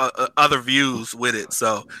other views with it.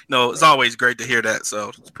 So, it's always great to hear that. So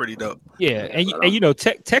it's pretty dope. Yeah, and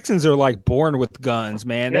Texans are like born with guns,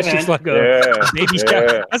 man. That's just like a baby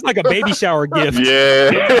shower. That's like a baby shower gift.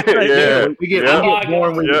 Yeah. We get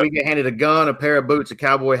born. We get handed a gun, a pair of boots, a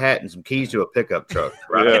cowboy hat, and some keys to a pickup truck.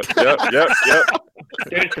 Right? Yep.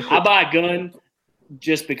 I buy a gun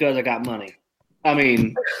just because I got money. I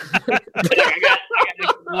mean, I got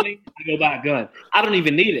extra money. I go buy a gun. I don't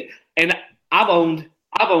even need it, and I've owned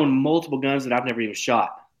multiple guns that I've never even shot.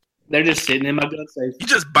 They're just sitting in my gun safe. You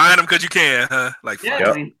just buying them because you can, huh? Like,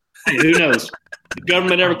 I mean, who knows? If the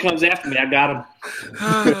government ever comes after me, I got them.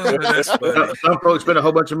 Some folks spend a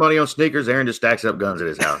whole bunch of money on sneakers. Aaron just stacks up guns at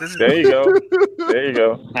his house. There you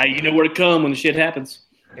go. Now you know where to come when the shit happens.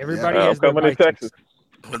 Everybody has coming to Texas.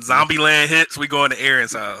 When Zombieland hits, we going to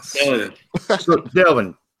Aaron's house. So,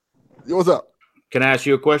 Delvin, what's up? Can I ask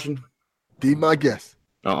you a question? Be my guest.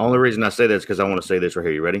 The only reason I say that is because I want to say this right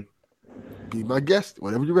here. You ready? Be my guest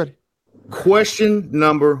whenever you're ready. Question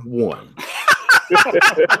number 1.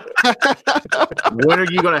 When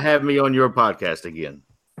are you going to have me on your podcast again?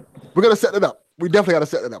 We're going to set it up. We definitely got to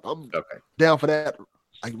set it up. I'm down for that.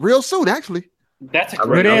 Like real soon, actually. That's a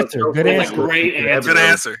great answer. Good answer. Great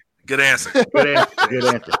answer. Good answer. Good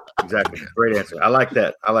answer. Exactly. Great answer. I like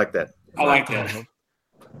that. I like that.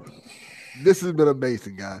 This has been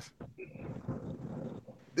amazing, guys.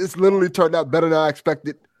 This literally turned out better than I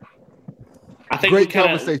expected. I think great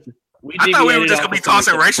conversation. I thought we were just gonna be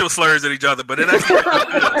tossing racial slurs at each other, but it actually.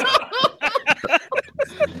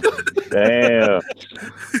 Damn.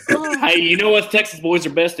 Hey, you know what? Texas boys are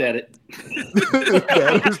best at it.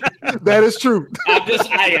 That is true. I'm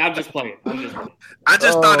just playing. I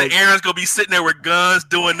just thought that Aaron's gonna be sitting there with guns,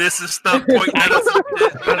 doing this and stuff, pointing at us.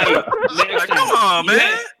 Come on,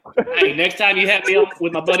 man. Hey, next time you have me on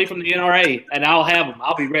with my buddy from the NRA, and I'll have him.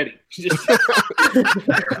 I'll be ready.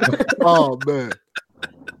 Oh man,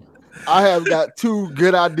 I have got 2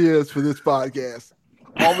 good ideas for this podcast.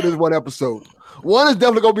 All of this one episode. One is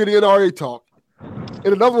definitely gonna be the NRA talk, and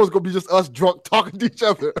another one's gonna be just us drunk talking to each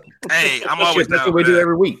other. Hey, I'm always down. That's what we do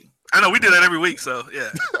every week. I know we do that every week, so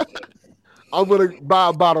yeah. I'm gonna buy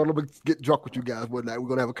a bottle and I'm gonna get drunk with you guys one night. We're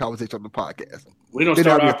gonna have a conversation on the podcast. We don't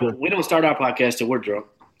start our podcast till we're drunk.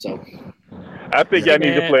 So I think y'all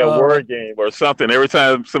need to play a word game or something. Every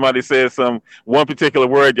time somebody says one particular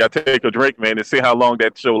word, y'all take a drink, man, and see how long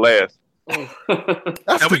that show lasts.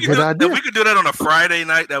 That's a good idea. If we could do that on a Friday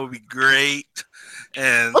night, that would be great.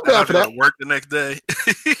 And I have to work the next day.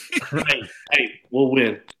 hey, we'll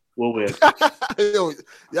win.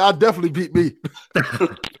 Y'all definitely beat me.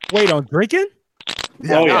 Wait, on drinking?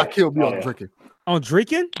 Yeah, y'all killed me on drinking. On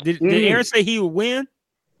drinking? Did Aaron say he would win?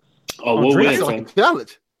 Oh, we'll win.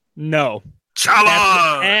 Challenge. No.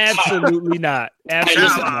 Challenge. Absolutely not.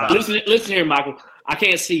 Absolutely not. Listen here, Michael. I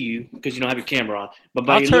can't see you because you don't have your camera on. But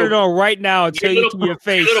I'll turn it on right now and tell you to your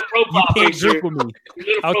face. You can't drink with me.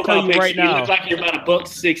 I'll tell you right now. You look like you're about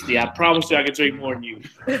 $1.60. I promise you I can drink more than you.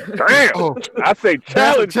 Damn. I say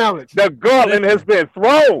challenge. The gauntlet has been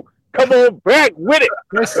thrown. Come on back with it.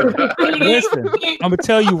 Listen. I'm going to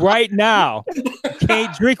tell you right now. You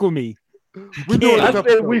can't drink with me. I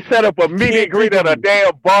said we set up a meet and greet at a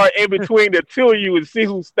damn bar in between the two of you and see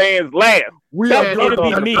who stands last. It'll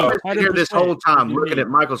be me. I'm here this whole time looking at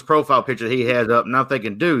Michael's profile picture he has up, and I'm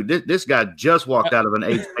thinking, dude, this guy just walked out of an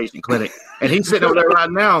AIDS patient clinic, and he's sitting over there right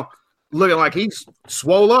now looking like he's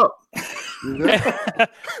swole up.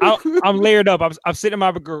 I'm layered up. I'm sitting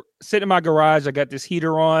in my garage. I got this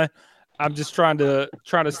heater on. I'm just trying to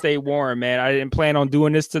stay warm, man. I didn't plan on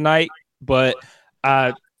doing this tonight, but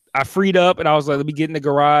I freed up and I was like, let me get in the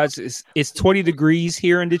garage. It's 20 degrees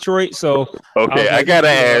here in Detroit, so Okay, I gotta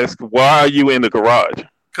ask, why are you in the garage?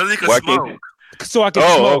 Because he can smoke. So I can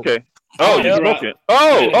smoke. Okay. Oh, you smoking?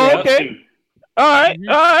 Okay. All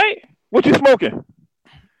right. What you smoking?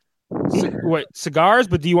 What, cigars?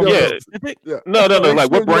 But do you want me to specific? Yeah. No. Like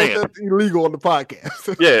what brand? That's illegal on the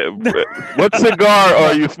podcast. Yeah. What cigar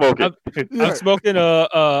are you smoking? I'm smoking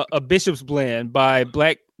a Bishop's Blend by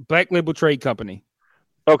Black Label Trade Company.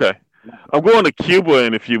 Okay. I'm going to Cuba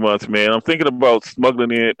in a few months, man. I'm thinking about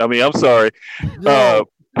smuggling in. I mean, I'm sorry.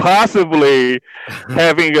 Possibly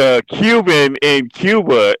having a Cuban in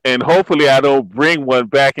Cuba, and hopefully I don't bring one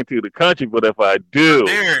back into the country. But if I do,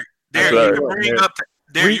 Derek, you can bring up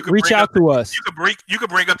to reach out to us. You can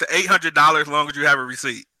bring up to $800 as long as you have a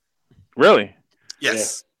receipt. Really?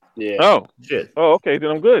 Yes. Yeah. Oh shit. Oh, okay.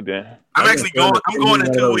 Then I'm good. Then I'm going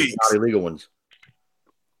in 2 weeks. Not illegal ones.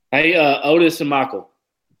 Hey, Otis and Michael.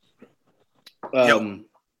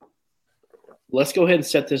 Let's go ahead and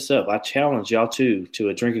set this up. I challenge y'all to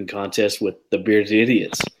a drinking contest with the Bearded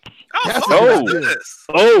Idiots. We'll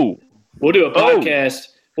do a podcast.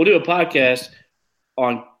 We'll do a podcast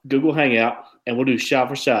on Google Hangout, and we'll do shot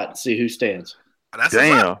for shot and see who stands.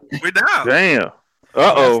 Damn. We're down. Damn.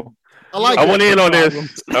 Uh-oh. I want in on this.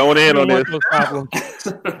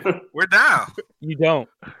 We're down. You don't.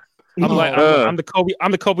 I'm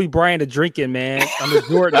the Kobe Bryant of drinking, man. I'm the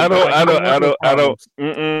Jordan. I don't. I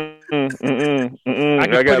can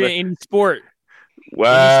put it in any sport.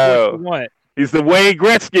 Wow. He's the Wayne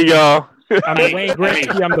Gretzky, y'all. I'm the Wayne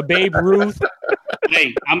Gretzky. I'm the Babe Ruth.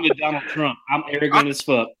 Hey, I'm the Donald Trump. I'm arrogant as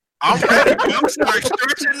fuck. I'm ready. I'm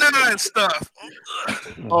stretching now and stuff.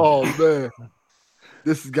 Oh man,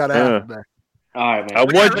 this has got to happen, man. All right, man. I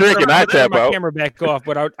was drinking. I tap out. My camera back off,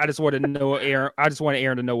 but I just want to know Aaron. I just want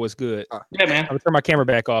Aaron to know what's good. Yeah, man. I'm gonna turn my camera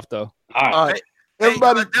back off though. All right.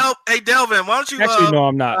 Everybody. Hey, Delvin, why don't you actually? No,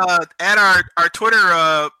 I'm not. Add our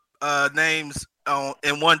Twitter names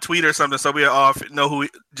in one tweet or something, so we all know who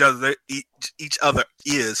each other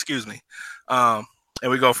is. Excuse me. And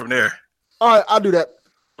we go from there. All right, I'll do that.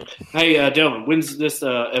 Hey, Delvin, when's this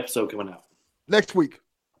episode coming out? Next week.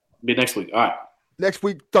 Be next week. All right. Next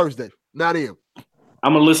week, Thursday, 9 a.m.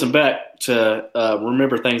 I'm gonna listen back to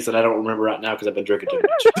remember things that I don't remember right now because I've been drinking too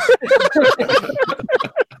much.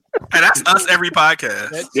 And that's us every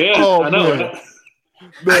podcast. I know.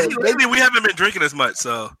 Lately, we haven't been drinking as much,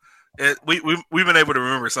 so we've been able to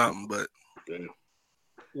remember something. But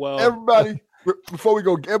everybody, before we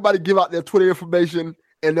go, everybody give out their Twitter information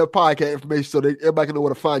and their podcast information so that everybody can know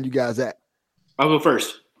where to find you guys at. I'll go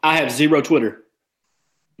first. I have 0 Twitter.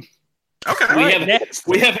 Okay.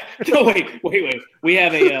 We have no wait. We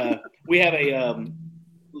have a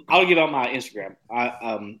I'll give out my Instagram.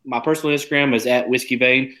 My personal Instagram is at Whiskey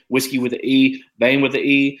Vane, whiskey with the E, Vane with the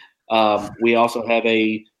E. We also have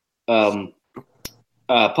a podcast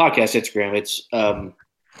Instagram. It's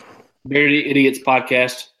Bearded Idiots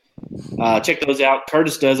Podcast. Check those out.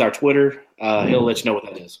 Curtis does our Twitter. He'll let you know what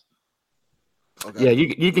that is. Okay. Yeah,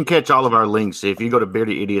 you can catch all of our links. If you go to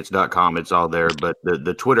beardedidiots.com, it's all there. But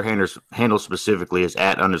the Twitter handle specifically is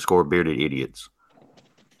 @_beardedidiots.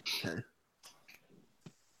 Okay.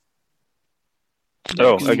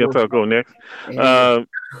 I guess I'll go next.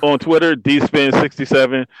 On Twitter,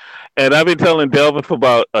 dspin67. And I've been telling Delvin for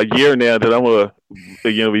about a year now that I'm going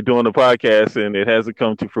to be doing the podcast, and it hasn't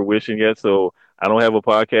come to fruition yet. So I don't have a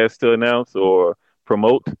podcast to announce or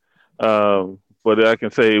promote. But I can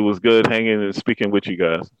say it was good hanging and speaking with you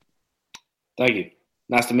guys. Thank you.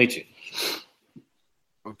 Nice to meet you.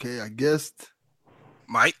 Okay, I guess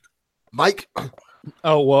Mike.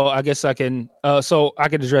 Oh, well, I guess I can. So I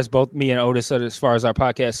can address both me and Otis as far as our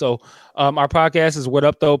podcast. So our podcast is What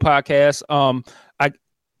Up Though Podcast.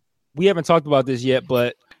 We haven't talked about this yet,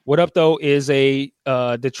 but What Up Though is a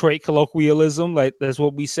Detroit colloquialism. Like that's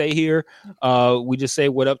what we say here. We just say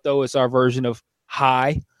What Up Though. It's our version of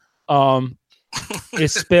hi.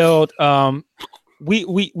 It's spelled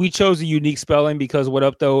we chose a unique spelling because What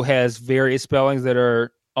Up Though has various spellings that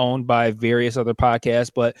are owned by various other podcasts,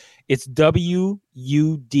 but it's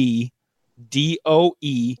WUDDOE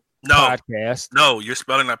podcast. No, you're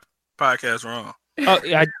spelling that podcast wrong.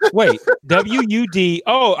 Wait, WUD.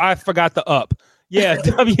 Oh, I forgot the up. Yeah,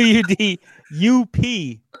 WUDUP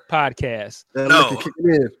podcast. No.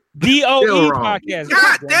 DOE podcast.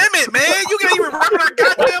 God damn it, man! You can't even remember that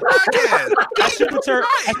goddamn podcast. I should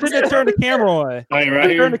have turned the camera on. Right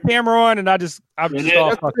I turned the camera on, and I'm just all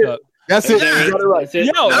fucked up. That's it. Yeah. You got it right.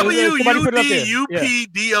 Yo,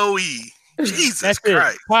 WUDUPDOE. Jesus That's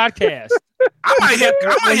Christ. Podcast. I might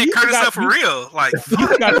hit Curtis up for real. Like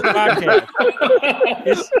you got the podcast.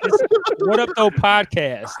 It's What Up Though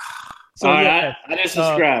podcast. So I just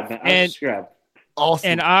subscribed. Awesome.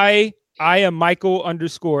 And I am Michael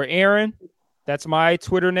 _Aaron. That's my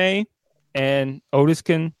Twitter name. And Otis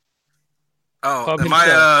can. Oh, and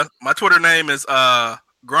my Twitter name is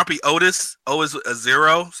Grumpy Otis. O is a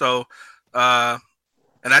 0. So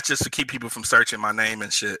and that's just to keep people from searching my name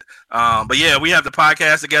and shit. But yeah, we have the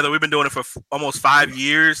podcast together. We've been doing it for almost 5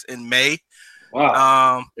 years in May.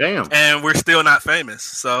 Wow. Damn. And we're still not famous.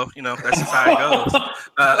 So, that's just how it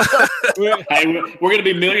goes. Hey, we're going to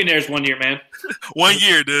be millionaires one year, man. 1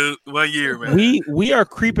 year, dude. 1 year, man. We are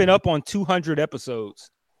creeping up on 200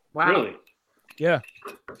 episodes. Wow. Really? Yeah.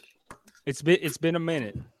 It's been a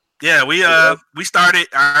minute. Yeah, we started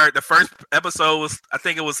the first episode was, I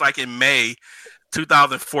think it was like in May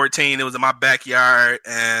 2014. It was in my backyard,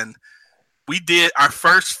 and we did our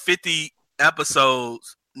first 50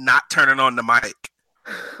 episodes not turning on the mic.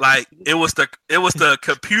 Like it was the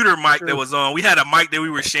computer mic that was on. We had a mic that we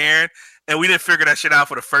were sharing, and we didn't figure that shit out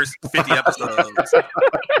for the first 50 episodes.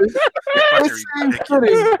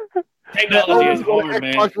 Technology is hard,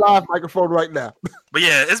 man. Xbox Live microphone right now. But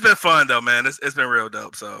yeah, it's been fun though, man. It's been real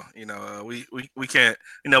dope. So we can't.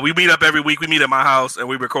 We meet up every week. We meet at my house and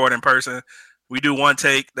we record in person. We do one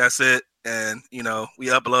take. That's it. And we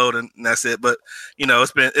upload and that's it. But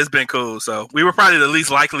it's been cool. So we were probably the least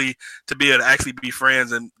likely to be able to actually be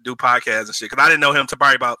friends and do podcasts and shit. Because I didn't know him till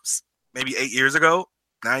probably about maybe 9 years ago,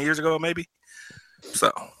 maybe.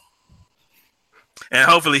 So, and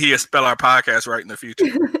hopefully he'll spell our podcast right in the future.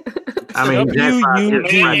 I mean,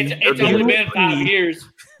 it's only been 5 years.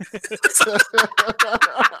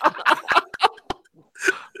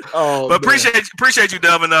 But appreciate you,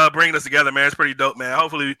 Delvin, bringing us together, man. It's pretty dope, man.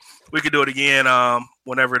 Hopefully we can do it again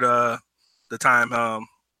whenever the time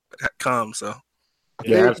comes. So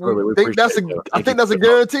yeah, absolutely. I think that's a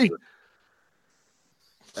guarantee.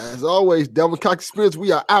 As always, Delvin Cox Experience.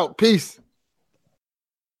 We are out. Peace.